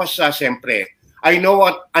 Love ko pa siya, syempre. I know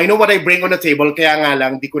what I bring on the table, kaya nga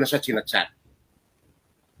lang, di ko na siya chinachat.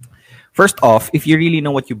 First off, if you really know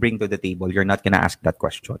what you bring to the table, you're not gonna ask that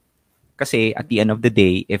question. Kasi at the end of the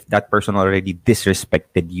day, if that person already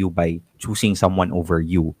disrespected you by choosing someone over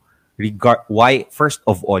you, first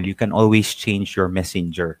of all, you can always change your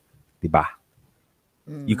messenger. Diba?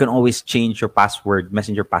 You can always change your password,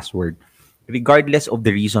 messenger password, regardless of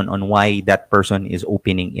the reason on why that person is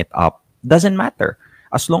opening it up. Doesn't matter.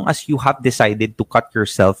 As long as you have decided to cut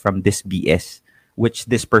yourself from this BS,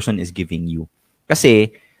 which this person is giving you.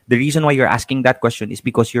 Kasi, the reason why you're asking that question is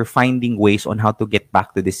because you're finding ways on how to get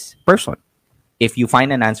back to this person. If you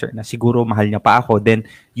find an answer na siguro mahal niya pa ako, then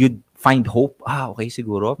you'd find hope. Okay,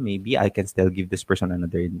 siguro, maybe I can still give this person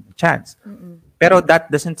another chance. Pero that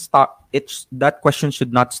doesn't start, that question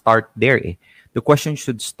should not start there. The question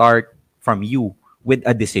should start from you with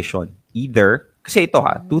a decision. Either, kasi ito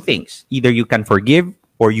two things. Either you can forgive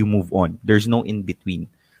or you move on. There's no in between.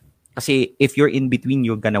 Kasi if you're in between,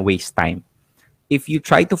 you're gonna waste time. If you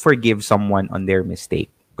try to forgive someone on their mistake,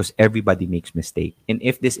 because everybody makes mistake, and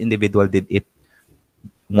if this individual did it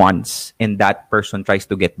once and that person tries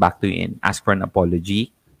to get back to you and ask for an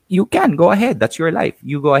apology, you can go ahead. That's your life.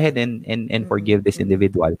 You go ahead and forgive this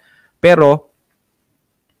individual. Pero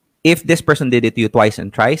If this person did it to you twice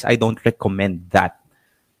and thrice, I don't recommend that.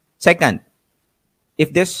 Second,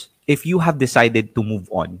 if you have decided to move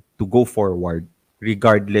on, to go forward,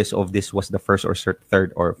 regardless of this was the first or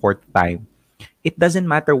third or fourth time, it doesn't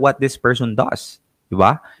matter what this person does.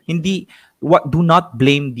 Diba? Do not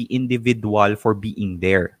blame the individual for being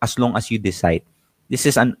there as long as you decide.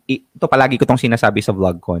 Ito palagi ko tong sinasabi sa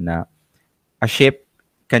vlog ko na a ship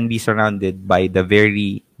can be surrounded by the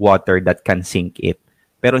very water that can sink it.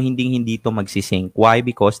 Pero hindi ito magsisink. Why?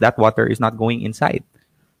 Because that water is not going inside.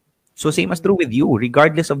 So same as true with you.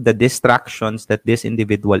 Regardless of the distractions that this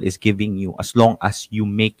individual is giving you, as long as you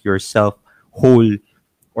make yourself whole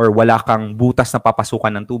or wala kang butas na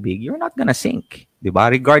papasukan ng tubig, you're not gonna sink. Diba?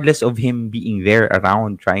 Regardless of him being there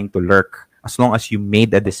around trying to lurk, as long as you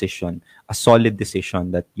made a decision, a solid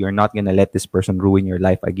decision that you're not gonna let this person ruin your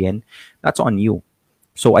life again, that's on you.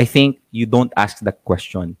 So I think you don't ask that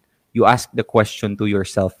question. You ask the question to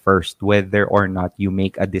yourself first, whether or not you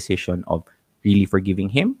make a decision of really forgiving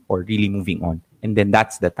him or really moving on. And then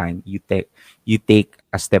that's the time you take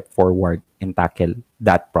a step forward and tackle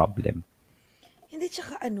that problem. Hindi,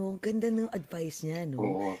 tsaka ganda ng advice niya, no?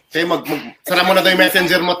 Oo. Te, sara mo na daw yung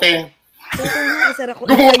messenger mo, te. Sara ko.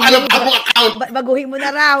 Gumawa ka ng bagong account. Baguhin mo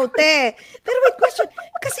na raw, te. Pero wait, question.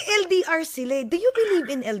 Kasi LDR sila. Do you believe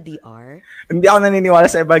in LDR? Hindi ako naniniwala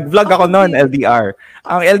sa iba. Vlog ako noon, LDR.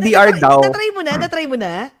 Ang LDR daw... Natry mo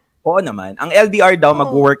na? Oo naman. Ang LDR daw,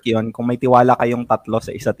 mag-work yun kung may tiwala kayong tatlo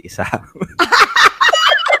sa isa't isa.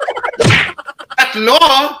 Tatlo?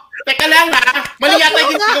 Teka lang ha. Mali yata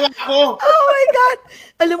yung ginagawa ko. Oh my God.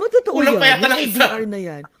 Alam mo, totoo Kulang yan. pa yata ng isa. LDR na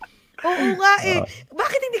yan. Oo nga eh.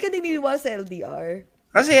 Bakit hindi ka naniniwala sa LDR?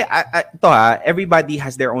 Kasi everybody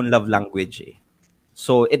has their own love language eh.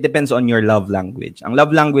 So it depends on your love language. Ang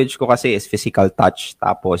love language ko kasi is physical touch,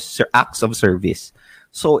 tapos acts of service.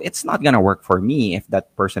 So it's not gonna work for me if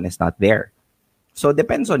that person is not there. So it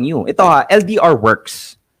depends on you. Ito LDR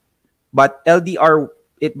works. But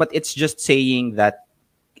it's just saying that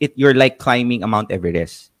you're like climbing a Mount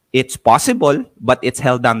Everest. It's possible, but it's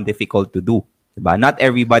hell damn difficult to do. Diba? Not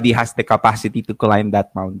everybody has the capacity to climb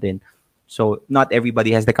that mountain. So not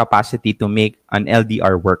everybody has the capacity to make an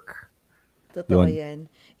LDR work. Totoo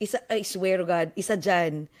yan. I swear to God, isa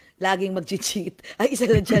dyan, laging mag-cheat. Ay, isa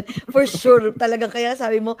na dyan. For sure, talagang kaya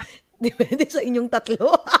sabi mo, depende sa inyong tatlo.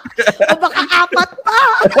 O baka apat pa.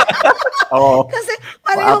 Oo. Kasi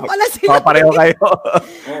pareho pala sila. Pareho kayo.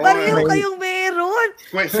 Pareho kayong meron.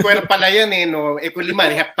 Square pala yan eh, no? Kung lima,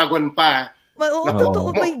 heptagon pa. Totoo,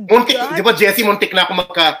 my Muntik, God. di ba, Jessie, muntik na ako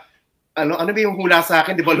ano ba yung hula sa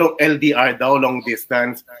akin? Di ba, LDR daw, long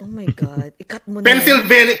distance? Oh my God. Ikat mo na.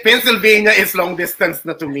 Pennsylvania is long distance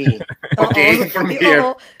na to me. Okay? From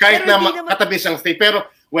here. Kahit na katabi siyang state. Pero,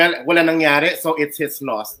 well, wala nangyari, so it's his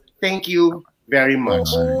loss. Thank you very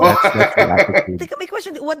much. Teka, may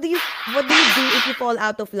question. What do you do if you fall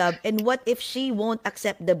out of love? And what if she won't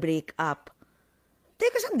accept the breakup?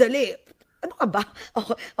 Teka, sandali. Ano ka ba?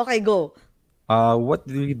 Okay, go. What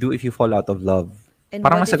do you do if you fall out of love? And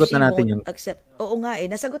parang nasagot na natin yung... Oo nga eh,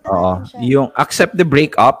 nasagot na natin siya. Yung accept the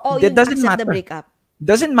breakup, it doesn't matter. The breakup.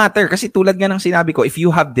 Doesn't matter kasi tulad nga ng sinabi ko, if you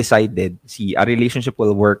have decided, a relationship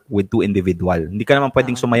will work with two individual. Hindi ka naman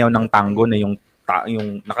pwedeng sumayaw ng tango na yung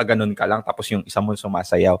nakaganon ka lang tapos yung isa mo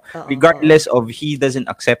sumasayaw. Regardless of he doesn't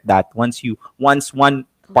accept that, once one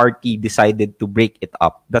party decided to break it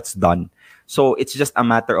up, that's done. So it's just a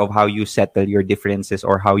matter of how you settle your differences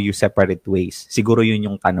or how you separate ways. Siguro yun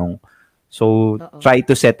yung tanong. So, try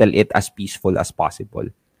to settle it as peaceful as possible.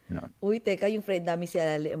 You know? Uy, teka, yung friend namin si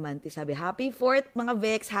Alali Amante, sabi, Happy 4th, mga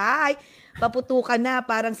Vex. Hi! Paputukan na,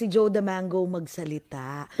 parang si Joe the Mango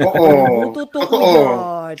magsalita. Oo. Totoo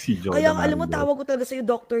yan. Si Joe Kaya the alam mo, Mango. tawag ko talaga sa'yo,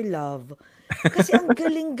 Dr. Love. Kasi ang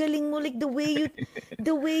galing-galing mo, like the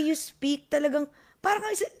way you speak, talagang, parang,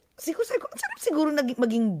 sarap siguro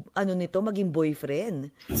maging boyfriend.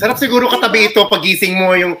 Sarap siguro katabi ito, pagising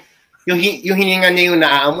mo, yung hininga niya yung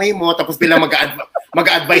naaamoy mo, tapos bilang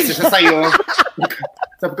mag-a-advise siya sa'yo.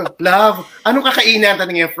 Sabi ko, love, anong kakainin natin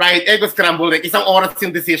ngayon? Fried egg o scrambled egg? 1 oras yung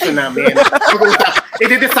decision namin.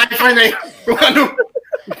 I-decipher na kung ano.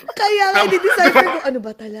 Kaya nga, i-decipher ko, ano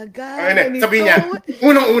ba talaga? Sabi niya,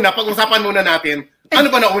 unang-una, pag-usapan muna natin, ano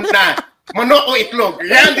ba nauna? Manok o itlog?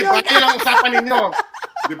 Yan, di ba? Yan ang usapan ninyo.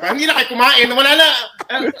 Di ba? Hindi na kayo kumain. Wala na.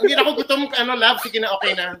 Hindi na ako gutom. Love, sige na,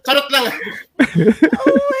 okay na. Charot lang.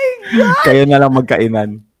 Oh my God! Kayo na lang magkainan.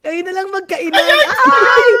 Kayo na lang magkainan.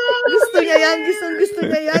 Ay! Gusto niya yan. Gusto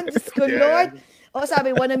niya yan. Diyos ko, Lord. O,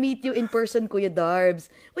 sabi, wanna meet you in person, Kuya Darbs.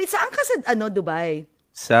 Wait, saan ka sa, Dubai?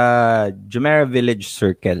 Sa Jumeirah Village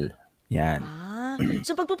Circle. Yan.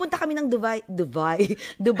 So pagpupunta kami ng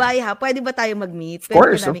Dubai ha, pwede ba tayo mag-meet?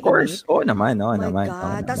 Of course. Oo naman, Oh my naman.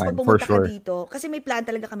 God. Tapos pag pumunta ka dito, kasi may plan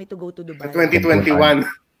talaga kami to go to Dubai. 2021.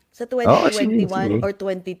 Sa 2021 or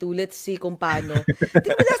 22, let's see kung paano.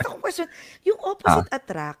 Tingnan mo, last akong question, yung opposite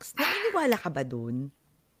attracts, naniniwala ka ba dun?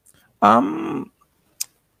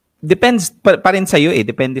 Depends pa rin sa'yo eh.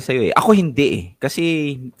 Depende sa'yo eh. Ako hindi eh.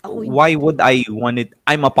 Kasi why would I want it?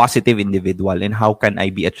 I'm a positive individual and how can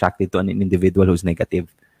I be attracted to an individual who's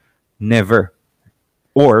negative? Never.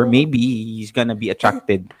 Or maybe he's gonna be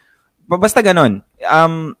attracted. Basta ganon.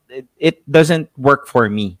 It doesn't work for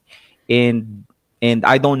me. And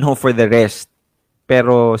I don't know for the rest.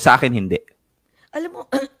 Pero sa akin hindi. Alam mo,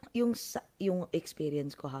 yung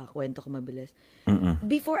experience ko ha, kwento ko mabilis.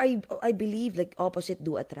 Before I believe like opposite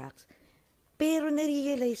do attracts. Pero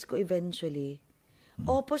na-realize ko eventually,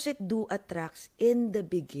 opposite do attracts in the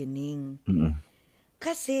beginning.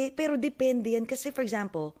 Kasi, pero depende yan. Kasi for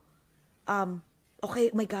example,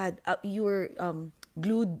 okay, my God, you're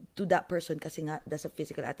glued to that person kasi nga, that's a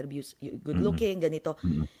physical attributes. You're good looking, ganito.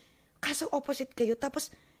 Kaso opposite kayo. Tapos,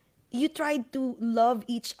 you tried to love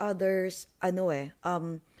each other's,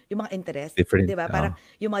 yung mga interest, di ba? Parang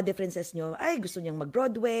yung mga differences nyo, ay gusto niyang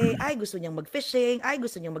mag-Broadway, ay gusto niyang mag-fishing, ay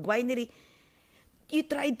gusto niyang mag-winery. You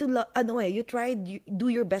tried to do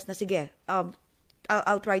your best na sige.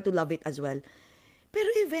 I'll try to love it as well. Pero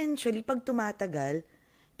eventually, pag tumatagal,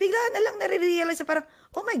 biglaan na lang nare-realize na parang,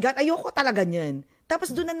 oh my God, ayoko talaga niyan.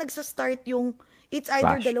 Tapos doon na nagsa-start yung, it's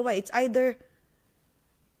either dalawa, it's either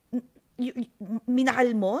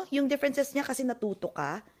minahal mo yung differences niya kasi natuto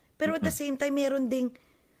ka, pero at the same time, meron ding,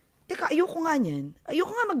 teka, ayoko nga niyan.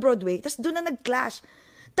 Ayoko nga mag-Broadway. Tapos doon na nag-clash.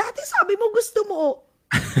 Dati sabi mo, gusto mo.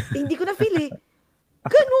 Hindi ko na feel eh.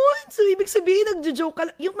 Ganon. So, ibig sabihin, nagjo-joke ka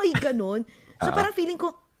lang. Yung may ganon. So, parang feeling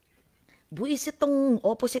ko, buwis itong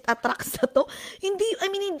opposite attracts na to.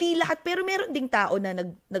 Hindi lahat. Pero meron ding tao na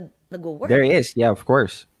nag-work. There is, yeah, of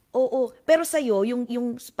course. Oo. Pero sa'yo,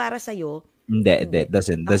 yung para sa'yo, hindi.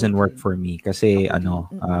 Doesn't work for me. Kasi,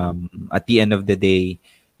 at the end of the day,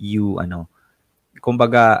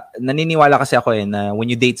 kumbaga, naniniwala kasi ako na when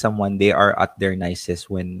you date someone, they are at their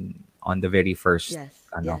nicest when on the very first,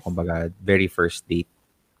 kumbaga, very first date.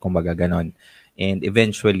 Kumbaga, ganon. And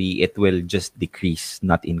eventually, it will just decrease,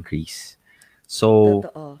 not increase. So,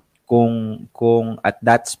 kung at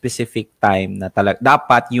that specific time na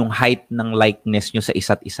dapat yung height ng likeness nyo sa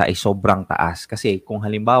isa't isa ay sobrang taas. Kasi kung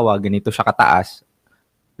halimbawa, ganito siya kataas,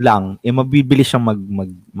 lang, mabibilis siyang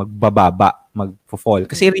magbababa, mag-fall.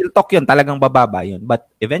 Kasi real talk yun, talagang bababa yun. But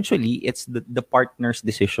eventually, it's the partner's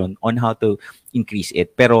decision on how to increase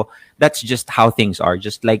it. Pero that's just how things are.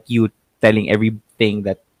 Just like you telling everything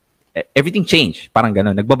change. Parang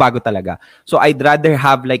ganun, nagbabago talaga. So I'd rather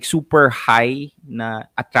have like super high na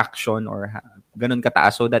attraction or ganun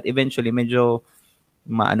kataas so that eventually medyo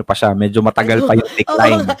medyo matagal pa yung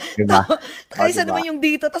decline. Diba? Kaysa naman yung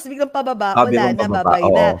dito, tapos biglang pababa, wala na, babay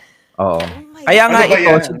na. Oo. Kaya nga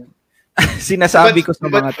ito, sinasabi ko sa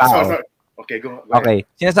mga tao. Okay, go. Okay,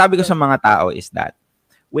 sinasabi ko sa mga tao is that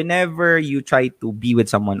whenever you try to be with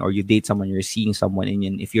someone or you date someone, you're seeing someone,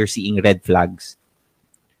 and if you're seeing red flags,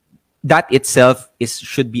 that itself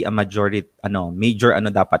should be a major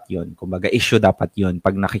dapat yun. Kumbaga, issue dapat yun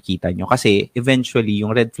pag nakikita nyo. Kasi eventually,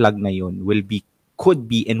 yung red flag na yun could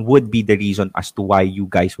be and would be the reason as to why you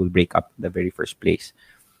guys will break up in the very first place.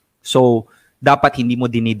 So, dapat hindi mo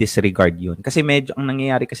dinidisregard yun. Kasi medyo, ang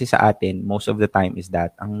nangyayari kasi sa atin, most of the time is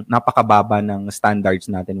that, ang napakababa ng standards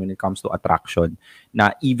natin when it comes to attraction,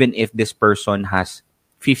 na even if this person has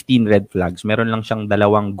 15 red flags, meron lang siyang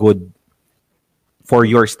 2 good for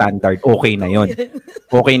your standard, okay na yun.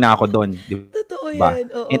 Okay na ako doon. Totoo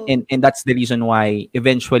yan. And that's the reason why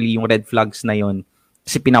eventually yung red flags na yun,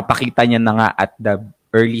 kasi pinapakita niya na nga at the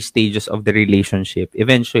early stages of the relationship,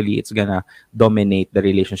 eventually it's gonna dominate the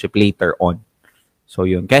relationship later on. So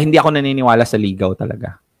yun. Kaya hindi ako naniniwala sa ligaw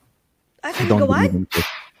talaga. Ligawan?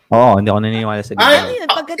 Oo, hindi ako naniniwala sa ligaw.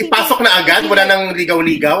 Ipasok na agad? Wala nang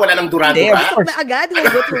ligaw-ligaw? Wala nang dura-dura? Pasok na agad?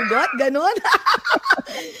 Hugot-hugot? Ganon?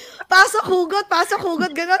 Pasok,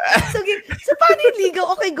 hugot, ganon. So paano yung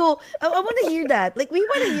ligaw? Okay, go. I wanna hear that. Like, we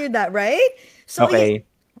wanna hear that, right? So, okay.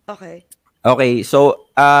 Okay, so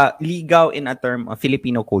ligaw in a term of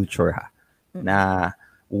Filipino culture ha. Na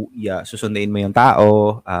susundin mo yung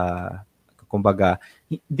tao, kumbaga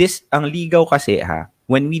ang ligaw kasi ha,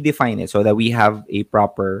 when we define it so that we have a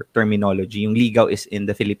proper terminology, yung ligaw is in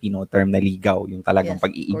the Filipino term na ligaw, yung talagang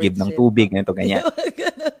pag-iigib ng tubig, ganito ganyan.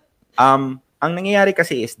 Ang nangyayari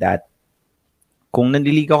kasi is that kung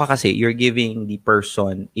nanliligaw ka kasi, you're giving the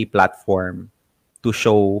person a platform to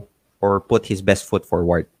show or put his best foot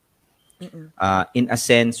forward. In a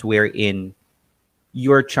sense wherein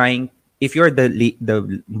you're trying, if you're the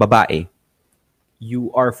babae,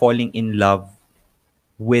 you are falling in love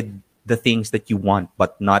with the things that you want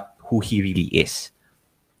but not who he really is.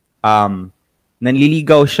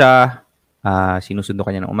 Nanliligaw siya, sinusundo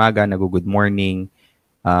kanya ng umaga, nag-good morning,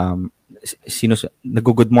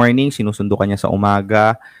 nag-good morning, sinusundo kanya sa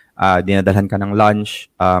umaga, dinadalhan ka ng lunch,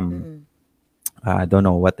 don't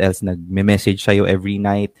know what else, nag-message sa'yo every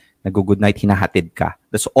night, nag-good night, hinahatid ka.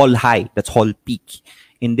 That's all high, that's all peak.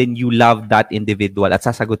 And then you love that individual at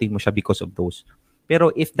sasagutin mo siya because of those.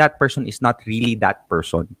 Pero if that person is not really that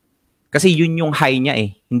person, kasi yun yung high niya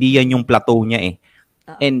hindi yan yung plateau niya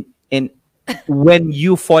And when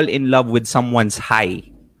you fall in love with someone's high,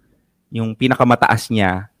 yung pinakamataas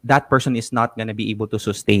niya, that person is not gonna be able to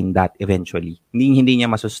sustain that eventually. Hindi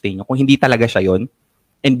niya masustain. Kung hindi talaga siya yon,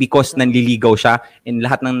 and because nanliligaw siya, and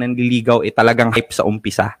lahat ng nanliligaw talagang hype sa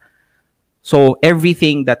umpisa. So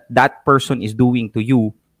everything that person is doing to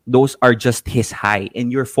you, those are just his high,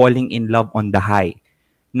 and you're falling in love on the high.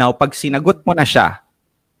 Now, pag sinagot mo na siya,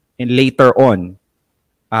 and later on,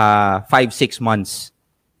 5-6 months,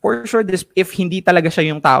 for sure, if hindi talaga siya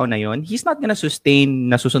yung tao na yon, he's not gonna sustain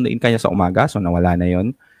na susunduin ka niya sa umaga, so nawala na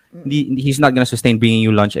yon. He's not gonna sustain bringing you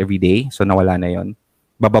lunch every day, so nawala na yon.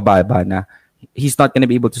 Bababa na. He's not gonna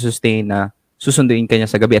be able to sustain na susunduin ka niya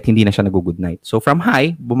sa gabi at hindi na siya nag-good night. So from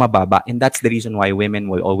high, bumababa, and that's the reason why women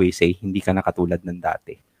will always say, hindi ka na katulad ng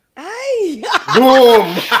dati. Ay! Boom!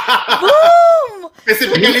 Boom!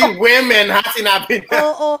 Specifically women, sinabi niya.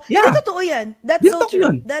 Oo. Yeah. Pero totoo yan. That's real so true.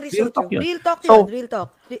 Yun. That is real so true. Yun. Real talk so, yun. Real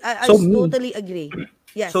talk. I totally agree.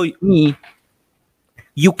 Yes. So me,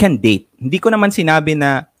 you can date. Hindi ko naman sinabi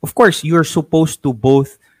na, of course, you're supposed to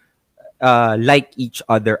both like each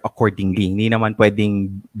other accordingly. Hindi naman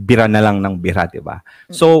pwedeng bira na lang ng bira, diba?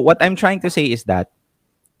 So what I'm trying to say is that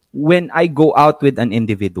when I go out with an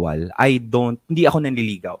individual, hindi ako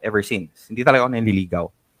nanliligaw ever since. Hindi talaga ako nanliligaw.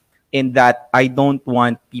 In that I don't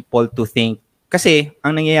want people to think, kasi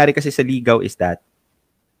ang nangyayari kasi sa ligaw is that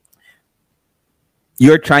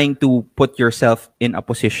you're trying to put yourself in a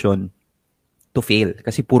position to fail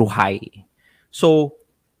kasi puro high. So,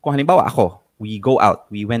 kung halimbawa ako, we go out,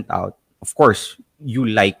 we went out, of course, you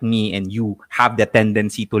like me and you have the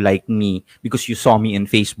tendency to like me because you saw me in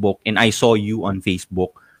Facebook and I saw you on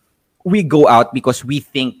Facebook. We go out because we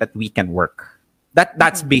think that we can work.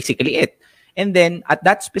 That's basically it. And then, at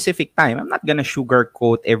that specific time, I'm not gonna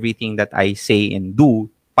sugarcoat everything that I say and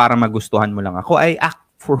do para magustuhan mo lang ako. I act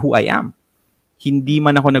for who I am. Hindi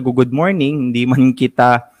man ako nag-good morning, hindi man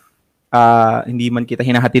kita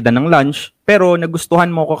hinahatidan ng lunch, pero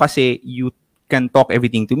nagustuhan mo ko kasi you can talk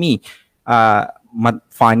everything to me.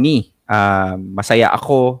 Funny, masaya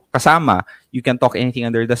ako kasama. You can talk anything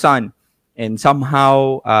under the sun. And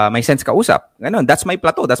somehow, may sense kausap. Ganun, that's my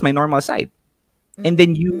plateau, that's my normal side. And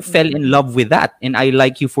then you fell in love with that. And I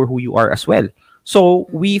like you for who you are as well. So,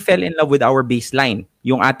 we fell in love with our baseline,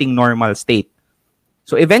 yung ating normal state.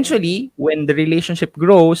 So, eventually, when the relationship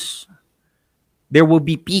grows, there will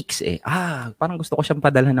be peaks parang gusto ko siyang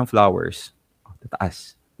padalhan ng flowers.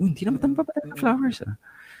 Tataas. Hindi naman tayo papadalhan ng flowers.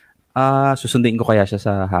 Susunduin ko kaya siya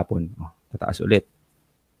sa hapon. Tataas ulit.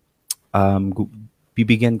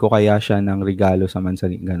 Bibigyan ko kaya siya ng regalo sa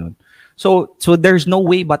mansaling ganun. So there's no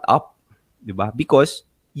way but up. Diba? Because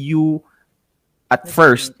you, at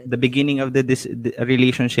first, the beginning of the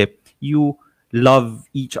relationship, you love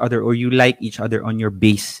each other or you like each other on your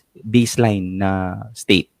baseline na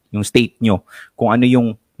state. Yung state nyo. Kung ano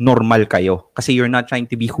yung normal kayo. Kasi you're not trying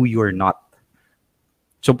to be who you're not.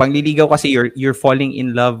 So pangliligaw kasi you're falling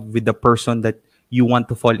in love with the person that you want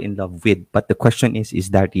to fall in love with. But the question is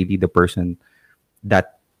that really the person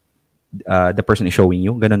that the person is showing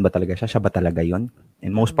you? Ganun ba talaga siya? Siya ba talaga yun?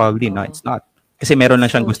 And most probably, no, it's not. Kasi meron lang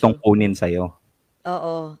siyang gustong kunin sa'yo.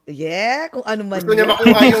 Oo. Yeah, kung ano man. Gusto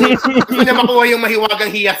niya makuha yung mahiwagang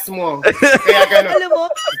hiyas mo. Kaya gano'n. Alam mo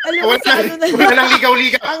wala lang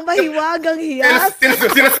ligaw-ligaw. Ang mahiwagang hiyas.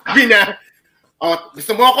 Sinasabi niya,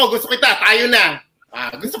 gusto mo ako, gusto kita, tayo na.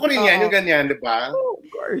 Gusto ko rin yan, yung ganyan, di ba? Oh, of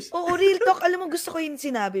course. Oo, real talk. Alam mo, gusto ko yung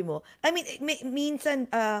sinabi mo. I mean, minsan,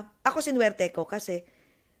 ako sinuwerte ko kasi,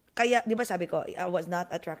 kaya, di ba sabi ko, I was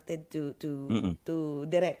not attracted to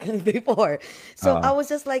direct before. So, I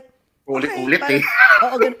was just like, ulit parang,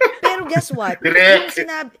 oo, ganun. Pero guess what?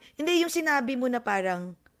 Yung sinabi mo na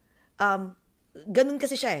parang, ganun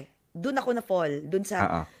kasi siya Doon ako na-fall. Doon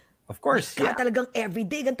sa, of course. Yeah. Talagang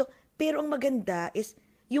everyday, ganito. Pero ang maganda is,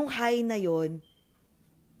 yung high na yon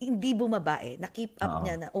hindi bumaba na-keep up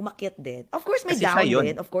niya na umakyat din. Of course, may kasi down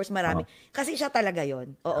din. Of course, marami. Kasi siya talaga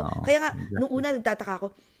yon. Oo. Kaya nga, nung una, nagtataka ako,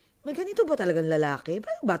 may ganito ba talagang lalaki?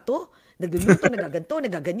 Paano ba to? Nagluluto, nagaganto,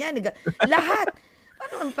 nagaganyan, lahat.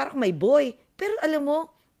 Parang may boy. Pero alam mo,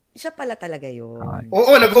 siya pala talaga yun.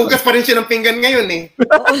 Oo, naghugas pa rin siya ng pinggan ngayon eh.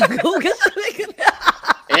 Oo, naghugas pa rin.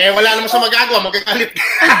 Wala naman siya magagawa, magkakalit.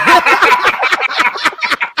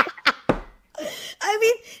 I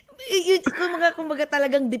mean, kumbaga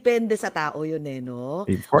talagang depende sa tao yun no?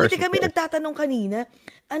 Of course. Buti kami nagtatanong kanina,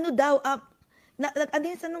 ano daw, ano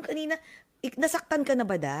yung tanong kanina, nasaktan ka na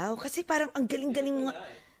ba daw? Kasi parang ang galing-galing mga,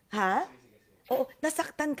 ha? Oo,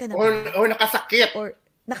 nasaktan ka na ba? Or nakasakit. Or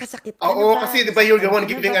nakasakit ka Oo, na ba? kasi di ba you're the one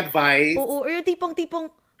giving advice? Oo, or yung tipong,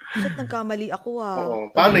 shit, nagkamali ako Oo,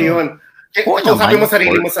 paano yun? Sabi mo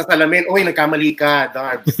sarili mo sa salamin, oy, nagkamali ka,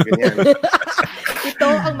 Darbs, ganyan. Ito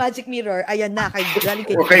ang magic mirror. Ayan na, galing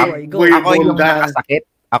kay Okay, Boy. Go.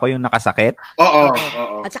 Ako yung nakasakit? Oo.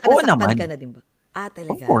 At saka nasaktan ka na din ba?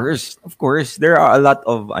 Talaga? Of course. There are a lot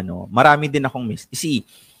of, marami din akong See,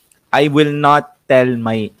 I will not tell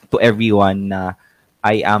to everyone na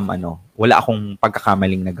I am, wala akong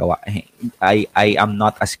pagkakamaling nagawa. I am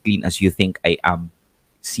not as clean as you think I am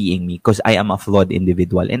seeing me because I am a flawed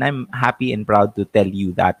individual and I'm happy and proud to tell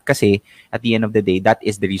you that kasi at the end of the day, that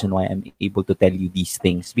is the reason why I'm able to tell you these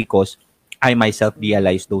things because I myself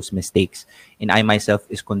realize those mistakes and I myself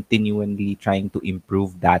is continually trying to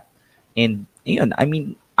improve that. And yun, I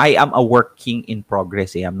mean, I am a working in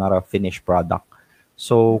progress. I'm not a finished product.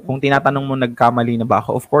 So, kung tinatanong mo nagkamali na ba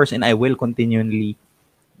ako, of course, and I will continually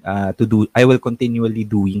do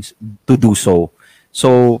so.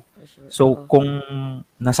 So kung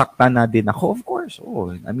nasaktan na din ako, of course.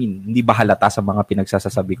 I mean, hindi ba halata sa mga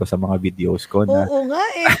pinagsasasabi ko sa mga videos ko na... Oo nga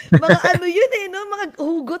Mga yun no? Mga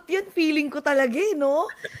hugot yun, feeling ko talaga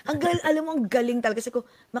no? Alam mo, ang galing talaga. Kasi ko,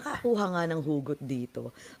 makakuha nga ng hugot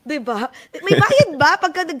dito. Diba? May bayad ba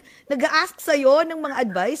pagka nag-a-ask sa'yo ng mga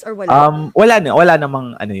advice or wala? Wala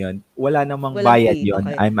namang yun. Wala namang bayad yun.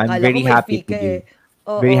 Okay. I'm very happy to give.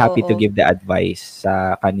 Very happy to give the advice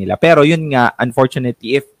sa kanila. Pero yun nga,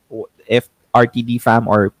 unfortunately, if RTD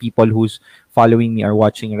fam or people who's following me or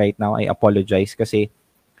watching right now, I apologize kasi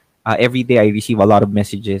every day I receive a lot of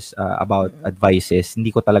messages about advices.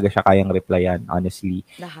 Hindi ko talaga siya kayang replyan, honestly.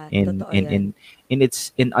 And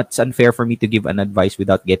it's unfair for me to give an advice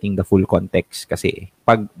without getting the full context kasi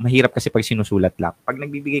mahirap kasi pag sinusulat lang. Pag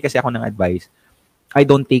nagbibigay kasi ako ng advice, I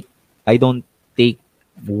don't take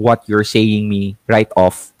what you're saying me right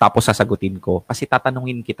off tapos sasagutin ko kasi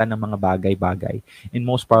tatanungin kita ng mga bagay-bagay and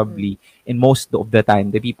most probably and most of the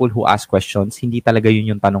time the people who ask questions hindi talaga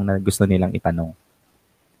yun yung tanong na gusto nilang itanong.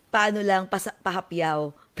 Paano lang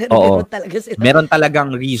pahapyaw pero meron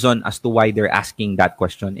talagang reason as to why they're asking that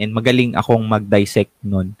question and magaling akong mag-dissect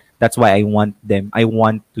nun. That's why I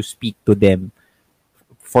want to speak to them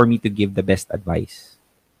for me to give the best advice.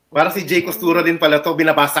 Para si Jay Costura din pala to,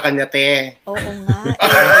 binabasa kanya, te. Oo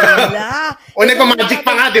nga. Nagpa-magic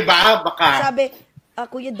pa nga, di ba? Baka. Sabi,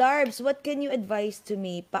 Kuya Darbs, what can you advise to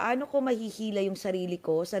me? Paano ko mahihila yung sarili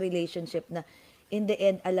ko sa relationship na in the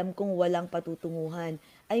end, alam kong walang patutunguhan?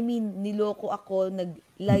 I mean, niloko ako,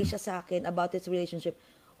 nag-lie siya sa akin about this relationship.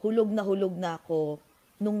 Hulog na ako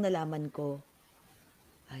nung nalaman ko.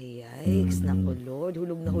 Naku Lord,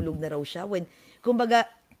 hulog na raw siya. Kumbaga,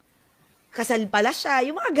 kasal pala siya,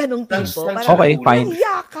 yung mga ganong tipo. Okay, fine.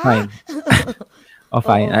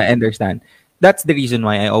 Fine. I understand. That's the reason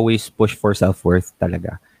why I always push for self-worth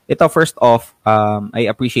talaga. Ito, first off, I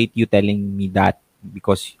appreciate you telling me that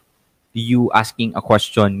because you asking a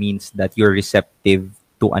question means that you're receptive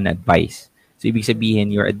to an advice. So, ibig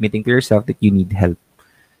sabihin, you're admitting to yourself that you need help.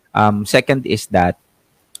 Second is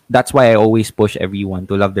that's why I always push everyone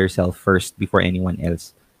to love themselves first before anyone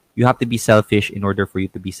else. You have to be selfish in order for you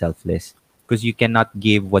to be selfless because you cannot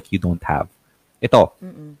give what you don't have. Ito,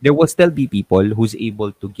 there will still be people who's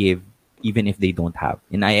able to give even if they don't have.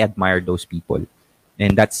 And I admire those people.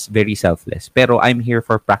 And that's very selfless. Pero I'm here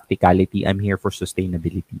for practicality. I'm here for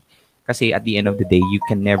sustainability. Kasi at the end of the day, you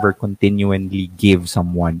can never continually give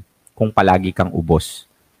someone kung palagi kang ubos.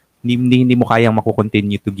 Hindi mo kayang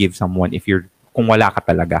makukontinue to give someone kung wala ka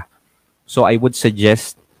talaga. So I would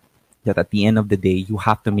suggest that at the end of the day, you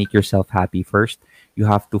have to make yourself happy first. You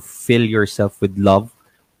have to fill yourself with love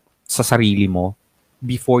sa sarili mo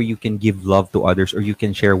before you can give love to others or you can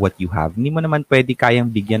share what you have. Hindi mo naman pwede kayang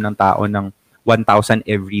bigyan ng tao ng 1,000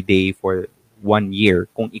 every day for 1 year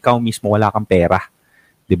kung ikaw mismo wala kang pera.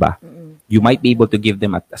 Diba? You might be able to give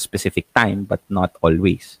them at a specific time but not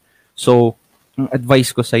always. So, ang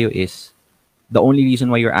advice ko sa'yo is, the only reason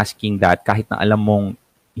why you're asking that kahit na alam mong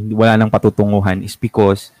wala nang patutunguhan is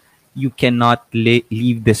because you cannot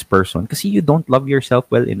leave this person kasi you don't love yourself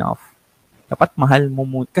well enough. Dapat mahal mo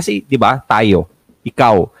muna. Kasi, di ba,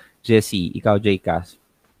 ikaw, Jessie, ikaw, Jcas,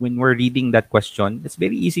 when we're reading that question, it's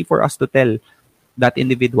very easy for us to tell that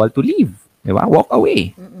individual to leave. Diba? Walk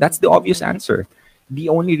away. That's the obvious answer. The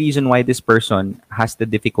only reason why this person has the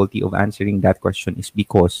difficulty of answering that question is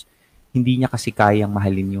because hindi niya kasi kayang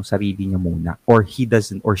mahalin yung sarili niya muna, or he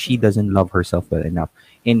doesn't, or she doesn't love herself well enough.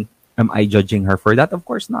 And am I judging her for that? Of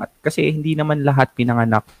course not. Kasi hindi naman lahat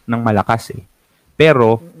pinanganak ng malakas eh.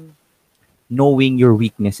 Pero knowing your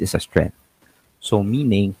weakness is a strength. So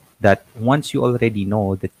meaning that once you already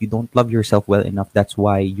know that you don't love yourself well enough, that's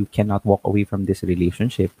why you cannot walk away from this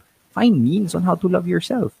relationship, find means on how to love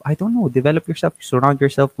yourself. I don't know, develop yourself, surround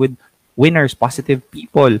yourself with winners, positive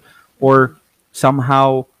people, or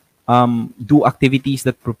somehow do activities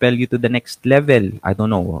that propel you to the next level. I don't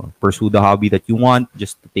know, pursue the hobby that you want,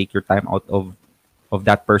 just to take your time out of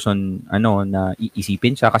that person, na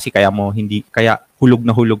iisipin siya kasi kaya hulog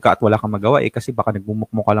na hulog ka at wala kang magawa kasi baka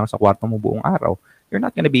nagbumukmo ka lang sa kwarto mo buong araw. You're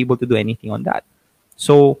not gonna be able to do anything on that.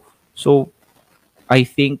 So I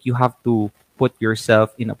think you have to put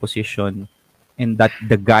yourself in a position, and that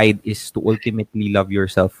the guide is to ultimately love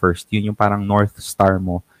yourself first. Yun yung parang North Star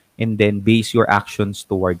mo. And then base your actions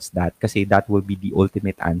towards that kasi that will be the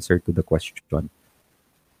ultimate answer to the question.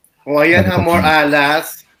 O ayan ha, more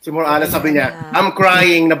alas. Si Morales sabi niya, I'm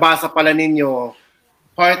crying, nabasa pala ninyo.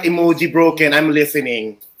 Heart emoji broken, I'm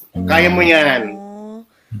listening. Kaya mo yan.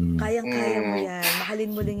 Kayang-kaya mo yan.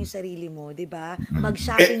 Mahalin mo lang yung sarili mo, di ba?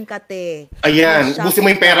 Mag-shopping ka, te. Ayan, ubusin mo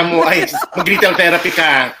yung pera mo. Ay, mag-retail therapy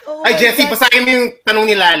ka. Ay, Jessie, basahin mo yung tanong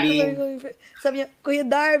ni Lali. Sabi niya, Kuya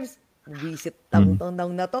Darbs, visit tang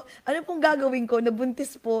na to. Ano pong gagawin ko?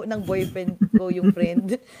 Nabuntis po ng boyfriend ko yung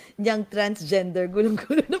friend niyang transgender.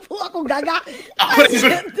 Gulong-gulo na po ako, gaga.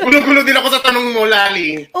 Gulong-gulo din ako sa tanong mo,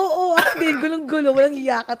 Lali. Oo, ako din, gulong-gulo. Walang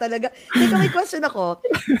hiya ka talaga. Teka, may question ako.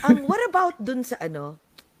 What about dun sa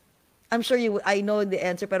I'm sure I know the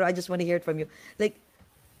answer, pero I just want to hear it from you. Like,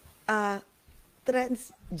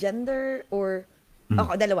 transgender or,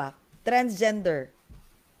 dalawa. Transgender.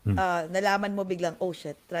 Nalaman mo biglang, oh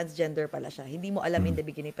shit, transgender pala siya. Hindi mo alam in the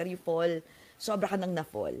beginning, pero you fall, sobra ka nang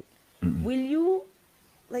na-fall. Will you,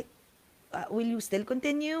 will you still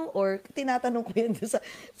continue? Or, tinatanong ko yun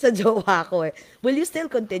sa jowa ko eh. Will you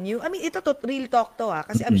still continue? I mean, ito real talk to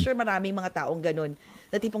kasi I'm sure maraming mga taong ganun,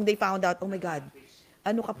 na tipong they found out, oh my God,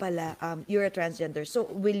 ano ka pala, you're a transgender. So,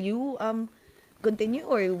 will you continue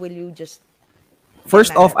or will you just...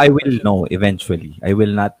 First off, I will know eventually. I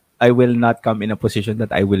will not come in a position that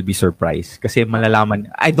I will be surprised. Kasi malalaman,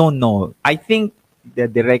 I don't know. I think the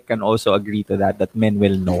direct can also agree to that men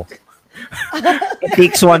will know. It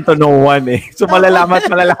takes one to know one eh. So malalaman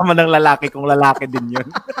ng lalaki kung lalaki din yun.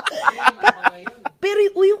 Pero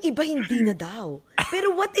yung iba hindi na daw.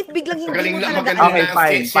 Pero what if biglang hindi mo talaga...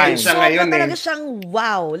 Okay, fine. So, talaga siyang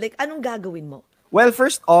wow. Like, anong gagawin mo? Well,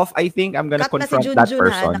 first off, I think I'm gonna confront that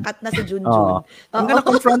person. Nakat na si Junjun. I'm gonna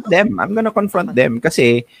confront them.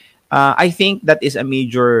 Kasi I think that is a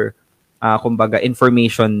major, kumbaga,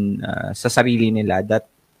 information sa sarili nila that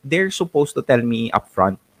they're supposed to tell me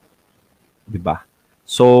upfront. Diba?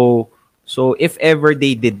 So if ever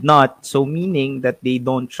they did not, so meaning that they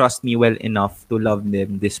don't trust me well enough to love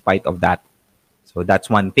them despite of that. So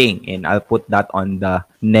that's one thing. And I'll put that on the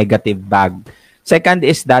negative bag. Second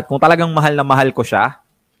is that kung talagang mahal na mahal ko siya,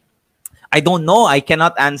 I don't know. I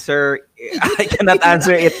cannot answer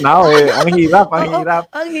it now. Ang hirap.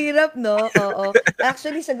 Ang hirap, no? Oo.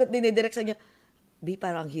 Actually, sagot din ni Direk sa niya, Bi,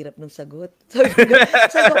 parang ang hirap ng sagot.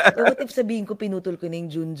 What if sabihin ko, pinutol ko na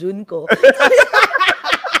yung Junjun ko?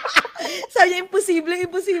 Sabi niya,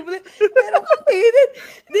 imposible. Pero kapitid.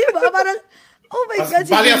 Di ba? Parang, oh my God.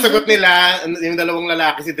 Bali ang sagot nila, yung dalawang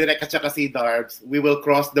lalaki, si Direk at saka si Darbs, we will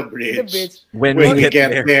cross the bridge. When we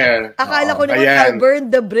get there. Akala ko naman, I'll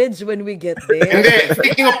burn the bridge when we get there. Hindi,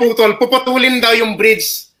 speaking of putol, puputulin daw yung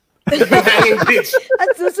bridge.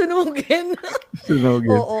 At susunugin.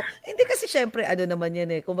 Oo. Hindi kasi syempre, naman yan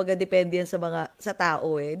eh. Kumbaga, depende yan sa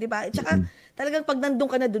tao eh. Di ba? Tsaka, talagang pag nandun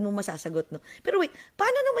ka na, dun mo masasagot, no? Pero wait,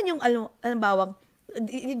 paano naman yung, bawang,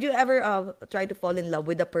 did you ever try to fall in love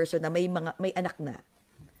with a person na may anak na?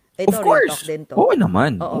 Ito, of course. Talk din to. Oo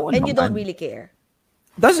naman. And you don't really care?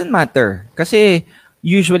 Doesn't matter. Kasi,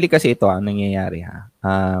 usually kasi ito ang nangyayari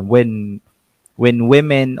when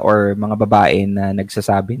women or mga babae na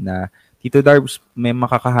nagsasabi na, Tito Darbs, may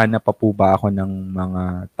makakahanap pa po ba ako ng mga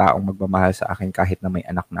taong magmamahal sa akin kahit na may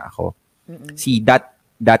anak na ako? See, that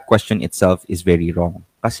question itself is very wrong.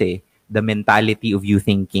 Kasi the mentality of you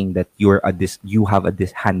thinking that you have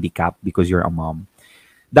this handicap because you're a mom,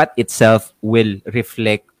 that itself will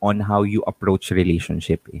reflect on how you approach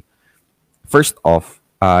relationship. First off,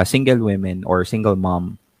 single women or single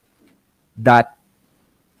mom, that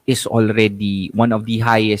is already one of the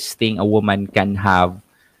highest thing a woman can have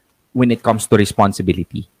when it comes to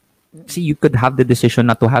responsibility. See, you could have the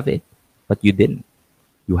decision not to have it, but you didn't.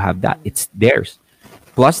 You have that. It's theirs.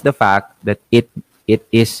 Plus the fact that it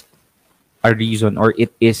is a reason, or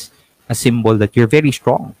it is a symbol that you're very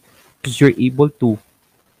strong because you're able to,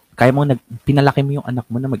 kaya mo pinalaki mo yung anak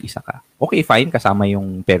mo na mag-isa ka. Okay, fine, kasama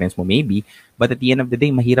yung parents mo maybe, but at the end of the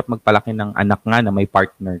day, mahirap magpalaki ng anak nga na may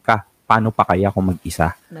partner ka. Paano pa kaya kung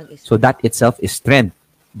mag-isa? So that itself is strength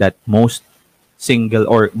that most single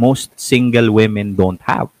women don't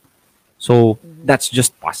have. So that's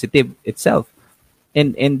just positive itself.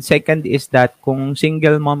 And second is that kung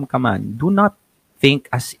single mom ka man, do not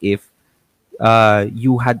think as if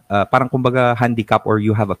you had parang kumbaga handicap or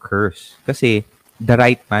you have a curse. Kasi the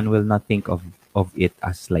right man will not think of it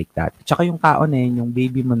as like that. Tsaka yung tao na yun, yung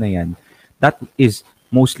baby mo na yan, that is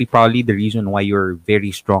mostly probably the reason why you're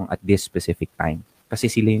very strong at this specific time.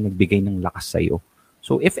 Kasi sila yung nagbigay ng lakas sa'yo.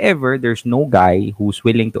 So if ever there's no guy who's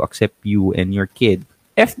willing to accept you and your kid,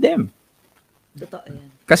 F them. Totoo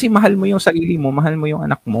yan. Kasi mahal mo yung sarili mo, mahal mo yung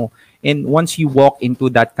anak mo. And once you walk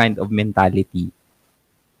into that kind of mentality,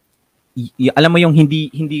 alam mo yung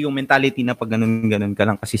hindi yung mentality na pag ganun ka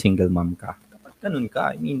lang kasi single mom ka. Kapag ganun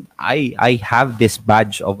ka, I mean, I have this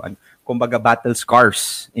badge of kumbaga battle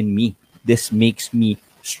scars in me. This makes me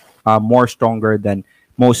more stronger than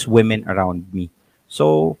most women around me.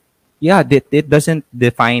 So, yeah, it doesn't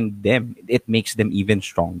define them. It makes them even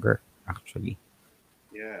stronger, actually.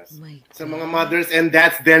 Yes. Sa mga mothers and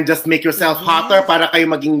dads, then just make yourself hotter para kayo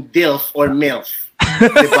maging DILF or MILF.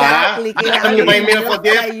 Diba? Alam niyo ba yung MILF or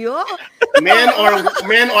DILF?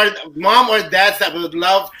 Men or mom or dads that would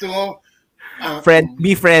love to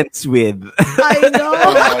be friends with. I know.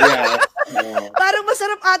 Yeah. Parang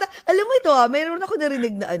masarap ata. Alam mo ito, mayroon ako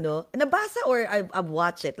narinig na nabasa or I've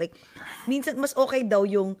watched it. Like, minsan mas okay daw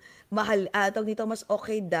yung mas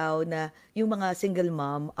okay daw na yung mga single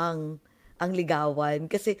mom ang ligawan.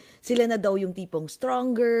 Kasi sila na daw yung tipong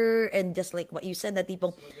stronger and just like what you said, na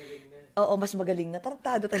tipong, mas magaling na.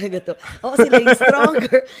 Tarantado talaga to. Sila yung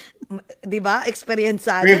stronger. Diba?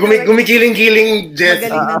 Experienceado. Gumigiling-giling, Jess.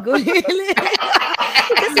 Magaling na gumigiling.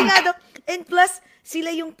 Kasi nga daw, and plus, sila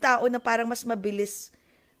yung tao na parang mas mabilis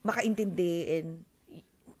makaintindi and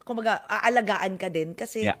kumbaga aalagaan ka din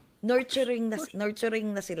kasi nurturing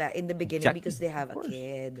na sila in the beginning because they have a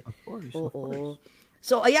kid. Of course. Oo.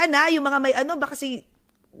 So ayan na yung mga may baka si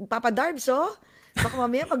Papa Darbs baka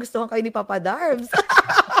mamaya magustuhan kayo ni Papa Darbs.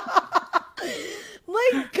 My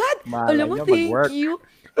God! Alam mo, thank you.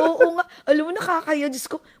 Oo nga. Alam mo, nakakaya. Diyos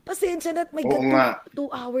ko, pasensya na at may 2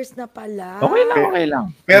 hours na pala. Okay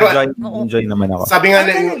lang. Pero, enjoy naman ako. Sabi nga,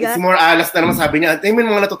 si More Alas na naman sabi niya, may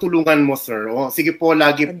mga natutulungan mo, sir. Sige po,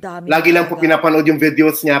 lagi lang po pinapanood yung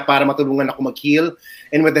videos niya para matulungan ako mag-heal.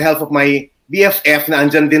 And with the help of my BFF na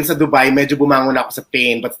andyan din sa Dubai, medyo bumangon ako sa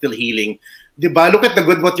pain but still healing. Diba? Look at the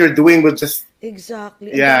good what you're doing with just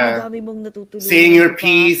exactly. Yeah. Ang dami mong natutulungan. Saying your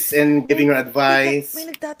piece and giving your advice.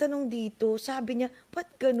 May nagtatanong dito, sabi niya,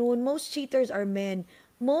 ba't ganun? Most cheaters are men.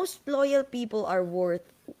 Most loyal people are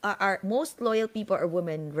most loyal people are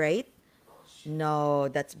women, right?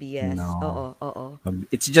 No, that's BS. No. Oo.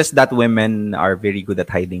 It's just that women are very good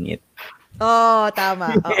at hiding it.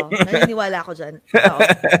 Tama. Oo. Naniniwala ako dyan.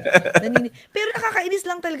 Pero nakakainis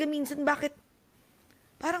lang talaga minsan, bakit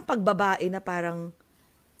parang pagbabae na parang,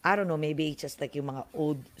 I don't know, maybe just like yung mga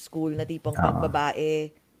old school na tipong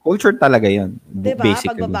pagbabae. Culture talaga yun. Diba?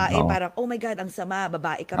 Basically. Pagbabae, parang, oh my God, ang sama,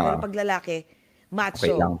 babae ka. Pero pag lalaki, macho.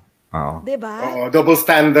 Okay lang. Diba? Double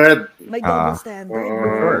standard. May double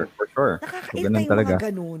standard. For sure. Nakakainis na yung mga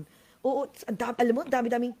ganun. Oo, alam mo,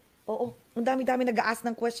 ang dami-dami nag-a-ask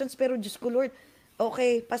ng questions, pero Diyos ko Lord,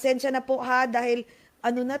 okay, pasensya na po ha, dahil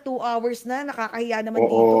 2 hours na, nakakahiya naman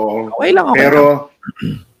dito. Okay lang.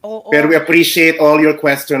 Pero we appreciate all your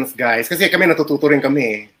questions, guys. Kasi kami natututo rin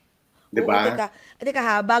kami. Diba? Teka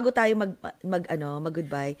ha, bago tayo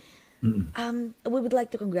mag-goodbye, we would like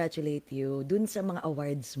to congratulate you dun sa mga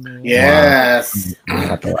awards mo. Yes!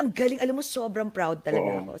 Ang galing. Alam mo, sobrang proud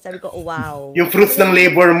talaga ako. Sabi ko, wow. Yung fruits ng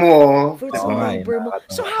labor mo. Fruits ng labor mo.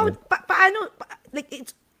 So how, paano,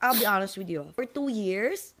 I'll be honest with you, for 2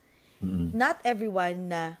 years, not everyone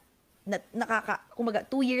kumaga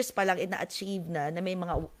 2 years pa lang na-achieve na may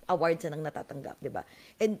mga awards na nang natatanggap, di ba?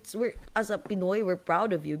 And we're, as a Pinoy, we're proud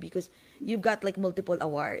of you because you've got like multiple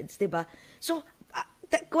awards, di ba? So,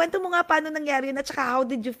 kwento mo nga paano nangyari yun at saka how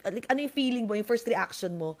did you, ano yung feeling mo, yung first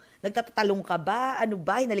reaction mo? Nagtatalong ka ba? Ano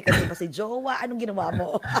ba? Hinalikan mo pa si jowa? Anong ginawa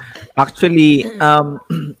mo? Actually,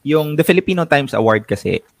 yung the Filipino Times Award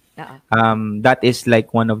kasi, that is like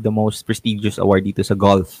one of the most prestigious award dito sa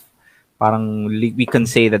golf. parang we can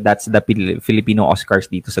say that that's the Filipino Oscars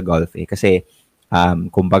dito sa golf eh. Kasi,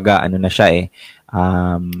 kumbaga, ano na siya eh,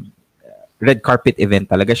 red carpet event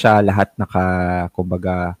talaga siya. Lahat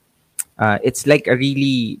kumbaga, it's like a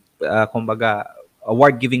really, kumbaga,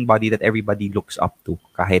 award-giving body that everybody looks up to.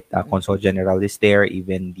 Kahit Consul General is there,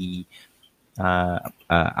 even the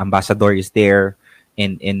ambassador is there,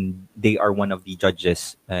 and they are one of the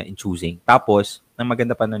judges in choosing. Tapos, ang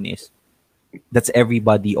maganda pa nun is, that's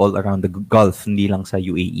everybody all around the Gulf, hindi lang sa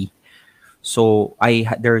UAE. So,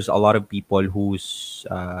 there's a lot of people who's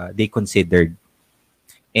they considered.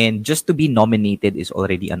 And just to be nominated is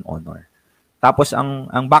already an honor. Tapos,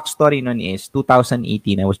 ang backstory nun is,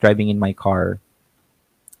 2018, I was driving in my car.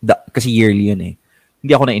 Kasi yearly yun eh.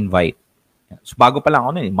 Hindi ako na-invite. So, bago pa lang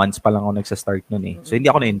ako nun eh. Months pa lang ako nagsa-start nun eh. So, hindi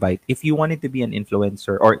ako na-invite. If you wanted to be an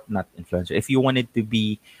influencer, or not influencer, if you wanted to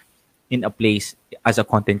be in a place as a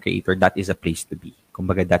content creator, that is a place to be.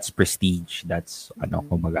 Kumbaga, that's prestige. That's,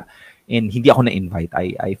 kumbaga. And hindi ako na-invite.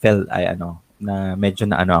 I felt, na medyo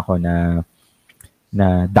ako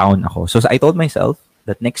na down ako. So, I told myself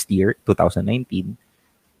that next year, 2019,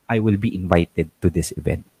 I will be invited to this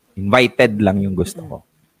event. Invited lang yung gusto ko.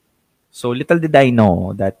 So, little did I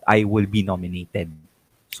know that I will be nominated.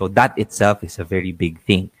 So, that itself is a very big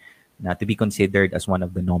thing na to be considered as one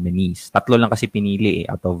of the nominees. 3 lang kasi pinili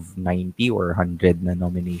out of 90 or 100 na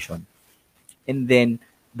nomination. And then,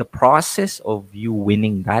 the process of you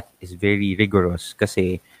winning that is very rigorous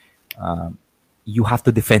kasi you have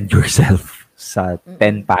to defend yourself sa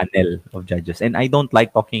 10 panel of judges. And I don't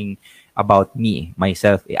like talking about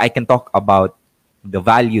myself. I can talk about the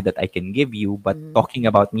value that I can give you, but talking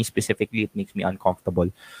about me specifically, it makes me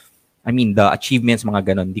uncomfortable. I mean, the achievements, mga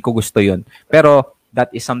ganon, di ko gusto yun. Pero,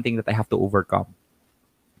 that is something that I have to overcome.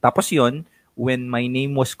 Tapos yun, when my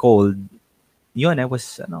name was called, yun, I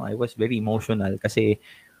was very emotional kasi,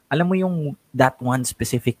 alam mo yung, that one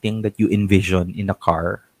specific thing that you envision in a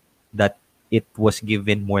car, that it was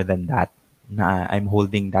given more than that, na I'm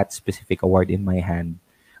holding that specific award in my hand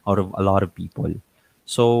out of a lot of people.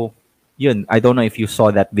 So, yun, I don't know if you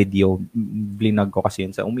saw that video, blinag ko kasi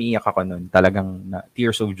yun, umiiyak ako nun, talagang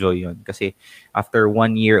tears of joy yun. Kasi after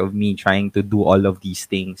 1 year of me trying to do all of these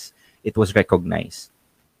things, it was recognized.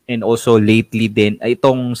 And also lately din,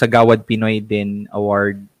 itong sa Gawad Pinoy din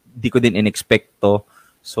award, di ko din in-expect to.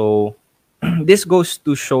 So, this goes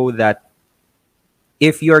to show that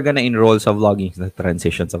if you're gonna enroll sa vlogging, the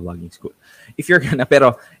transitions of vlogging school, if you're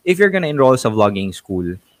gonna enroll sa vlogging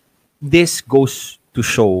school, this goes to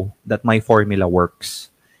show that my formula works.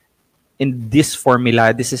 In this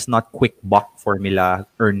formula, this is not quick buck formula,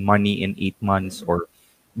 earn money in 8 months or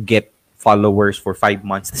get followers for 5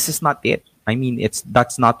 months. This is not it. I mean,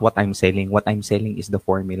 that's not what I'm selling. What I'm selling is the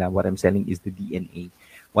formula. What I'm selling is the DNA.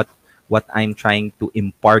 What I'm trying to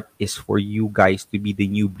impart is for you guys to be the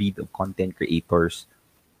new breed of content creators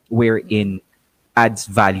wherein adds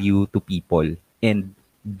value to people. And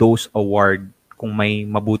those awards, kung may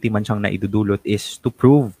mabuti man siyang naidudulot, is to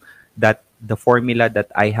prove that the formula that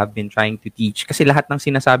I have been trying to teach, kasi lahat ng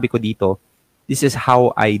sinasabi ko dito, this is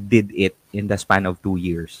how I did it in the span of 2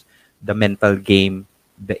 years. The mental game,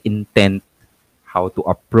 the intent, how to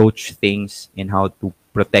approach things, and how to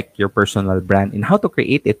protect your personal brand, and how to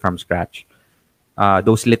create it from scratch.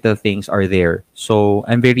 Those little things are there. So,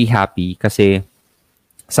 I'm very happy kasi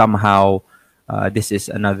somehow, this is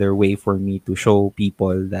another way for me to show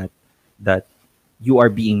people that you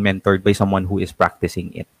are being mentored by someone who is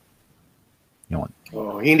practicing it. Yun.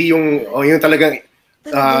 Hindi yung talagang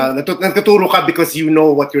natuturo ka because you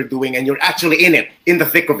know what you're doing and you're actually in it, in the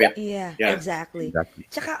thick of it. Yeah. Exactly.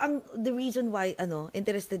 Tsaka the reason why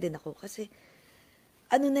interested din ako kasi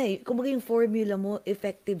kumbaga yung formula mo,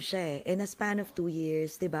 effective siya in a span of 2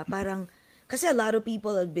 years, 'di ba? Parang kasi a lot of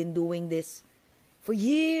people have been doing this for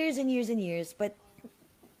years and years and years, but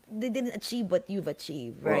they didn't achieve what you've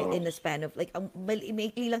achieved, right? In the span of like,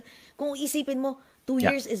 maikli lang. Kung isipin mo, 2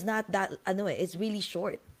 years is not that, it's really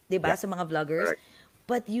short, diba? Sa mga vloggers.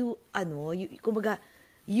 But kumbaga,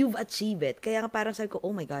 you've achieved it. Kaya nga parang sabi ko,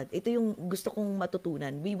 oh my God, ito yung gusto kong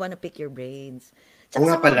matutunan. We wanna pick your brains.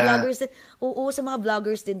 Tsaka sa mga vloggers din, sa mga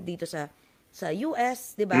vloggers din dito sa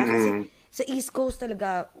US, diba? Kasi sa East Coast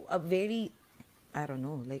talaga, a very, I don't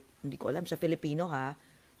know, like, hindi ko alam, sa Filipino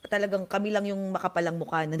talagang kami lang yung makapalang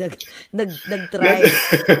mukha na nag-try.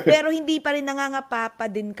 Pero hindi pa rin nangangapapa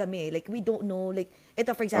din kami. Like, we don't know. Like, ito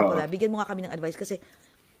for example, bigyan mo nga kami ng advice kasi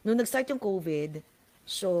nung nag-start yung COVID,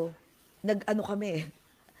 so, kami,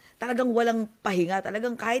 talagang walang pahinga.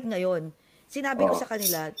 Talagang kahit ngayon, sinabi ko sa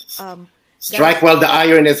kanila, strike while the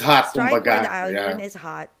iron is hot. Strike while the iron is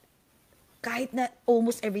hot. Kahit na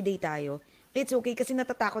almost everyday tayo, It's okay kasi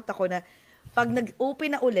natatakot ako na pag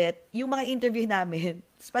nag-open na ulit, yung mga interview namin,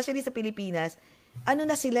 especially sa Pilipinas, ano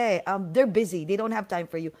na sila they're busy. They don't have time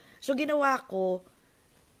for you. So, ginawa ko,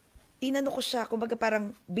 inano ko siya, kumbaga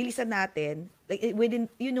parang bilisan natin, like within,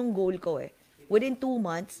 yun yung goal ko within 2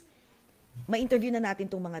 months, ma-interview na natin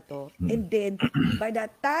tong mga to. And then, by the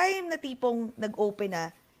time na tipong nag-open na,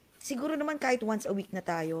 siguro naman kahit once a week na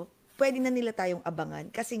tayo, pwede na nila tayong abangan.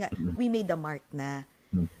 Kasi nga, we made the mark na.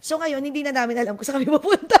 So ngayon, hindi na namin alam kung saan kami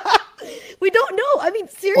mapunta. We don't know. I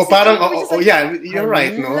mean, seriously. Parang, yeah, you're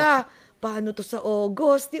right, no? Paano to sa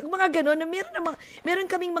August? Mga gano'n, na meron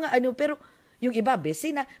kaming mga pero yung iba,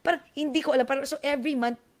 busy na. Parang, hindi ko alam. Parang, so every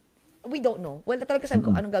month, we don't know. Well, talaga sabi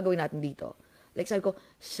ko, anong gagawin natin dito? Like, sabi ko,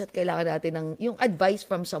 kailangan natin ng, yung advice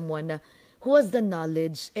from someone na who has the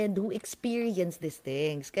knowledge and who experienced these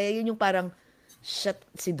things. Kaya yun yung parang,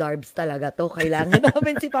 si Darbs talaga to. Kailangan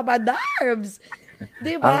namin si Papa Darbs.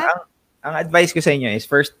 Diba? Ang advice ko sa inyo is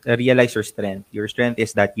first, realize your strength. Your strength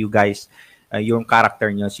is that you guys, yung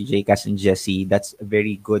character nyo, si Jcas and Jessie, that's a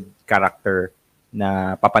very good character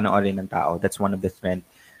na papanoorin ng tao. That's one of the strength.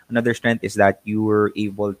 Another strength is that you were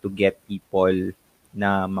able to get people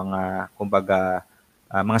na mga, kumbaga,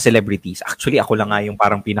 mga celebrities. Actually, ako lang nga yung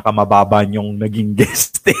parang pinakamababa yung naging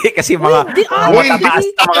guest Kasi mga matataas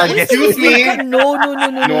na mga guest. Excuse me? No.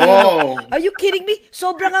 Are you kidding me?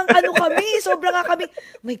 Sobrang ang kami.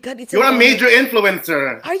 My God, it's You're a major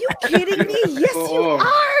influencer. Are you kidding me? Yes, you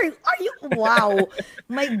are. Are you? Wow.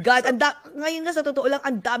 My God. Ngayon nga sa totoo lang,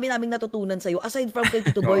 ang dami naming natutunan sa'yo. Aside from kay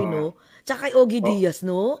Tito Boy, no? Tsaka kay Ogie Diaz,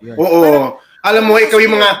 no? Oo. Alam mo, ikaw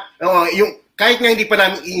yung mga, yung, kahit nga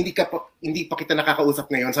hindi pa kita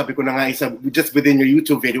nakakausap ngayon, sabi ko na nga just within your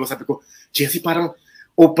YouTube video, sabi ko, Jessie, parang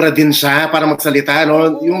Oprah din siya para magsalita,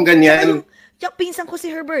 no? Yung ganyan. Yung pinsan ko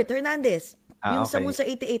si Herbert Hernandez, yung sa Musa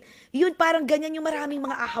 88. Yun, parang ganyan yung maraming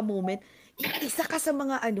mga aha moment. Isa ka sa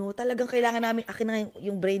mga talagang kailangan namin, akin na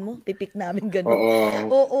yung brain mo, pipik namin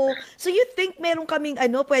gano'n. Oo. So you think meron kaming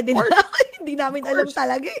pwede na, hindi namin alam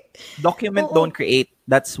talaga. Document, don't create.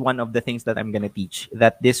 That's one of the things that I'm gonna teach.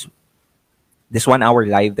 That this 1 hour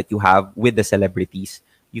live that you have with the celebrities,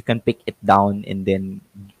 you can pick it down and then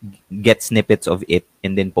get snippets of it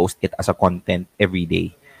and then post it as a content every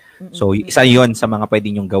day. So, isa yun sa mga pwede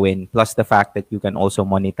nyong gawin. Plus the fact that you can also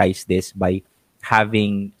monetize this by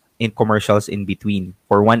having commercials in between.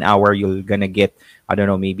 For 1 hour, you're gonna get, I don't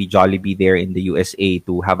know, maybe Jollibee there in the USA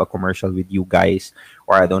to have a commercial with you guys.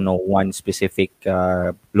 Or I don't know, one specific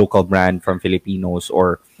local brand from Filipinos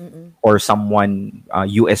or someone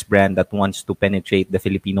US brand that wants to penetrate the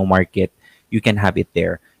Filipino market, you can have it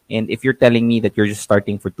there. And if you're telling me that you're just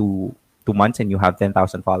starting for two months and you have 10,000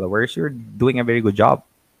 followers, you're doing a very good job.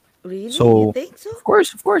 Really? So, you think so? Of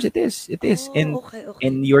course it is. It is. Okay.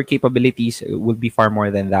 And your capabilities will be far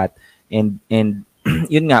more than that. And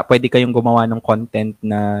yun nga, pwede kayong gumawa ng content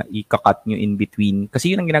na i-cut nyo in between.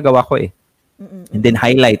 Kasi yun ang ginagawa ko eh. And then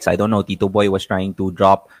highlights. I don't know, Tito Boy was trying to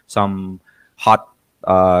drop some hot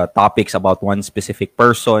topics about one specific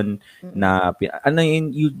person na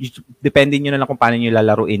yun, depende nyo na lang kung paano nyo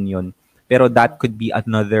lalaruin yun. Pero that could be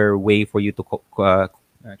another way for you to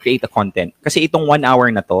create a content. Kasi itong 1 hour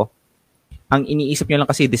na to, ang iniisip nyo lang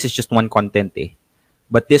kasi this is just one content eh.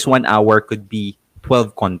 But this 1 hour could be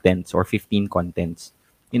 12 contents or 15 contents.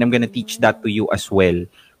 And I'm gonna teach that to you as well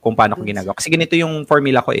kung paano ko ginagawa. Kasi ganito yung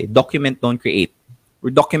formula ko eh. Document, don't create.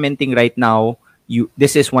 We're documenting right now.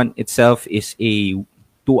 This is one itself is a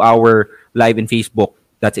 2-hour live in Facebook.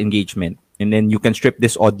 That's engagement. And then you can strip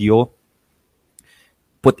this audio,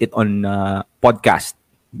 put it on podcast.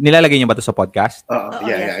 Nilalagay niyo ba ito sa podcast?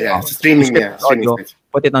 Yeah. Streaming, yeah. Audio,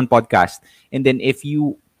 put it on podcast. And then if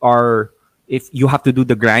you have to do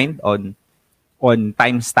the grind on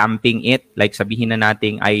time stamping it, like sabihin na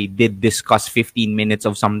natin, I did discuss 15 minutes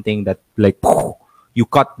of something that like, you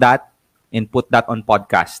cut that and put that on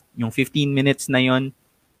podcast. Yung 15 minutes na yon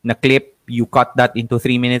na clip, you cut that into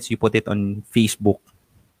 3 minutes, you put it on Facebook.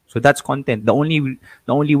 So that's content. The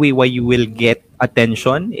only way why you will get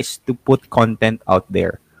attention is to put content out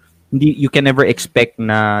there. You can never expect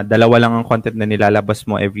na dalawa lang ang content na nilalabas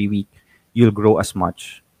mo every week. You'll grow as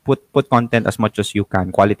much. Put content as much as you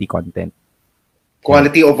can. Quality content.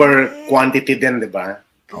 Quality over quantity din, di ba?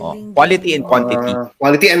 Quality and quantity.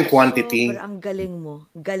 Quality and quantity. Pero ang galing mo.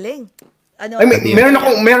 Galing. Meron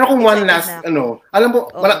akong one last, alam mo,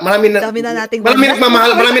 marami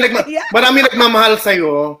nagmamahal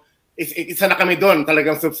sa'yo. Isa na kami doon,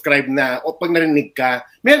 talagang subscribe na. O pag narinig ka,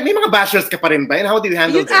 may mga bashers ka pa rin ba? And how do you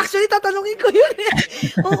handle that? Actually, tatanungin ko yun.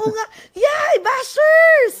 Oo nga. Yeah,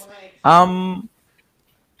 bashers!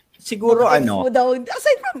 Siguro mga ex mo daw.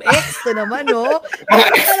 Aside from ex to naman, no?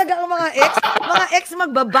 Talaga ang mga ex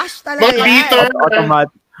magbabash talaga yan.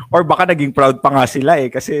 Automatic. Or baka naging proud pa nga sila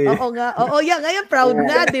kasi... Oo nga. Oo, yan. Ngayon proud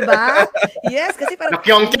na, di ba? Yes, kasi parang...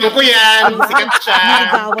 Nakyong-kyong ko yan. Sikat siya.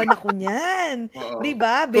 Nagawan ako niyan. Di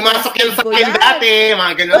ba? Pumasok yan sa akin dati.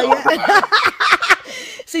 Mga ganun.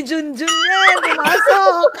 Si Junjun yan.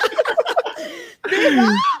 Pumasok. Di ba?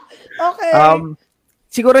 Okay.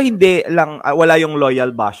 Siguro hindi lang, wala yung loyal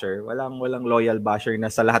basher. Walang loyal basher na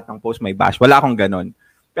sa lahat ng post may bash. Wala akong ganon.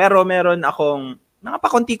 Pero meron akong mga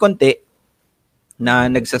pakonti-konti na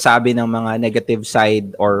nagsasabi ng mga negative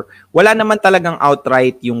side or wala naman talagang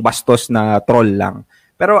outright yung bastos na troll lang.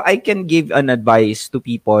 Pero I can give an advice to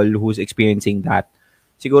people who's experiencing that.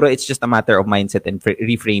 Siguro it's just a matter of mindset and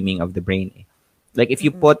reframing of the brain. Like if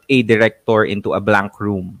you put a director into a blank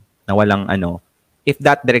room na walang if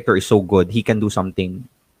that director is so good, he can do something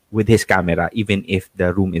with his camera even if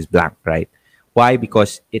the room is blank, right? Why?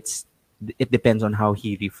 Because it depends on how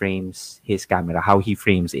he reframes his camera, how he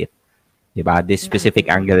frames it. Diba? This specific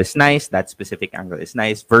angle is nice, that specific angle is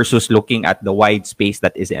nice, versus looking at the wide space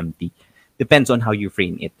that is empty. Depends on how you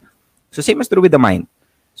frame it. So same as true with the mind.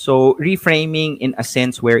 So reframing in a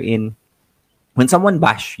sense wherein when someone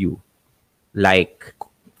bash you, like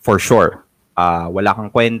for sure, wala kang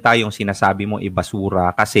kwenta yung sinasabi mo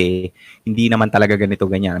ibasura kasi hindi naman talaga ganito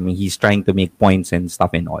ganyan. I mean, he's trying to make points and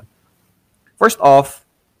stuff and all. First off,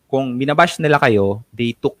 kung binabash nila kayo,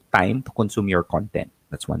 they took time to consume your content.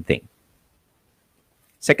 That's one thing.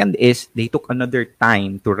 Second is, they took another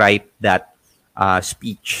time to write that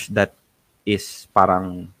speech that is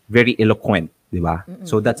parang very eloquent, di ba?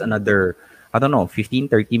 So that's another, 15,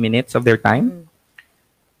 30 minutes of their time.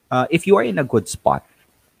 If you are in a good spot,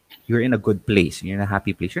 you're in a good place, you're in a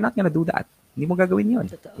happy place, you're not gonna do that. Hindi mo gagawin yun,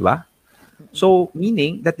 di ba? So,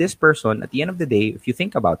 meaning that this person, at the end of the day, if you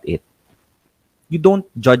think about it, you don't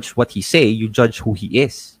judge what he say, you judge who he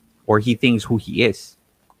is, or he thinks who he is.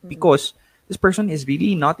 Because this person is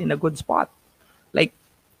really not in a good spot. Like,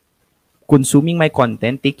 consuming my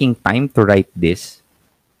content, taking time to write this,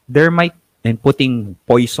 and putting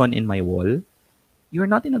poison in my wall, you're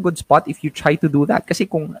not in a good spot if you try to do that. Kasi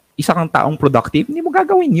kung isa kang taong productive, hindi mo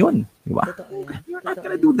gagawin yun. Diba? You're not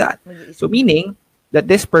gonna do that. So meaning that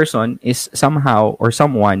this person is somehow or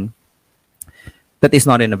someone that is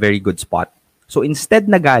not in a very good spot. So instead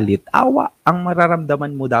na galit, awa ang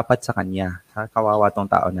mararamdaman mo dapat sa kanya. Kawawa tong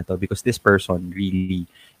tao na to because this person really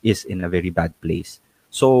is in a very bad place.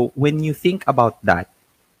 So when you think about that,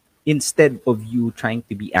 instead of you trying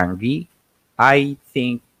to be angry, I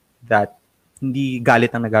think that hindi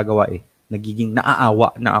galit ang nagagawa Nagiging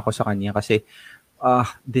naaawa na ako sa kanya kasi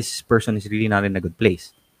this person is really not in a good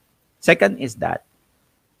place. Second is that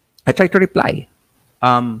I try to reply.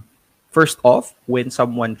 First off, when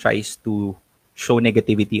someone tries to show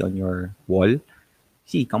negativity on your wall,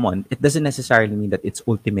 come on, it doesn't necessarily mean that it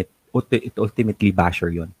ultimately basher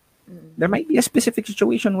yun. There might be a specific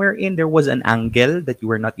situation wherein there was an angle that you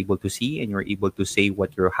were not able to see and you were able to say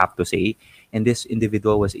what you have to say, and this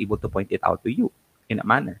individual was able to point it out to you in a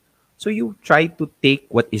manner. So you try to take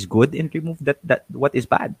what is good and remove that what is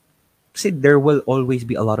bad. Kasi there will always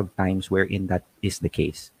be a lot of times wherein that is the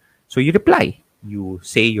case. So you reply. You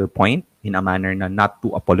say your point in a manner na not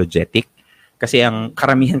too apologetic. Kasi ang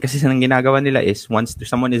karamihan kasi ng ginagawa nila is once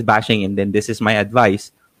someone is bashing and then this is my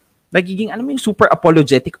advice, nagiging yung super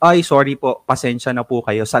apologetic. Ay, sorry po, pasensya na po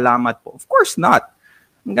kayo, salamat po. Of course not.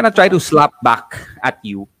 I'm gonna try to slap back at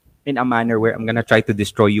you in a manner where I'm gonna try to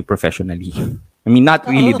destroy you professionally. I mean, not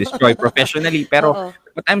really destroy professionally, pero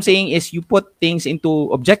what I'm saying is you put things into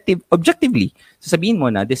objectively. So sabihin mo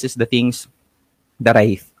na, this is the things that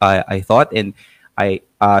I thought, and I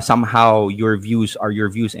somehow your views are your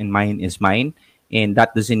views and mine is mine, and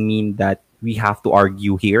that doesn't mean that we have to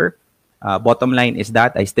argue here. Bottom line is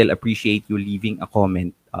that I still appreciate you leaving a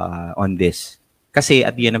comment on this. Kasi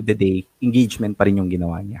at the end of the day, engagement pa rin yung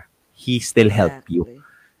ginawa niya. He still helped you.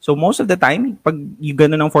 So most of the time, pag yung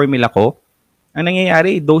gano'n ang formula ko, ang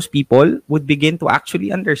nangyayari, those people would begin to actually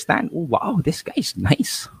understand, oh wow, this guy is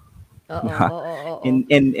nice.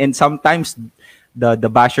 And sometimes the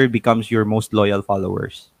basher becomes your most loyal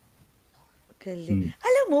followers.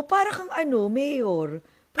 Alam mo, para kang Mayor.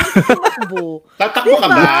 Pwede kang takbo. Tatakbo ka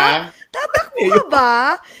ba? Tatakbo ka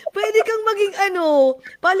ba? Pwede kang maging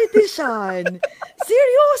politician.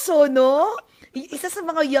 Seryoso, no? Isa sa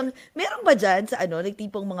mga meron ba dyan sa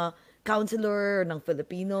nagtipong mga counselor ng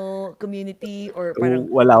Filipino community or parang...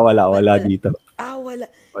 Wala dito. Wala.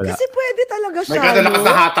 Kasi pwede talaga siya, May ganda ka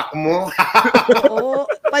sa hatak mo. Oo.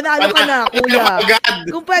 Panalo ka na, kuya.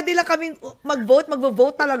 Kung pwede lang kami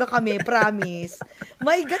mag-vote talaga kami, promise.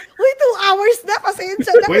 My God. Uy, 2 hours na.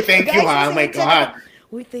 Pasensya na. Uy, thank you ha. My God.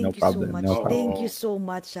 Uy, thank you so much. Thank you so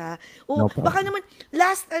much, ha. Baka naman,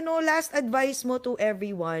 last advice mo to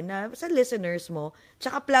everyone, sa listeners mo,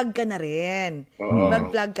 tsaka plug ka na rin.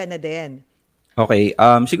 Mag-plug ka na din. Okay.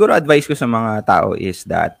 Siguro advice ko sa mga tao is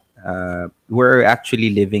that we're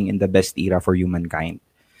actually living in the best era for humankind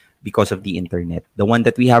because of the internet. The one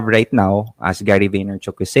that we have right now, as Gary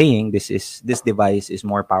Vaynerchuk is saying, this device is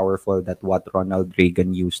more powerful than what Ronald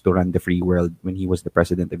Reagan used to run the free world when he was the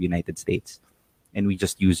president of the United States. And we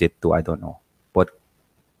just use it to, I don't know, put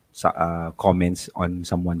comments on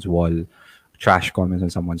someone's wall, trash comments on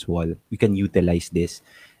someone's wall. We can utilize this.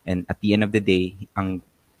 And at the end of the day, ang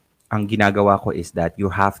ginagawa ko is that you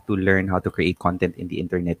have to learn how to create content in the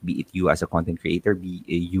internet, be it you as a content creator, be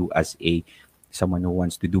it you as someone who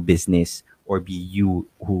wants to do business, or be you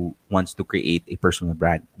who wants to create a personal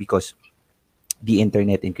brand. Because the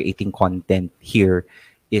internet and creating content here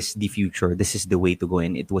is the future. This is the way to go,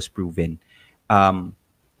 and it was proven.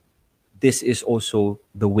 This is also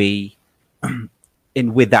the way,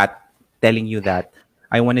 and with that, telling you that,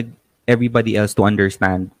 I wanted everybody else to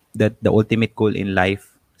understand that the ultimate goal in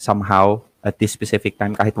life, somehow, at this specific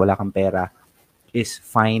time, kahit wala kang pera, is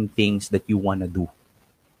find things that you wanna do.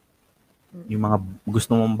 Yung mga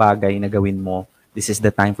gusto mong bagay na gawin mo, this is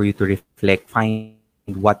the time for you to reflect, find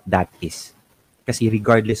what that is. Kasi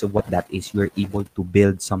regardless of what that is, you're able to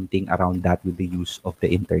build something around that with the use of the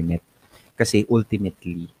internet. Kasi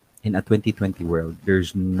ultimately, in a 2020 world,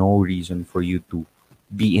 there's no reason for you to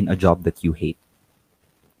be in a job that you hate.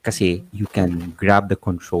 Kasi you can grab the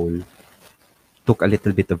control,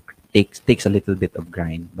 takes a little bit of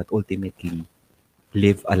grind, but ultimately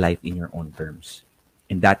live a life in your own terms.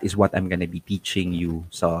 And that is what I'm gonna be teaching you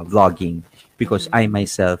sa vlogging, because I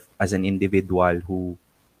myself, as an individual who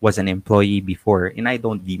was an employee before, and I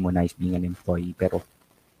don't demonize being an employee, pero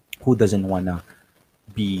who doesn't wanna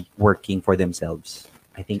be working for themselves?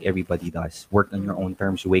 I think everybody does. Work on your own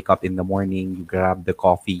terms. You wake up in the morning, you grab the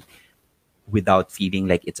coffee without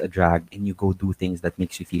feeling like it's a drag, and you go do things that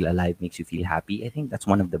makes you feel alive, makes you feel happy. I think that's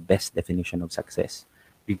one of the best definition of success,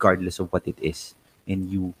 regardless of what it is.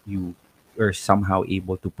 And you are somehow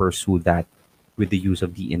able to pursue that with the use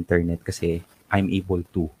of the internet, kasi I'm able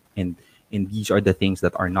to. And these are the things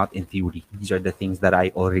that are not in theory. These are the things that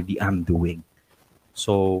I already am doing.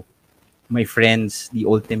 So, my friends, the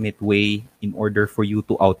ultimate way in order for you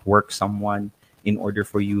to outwork someone, in order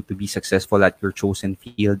for you to be successful at your chosen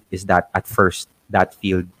field, is that at first, that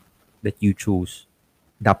field that you choose,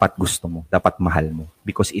 dapat gusto mo, dapat mahal mo,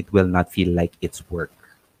 because it will not feel like it's work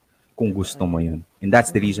kung gusto mo yun. And that's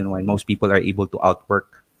the reason why most people are able to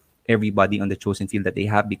outwork everybody on the chosen field that they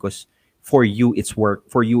have, because for you, it's work.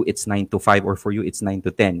 For you, it's 9 to 5, or for you, it's 9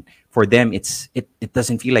 to 10. For them, it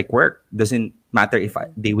doesn't feel like work. Doesn't matter if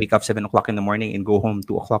they wake up 7 o'clock in the morning and go home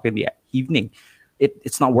 2 o'clock in the evening.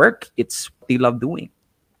 It's not work. It's what they love doing.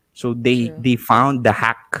 So they found the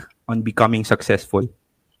hack on becoming successful.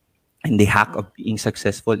 And the hack of being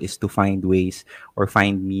successful is to find ways or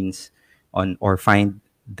find means or find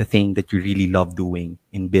the thing that you really love doing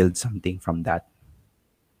and build something from that.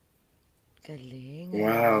 Galing.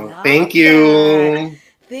 Wow. Thank you.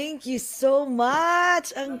 Thank you so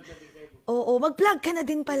much. Mag-plug ka na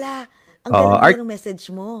din pala. Ang ganda ng message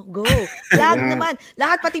mo. Go. Lahat naman.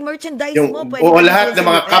 Lahat, pati merchandise mo. Lahat ng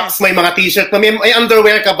mga cups, may mga t-shirt. May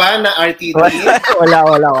underwear ka ba na RTD?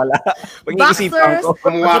 Wala. Boxers,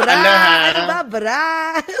 kumuha ka na, ha? Ano ba, bra?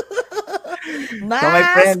 Mask. So my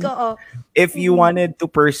friend, if you wanted to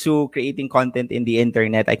pursue creating content in the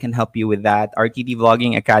internet, I can help you with that. RTD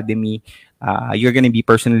Vlogging Academy. You're going to be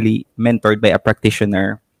personally mentored by a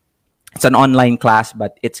practitioner. It's an online class,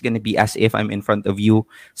 but it's going to be as if I'm in front of you.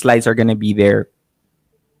 Slides are going to be there.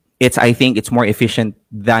 I think it's more efficient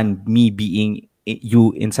than me being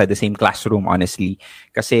you inside the same classroom, honestly.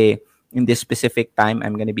 Kasi in this specific time,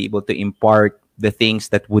 I'm going to be able to impart the things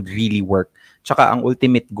that would really work. Tsaka ang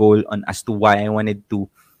ultimate goal as to why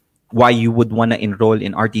you would want to enroll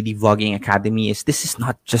in RTD Vlogging Academy is this is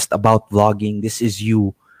not just about vlogging. This is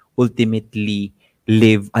you ultimately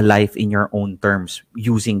live a life in your own terms,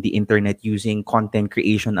 using the internet, using content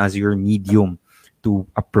creation as your medium to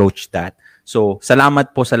approach that. So,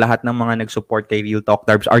 salamat po sa lahat ng mga nag-support kay Real Talk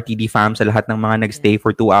Darbs, RTD fam, sa lahat ng mga nag-stay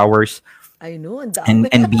for 2 hours. I know,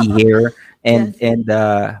 and be here. And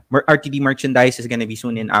RTD merchandise is gonna be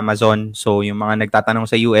soon in Amazon. So, yung mga nagtatanong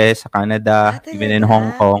sa US, sa Canada, even in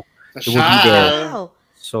Hong Kong, it will be there.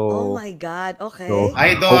 So, Oh my God, okay. So,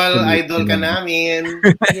 idol ka namin.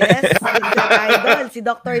 Yes, idol, si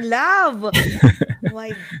Dr. Love. Oh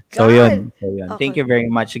my God. So yun. Okay. Thank you very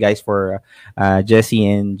much, guys, for Jessie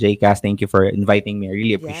and JCast. Thank you for inviting me. I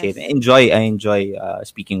really appreciate it. I enjoy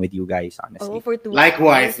speaking with you guys, honestly.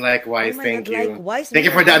 Likewise. Thank you. Thank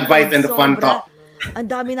you for the advice and the fun talk. Ang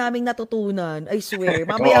dami naming natutunan. I swear.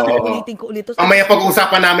 Mamaya ulitin ko ulit. Mamaya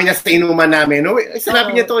pag-uusapan namin yan sa inuman namin.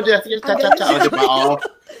 Sinabi niya to, Jessie. Cha-cha-cha. Diba?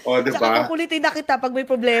 Diba? Saka kukulitin na kita pag may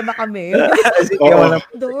problema kami. Sige,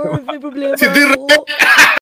 Dor, may problema Si Direk!